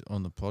interviewed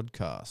on the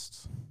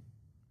podcast?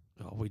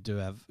 Oh, we do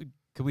have.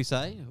 Can we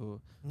say? Or,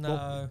 No.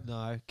 well,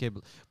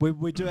 no.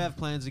 We do have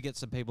plans to get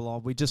some people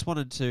on. We just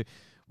wanted to.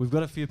 We've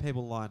got a few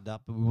people lined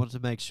up, but we wanted to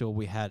make sure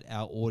we had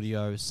our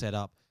audio set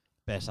up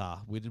better.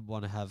 We didn't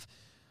want to have.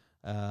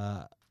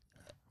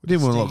 We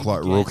didn't want to look Steve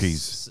like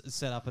guests rookies.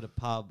 set up at a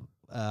pub,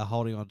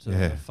 holding onto Yeah.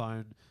 a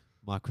phone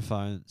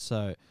microphone.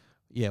 So,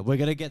 yeah, we're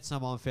gonna get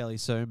some on fairly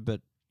soon.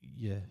 But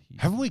yeah,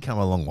 Haven't we come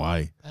a long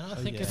way And I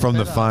think yeah. it's from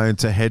the better. phone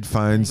to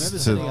headphones remember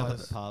setting to up at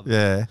the pub?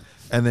 yeah,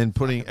 and then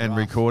putting Fucking and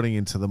rough. recording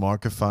into the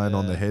microphone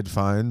on the Yeah.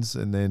 headphones,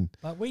 and then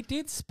Like we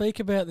did speak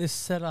about this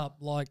setup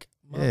like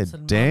Yeah, months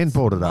and Dan months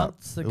brought and it up.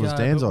 months It was ago,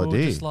 Dan's but we were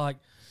idea. just like,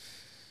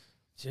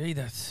 gee,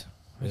 that's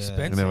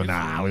expensive.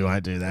 We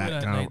won't do We that.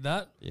 don't Can't- need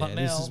that. Yeah, but now,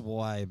 this is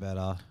way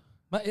better.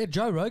 mate, yeah,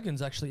 Joe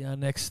Rogan's actually our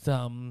next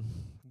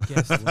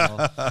guest.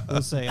 Well,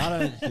 we'll see. I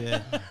don't.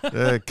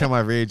 Yeah, come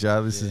over here,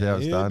 Joe. This is how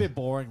it's It'd done. be a bit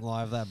boring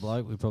live. That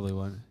bloke. We probably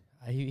won't.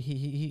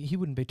 He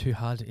wouldn't be too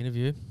hard to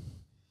interview.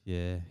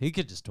 Yeah, he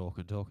could just talk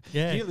and talk.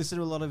 Yeah. Do you listen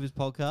to a lot of his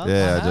podcasts?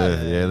 Yeah, I have.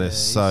 do. Yeah, they're he's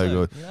so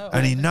good. You know,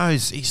 And he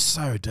knows he's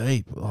so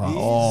deep. Like,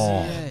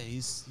 Yeah,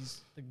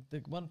 he's the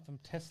one from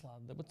Tesla.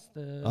 What's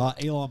the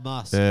Elon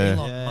Musk. Yeah.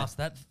 Elon Musk?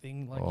 That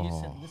thing, like you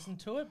said, Oh. listen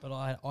to it, but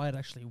I had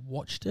actually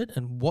watched it,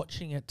 and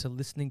watching it to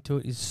listening to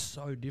it is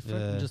so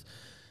different. And Yeah.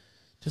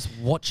 just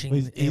watching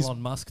He's-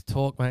 Elon Musk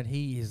talk, man,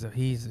 he is an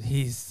alien.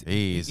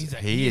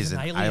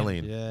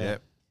 Yeah.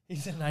 Yep.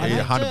 He's an I'd, Yeah,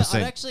 alien,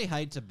 100%. I'd actually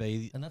hate to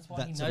be and that's why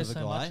that he sort knows of a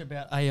so guy. much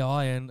about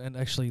AI and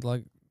actually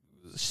like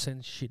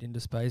send shit into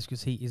space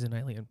because he is an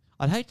alien.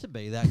 I'd hate to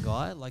be that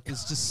guy. Like,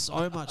 there's just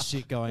so much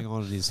shit going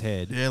on in his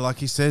head. Yeah, like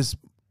he says,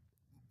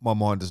 my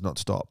mind does not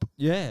stop.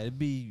 Yeah, it'd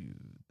be.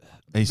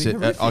 He Be said,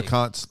 horrific. I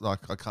can't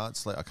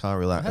sleep. I can't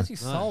relax. Has he No.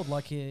 sold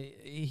like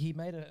he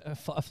made a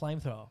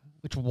flamethrower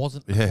which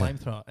wasn't Yeah. a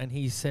flamethrower, and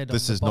he said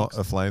This on is the not box,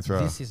 a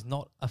flamethrower. This is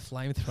not a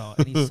flamethrower,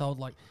 and he sold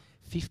like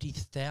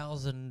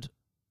 50,000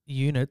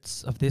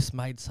 units of this,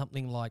 made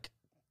something like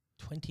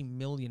 $20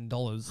 million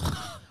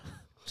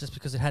just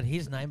because it had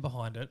his name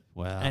behind it,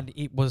 Wow. and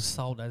it was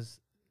sold as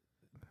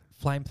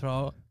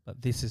flamethrower,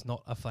 but this is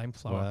not a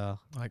flamethrower. wow.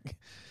 Like,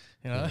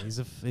 you know, Yeah,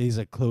 he's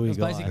a cluey it's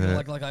guy. basically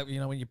Yeah. like you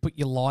know when you put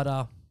your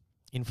lighter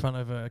in front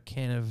of a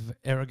can of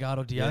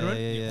Aerogard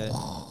deodorant.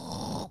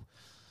 Yeah.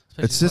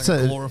 It's just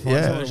like a- glorified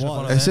yeah. version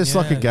of It's that. just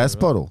like a Yeah. gas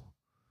bottle.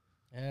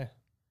 Yeah.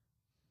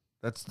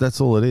 That's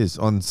all it is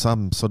on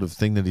some sort of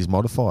thing that he's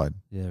modified.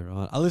 Yeah,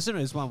 right. I listened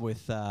to this one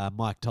with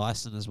Mike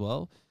Tyson as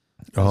well.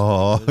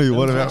 Oh, That was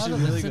what really about good. I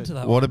really listened good. to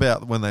that what one.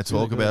 about when they really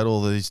talk good. about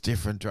all these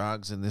different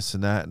drugs and this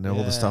and that and all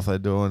Yeah. the stuff they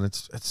do, and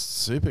it's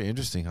super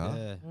interesting, huh?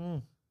 Yeah.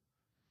 Mm.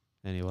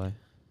 Anyway,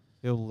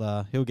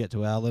 he'll get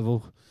to our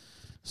level.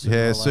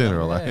 Yeah, sooner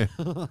or later.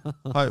 later.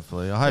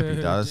 Hopefully, I hope he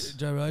Who, does.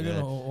 Joe Rogan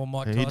Yeah. or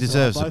Mike He Tyson?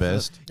 deserves the Both of them.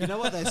 best. You know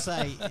what they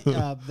say?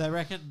 They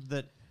reckon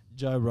that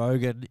Joe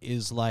Rogan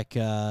is like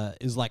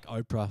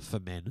Oprah for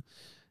men.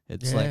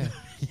 It's Yeah.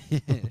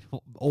 like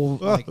all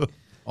like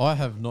I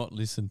have not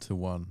listened to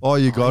one. Oh,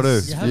 you got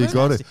to. You You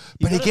got to. You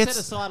But he gotta gets.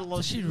 set aside a lot.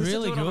 Is she listen to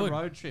really it on good? a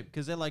road trip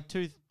because they're like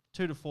 2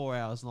 to 4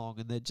 hours long,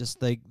 and they're 2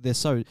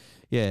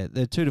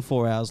 to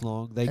 4 hours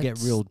long. They get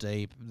It's real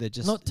deep. They're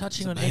just Not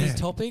touching on it's any amazing.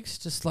 topics,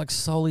 just like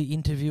solely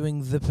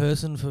interviewing the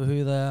person for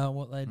who they are,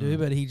 what they do.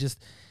 But his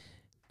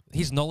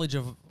knowledge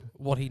of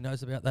what he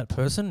knows about that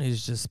person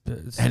is just.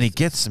 And he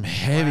gets some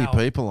heavy Wow.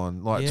 people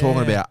on, like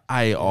talking Yeah. about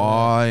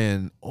AI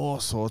and all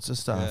sorts of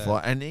stuff. Yeah.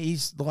 Like, and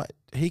he's like,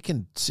 he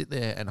can sit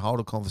there and hold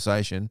a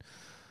conversation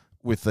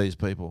with these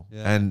people,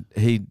 Yeah. and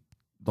he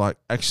like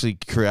actually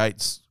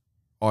creates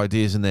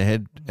ideas in their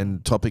head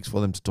and topics for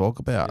them to talk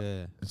about.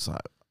 Yeah. It's like,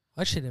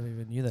 I actually never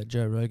even knew that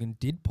Joe Rogan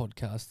did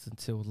podcasts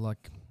until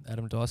like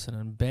Adam Dyson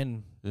and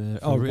Ben Yeah.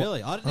 For Oh, what-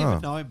 really? I didn't Oh.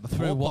 even know him before.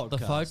 through What the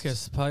podcasts.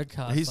 Focus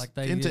podcast. he's like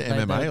they into they-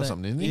 MMA they- or they-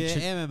 something, isn't he?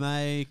 Yeah,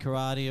 MMA,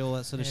 karate, all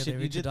that sort of Yeah, shit.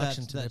 their You did that,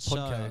 introduction to that their show.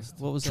 podcast.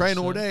 What was that Train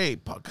show? all day,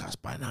 podcast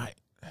by night.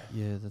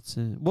 Yeah, that's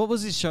it. What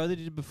was his show that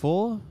he did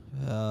before?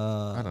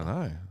 I don't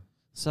know.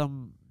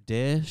 Some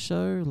Dare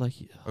show? Like,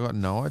 I got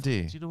no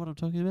idea. do you know what I'm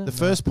talking about? The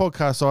first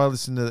podcast I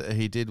listened to that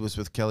he did was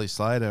with Kelly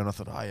Slater, and I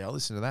thought, oh yeah, I'll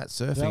listen to that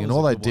surfing, That and was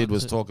all a they good did one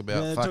was too. talk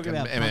about Yeah, talk fucking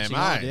about punching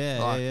MMA. on.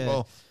 Yeah, Like, yeah.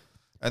 well,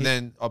 and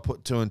then I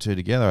put two and two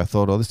together. I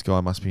thought, oh, this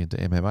guy must be into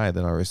MMA.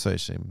 Then I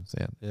researched him.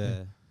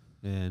 Yeah.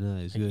 Yeah,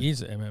 no, he's good. He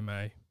is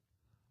MMA.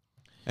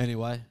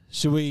 Anyway,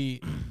 should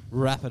we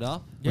wrap it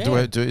up?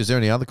 Yeah. Is there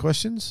any other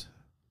questions?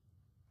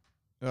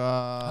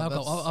 I've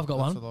got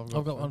one. what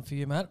I've got one for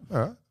you, Matt. All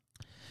right.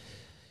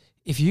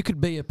 If you could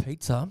be a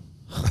pizza,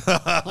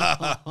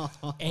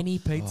 any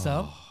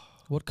pizza, Oh.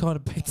 what kind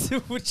of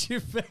pizza would you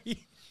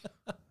be?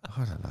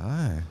 I don't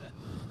know.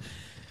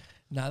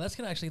 No, that's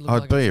gonna actually look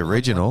I'd like be it's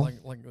original.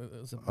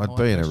 it's a I'd mind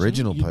be an question.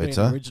 original You'd be an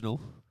pizza.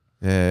 original.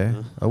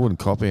 Yeah, I wouldn't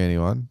copy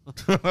anyone.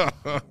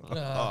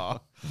 Uh,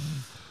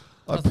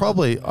 I'd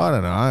probably, I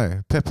don't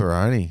know,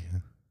 pepperoni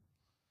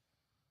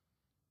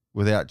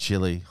without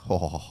chili.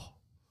 Oh,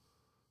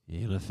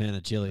 You're not a fan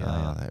of chili,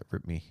 are that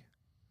ripped me.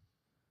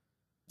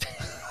 you?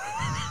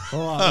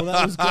 All right, well,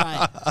 that was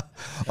great.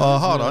 Oh,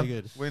 hold really on.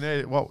 good. We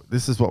need what?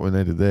 This is what we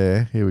needed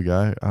there. Here we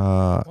go.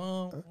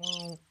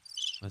 well,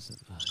 That's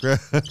it.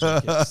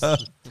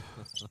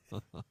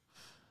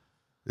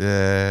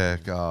 Yeah,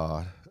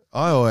 God.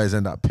 I always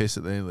end up pissed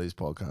at the end of these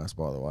podcasts,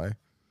 by the way.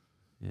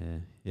 Yeah,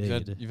 You've, you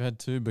had, do. you've had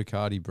 2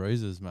 Bacardi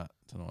breezes, Matt,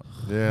 tonight.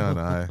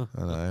 Yeah,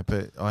 I know.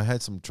 But I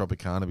had some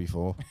Tropicana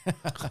before.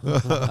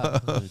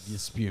 You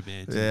spew,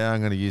 man. Yeah, I'm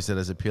going to use that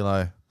as a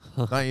pillow.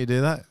 Don't you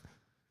do that?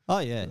 Oh,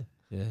 yeah.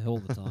 Yeah, all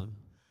the time.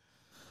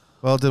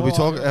 Well, did we Oh,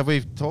 talk? yeah. Have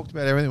we talked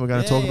about everything we're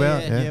going to talk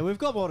about? Yeah, we've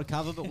got more to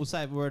cover, but we'll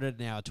save. We're at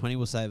an hour 20.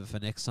 We'll save it for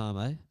next time,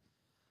 eh?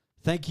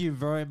 Thank you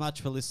very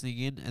much for listening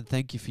in, and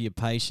thank you for your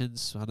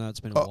patience. I know it's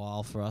been a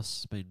while for us.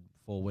 It's been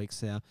 4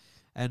 weeks now.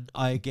 And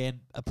I,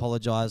 again,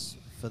 apologise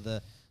for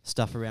the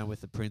stuff around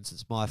with the prints.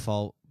 It's my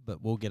fault,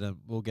 but we'll get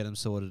them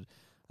sorted.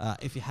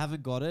 If you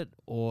haven't got it,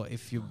 or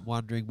if you're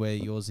wondering where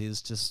yours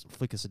is, just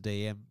flick us a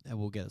DM and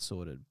we'll get it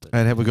sorted. But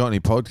And have we got any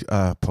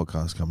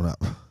podcasts coming up?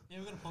 Yeah,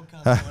 we've got a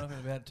podcast coming up in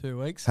about 2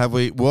 weeks. Have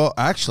we? Well,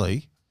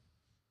 actually,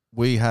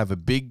 we have a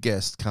big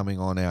guest coming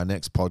on our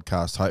next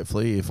podcast,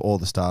 hopefully, if all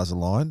the stars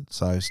align.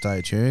 So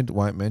stay tuned.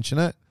 Won't mention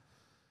it.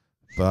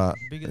 But,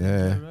 Bigger yeah.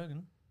 than Joe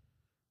Rogan.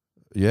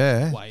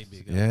 Yeah. way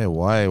bigger. Yeah,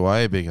 way,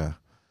 way bigger.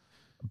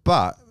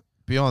 But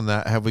beyond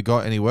that, have we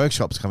got any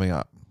workshops coming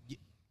up?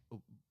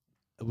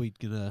 Are we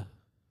gonna?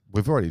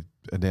 We've already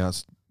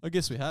announced. I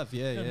guess we have.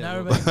 Yeah, Got yeah.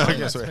 an Well, Narrabeen I one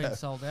guess that's we been have.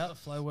 sold out.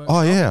 Flow work.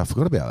 Oh, yeah, I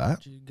forgot about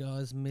that. You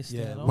guys missed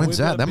yeah. out on. When's We've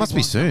that? got a That big must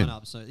be one coming soon.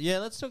 up soon. Yeah,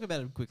 let's talk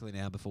about it quickly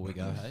now before we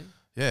go. Hey.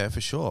 Yeah, for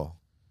sure.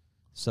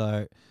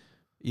 So,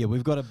 yeah,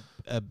 we've got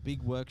a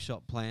big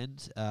workshop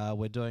planned.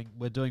 We're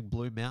doing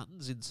Blue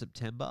Mountains in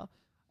September,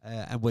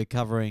 and we're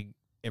covering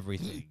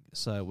everything.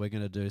 So we're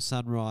going to do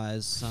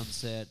sunrise,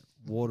 sunset,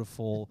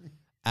 waterfall,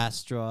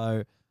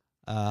 astro.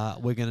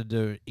 We're going to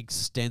do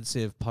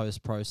extensive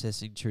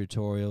post-processing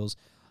tutorials,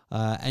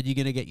 and you're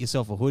going to get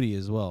yourself a hoodie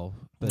as well.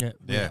 But Yeah.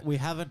 Yeah. we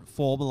haven't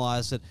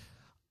formalised it.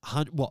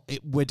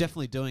 We're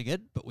definitely doing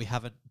it, but we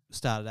haven't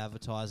started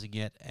advertising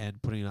yet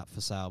and putting it up for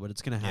sale. But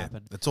it's going to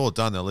happen. It's all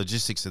done. The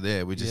logistics are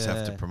there. We just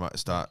have to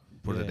Yeah.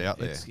 put it Yeah, out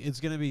there. It's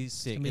going to be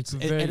sick. gonna be It's,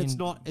 very and it's in-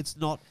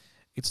 not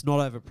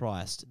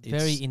overpriced.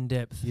 Very It's, in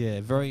depth. yeah,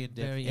 very in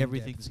depth. very in-depth.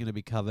 Everything's going to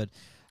be covered.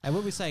 And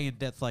when we say in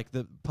depth, like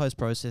the post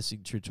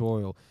processing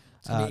tutorial,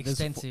 It's gonna be there's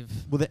fo- extensive.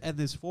 and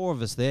there's 4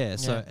 of us there,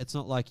 so Yeah. it's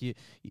not like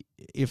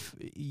if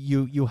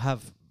you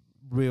have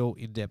real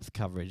in depth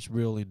coverage,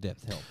 real in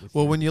depth help. With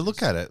Well, your when you look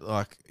business. at it,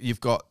 like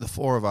you've got the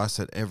 4 of us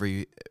at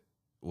every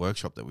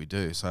workshop that we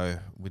do, so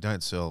we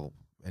don't sell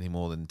any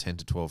more than 10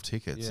 to 12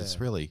 tickets. It's Yeah.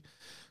 really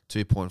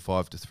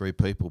 2.5 to 3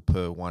 people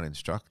per one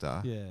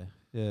instructor. yeah,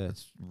 yeah,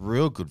 It's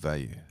real good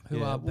value. Who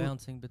Yeah, are well-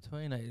 bouncing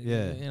between it.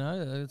 Yeah. You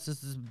know, it's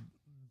just this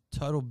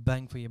total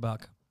bang for your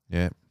buck.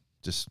 Yeah,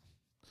 just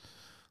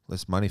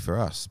less money for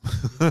us.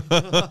 Yeah,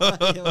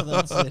 well,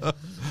 that's it.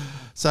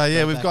 So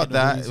yeah, Go we've back got into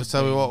that. Wizard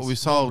So what Beans. we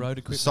sold road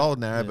equipment. sold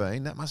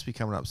Narrabeen. That must be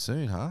coming up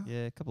soon, huh?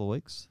 Yeah, a couple of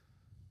weeks.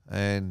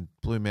 And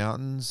Blue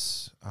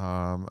Mountains,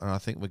 and I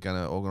think we're going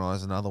to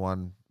organise another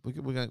one. We're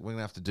going to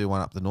have to do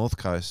one up the north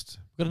coast,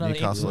 We've got another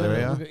Newcastle we're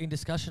area. in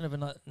discussion of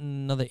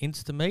another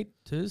Insta meet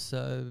too,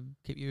 so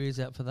keep your ears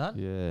out for that.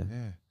 Yeah,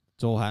 Yeah.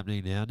 it's all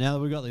happening now. Now that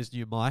we've got these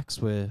new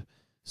mics, we're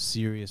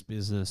serious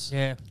business.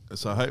 Yeah.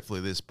 So hopefully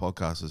this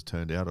podcast has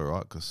turned out all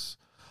right. Because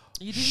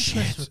You didn't Shit,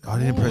 press record. I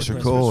didn't press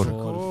record.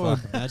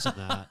 Fuck, imagine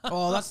that.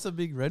 Oh, that's the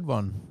big red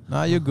one.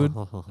 No, you're good.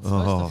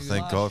 oh, be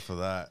thank live. God for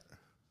that.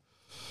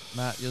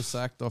 Matt, you're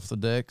sacked off the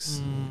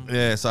decks.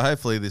 Yeah. So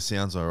hopefully this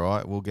sounds all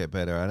right. We'll get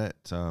better at it.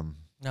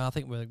 No, I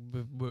think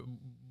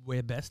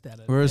we're best at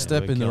it. We're a Yeah.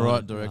 step we're in the killing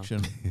right it now.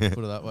 direction. Yeah.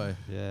 Put it that way.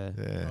 Yeah.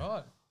 Yeah.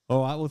 Right.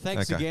 All right. Well,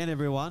 thanks Okay. again,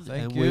 everyone.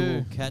 Thank and we you.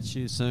 will catch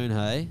you soon,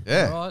 hey?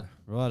 Yeah. Right.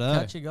 Right,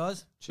 Catch you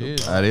guys.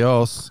 Cheers.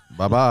 Adios.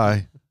 Bye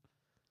bye.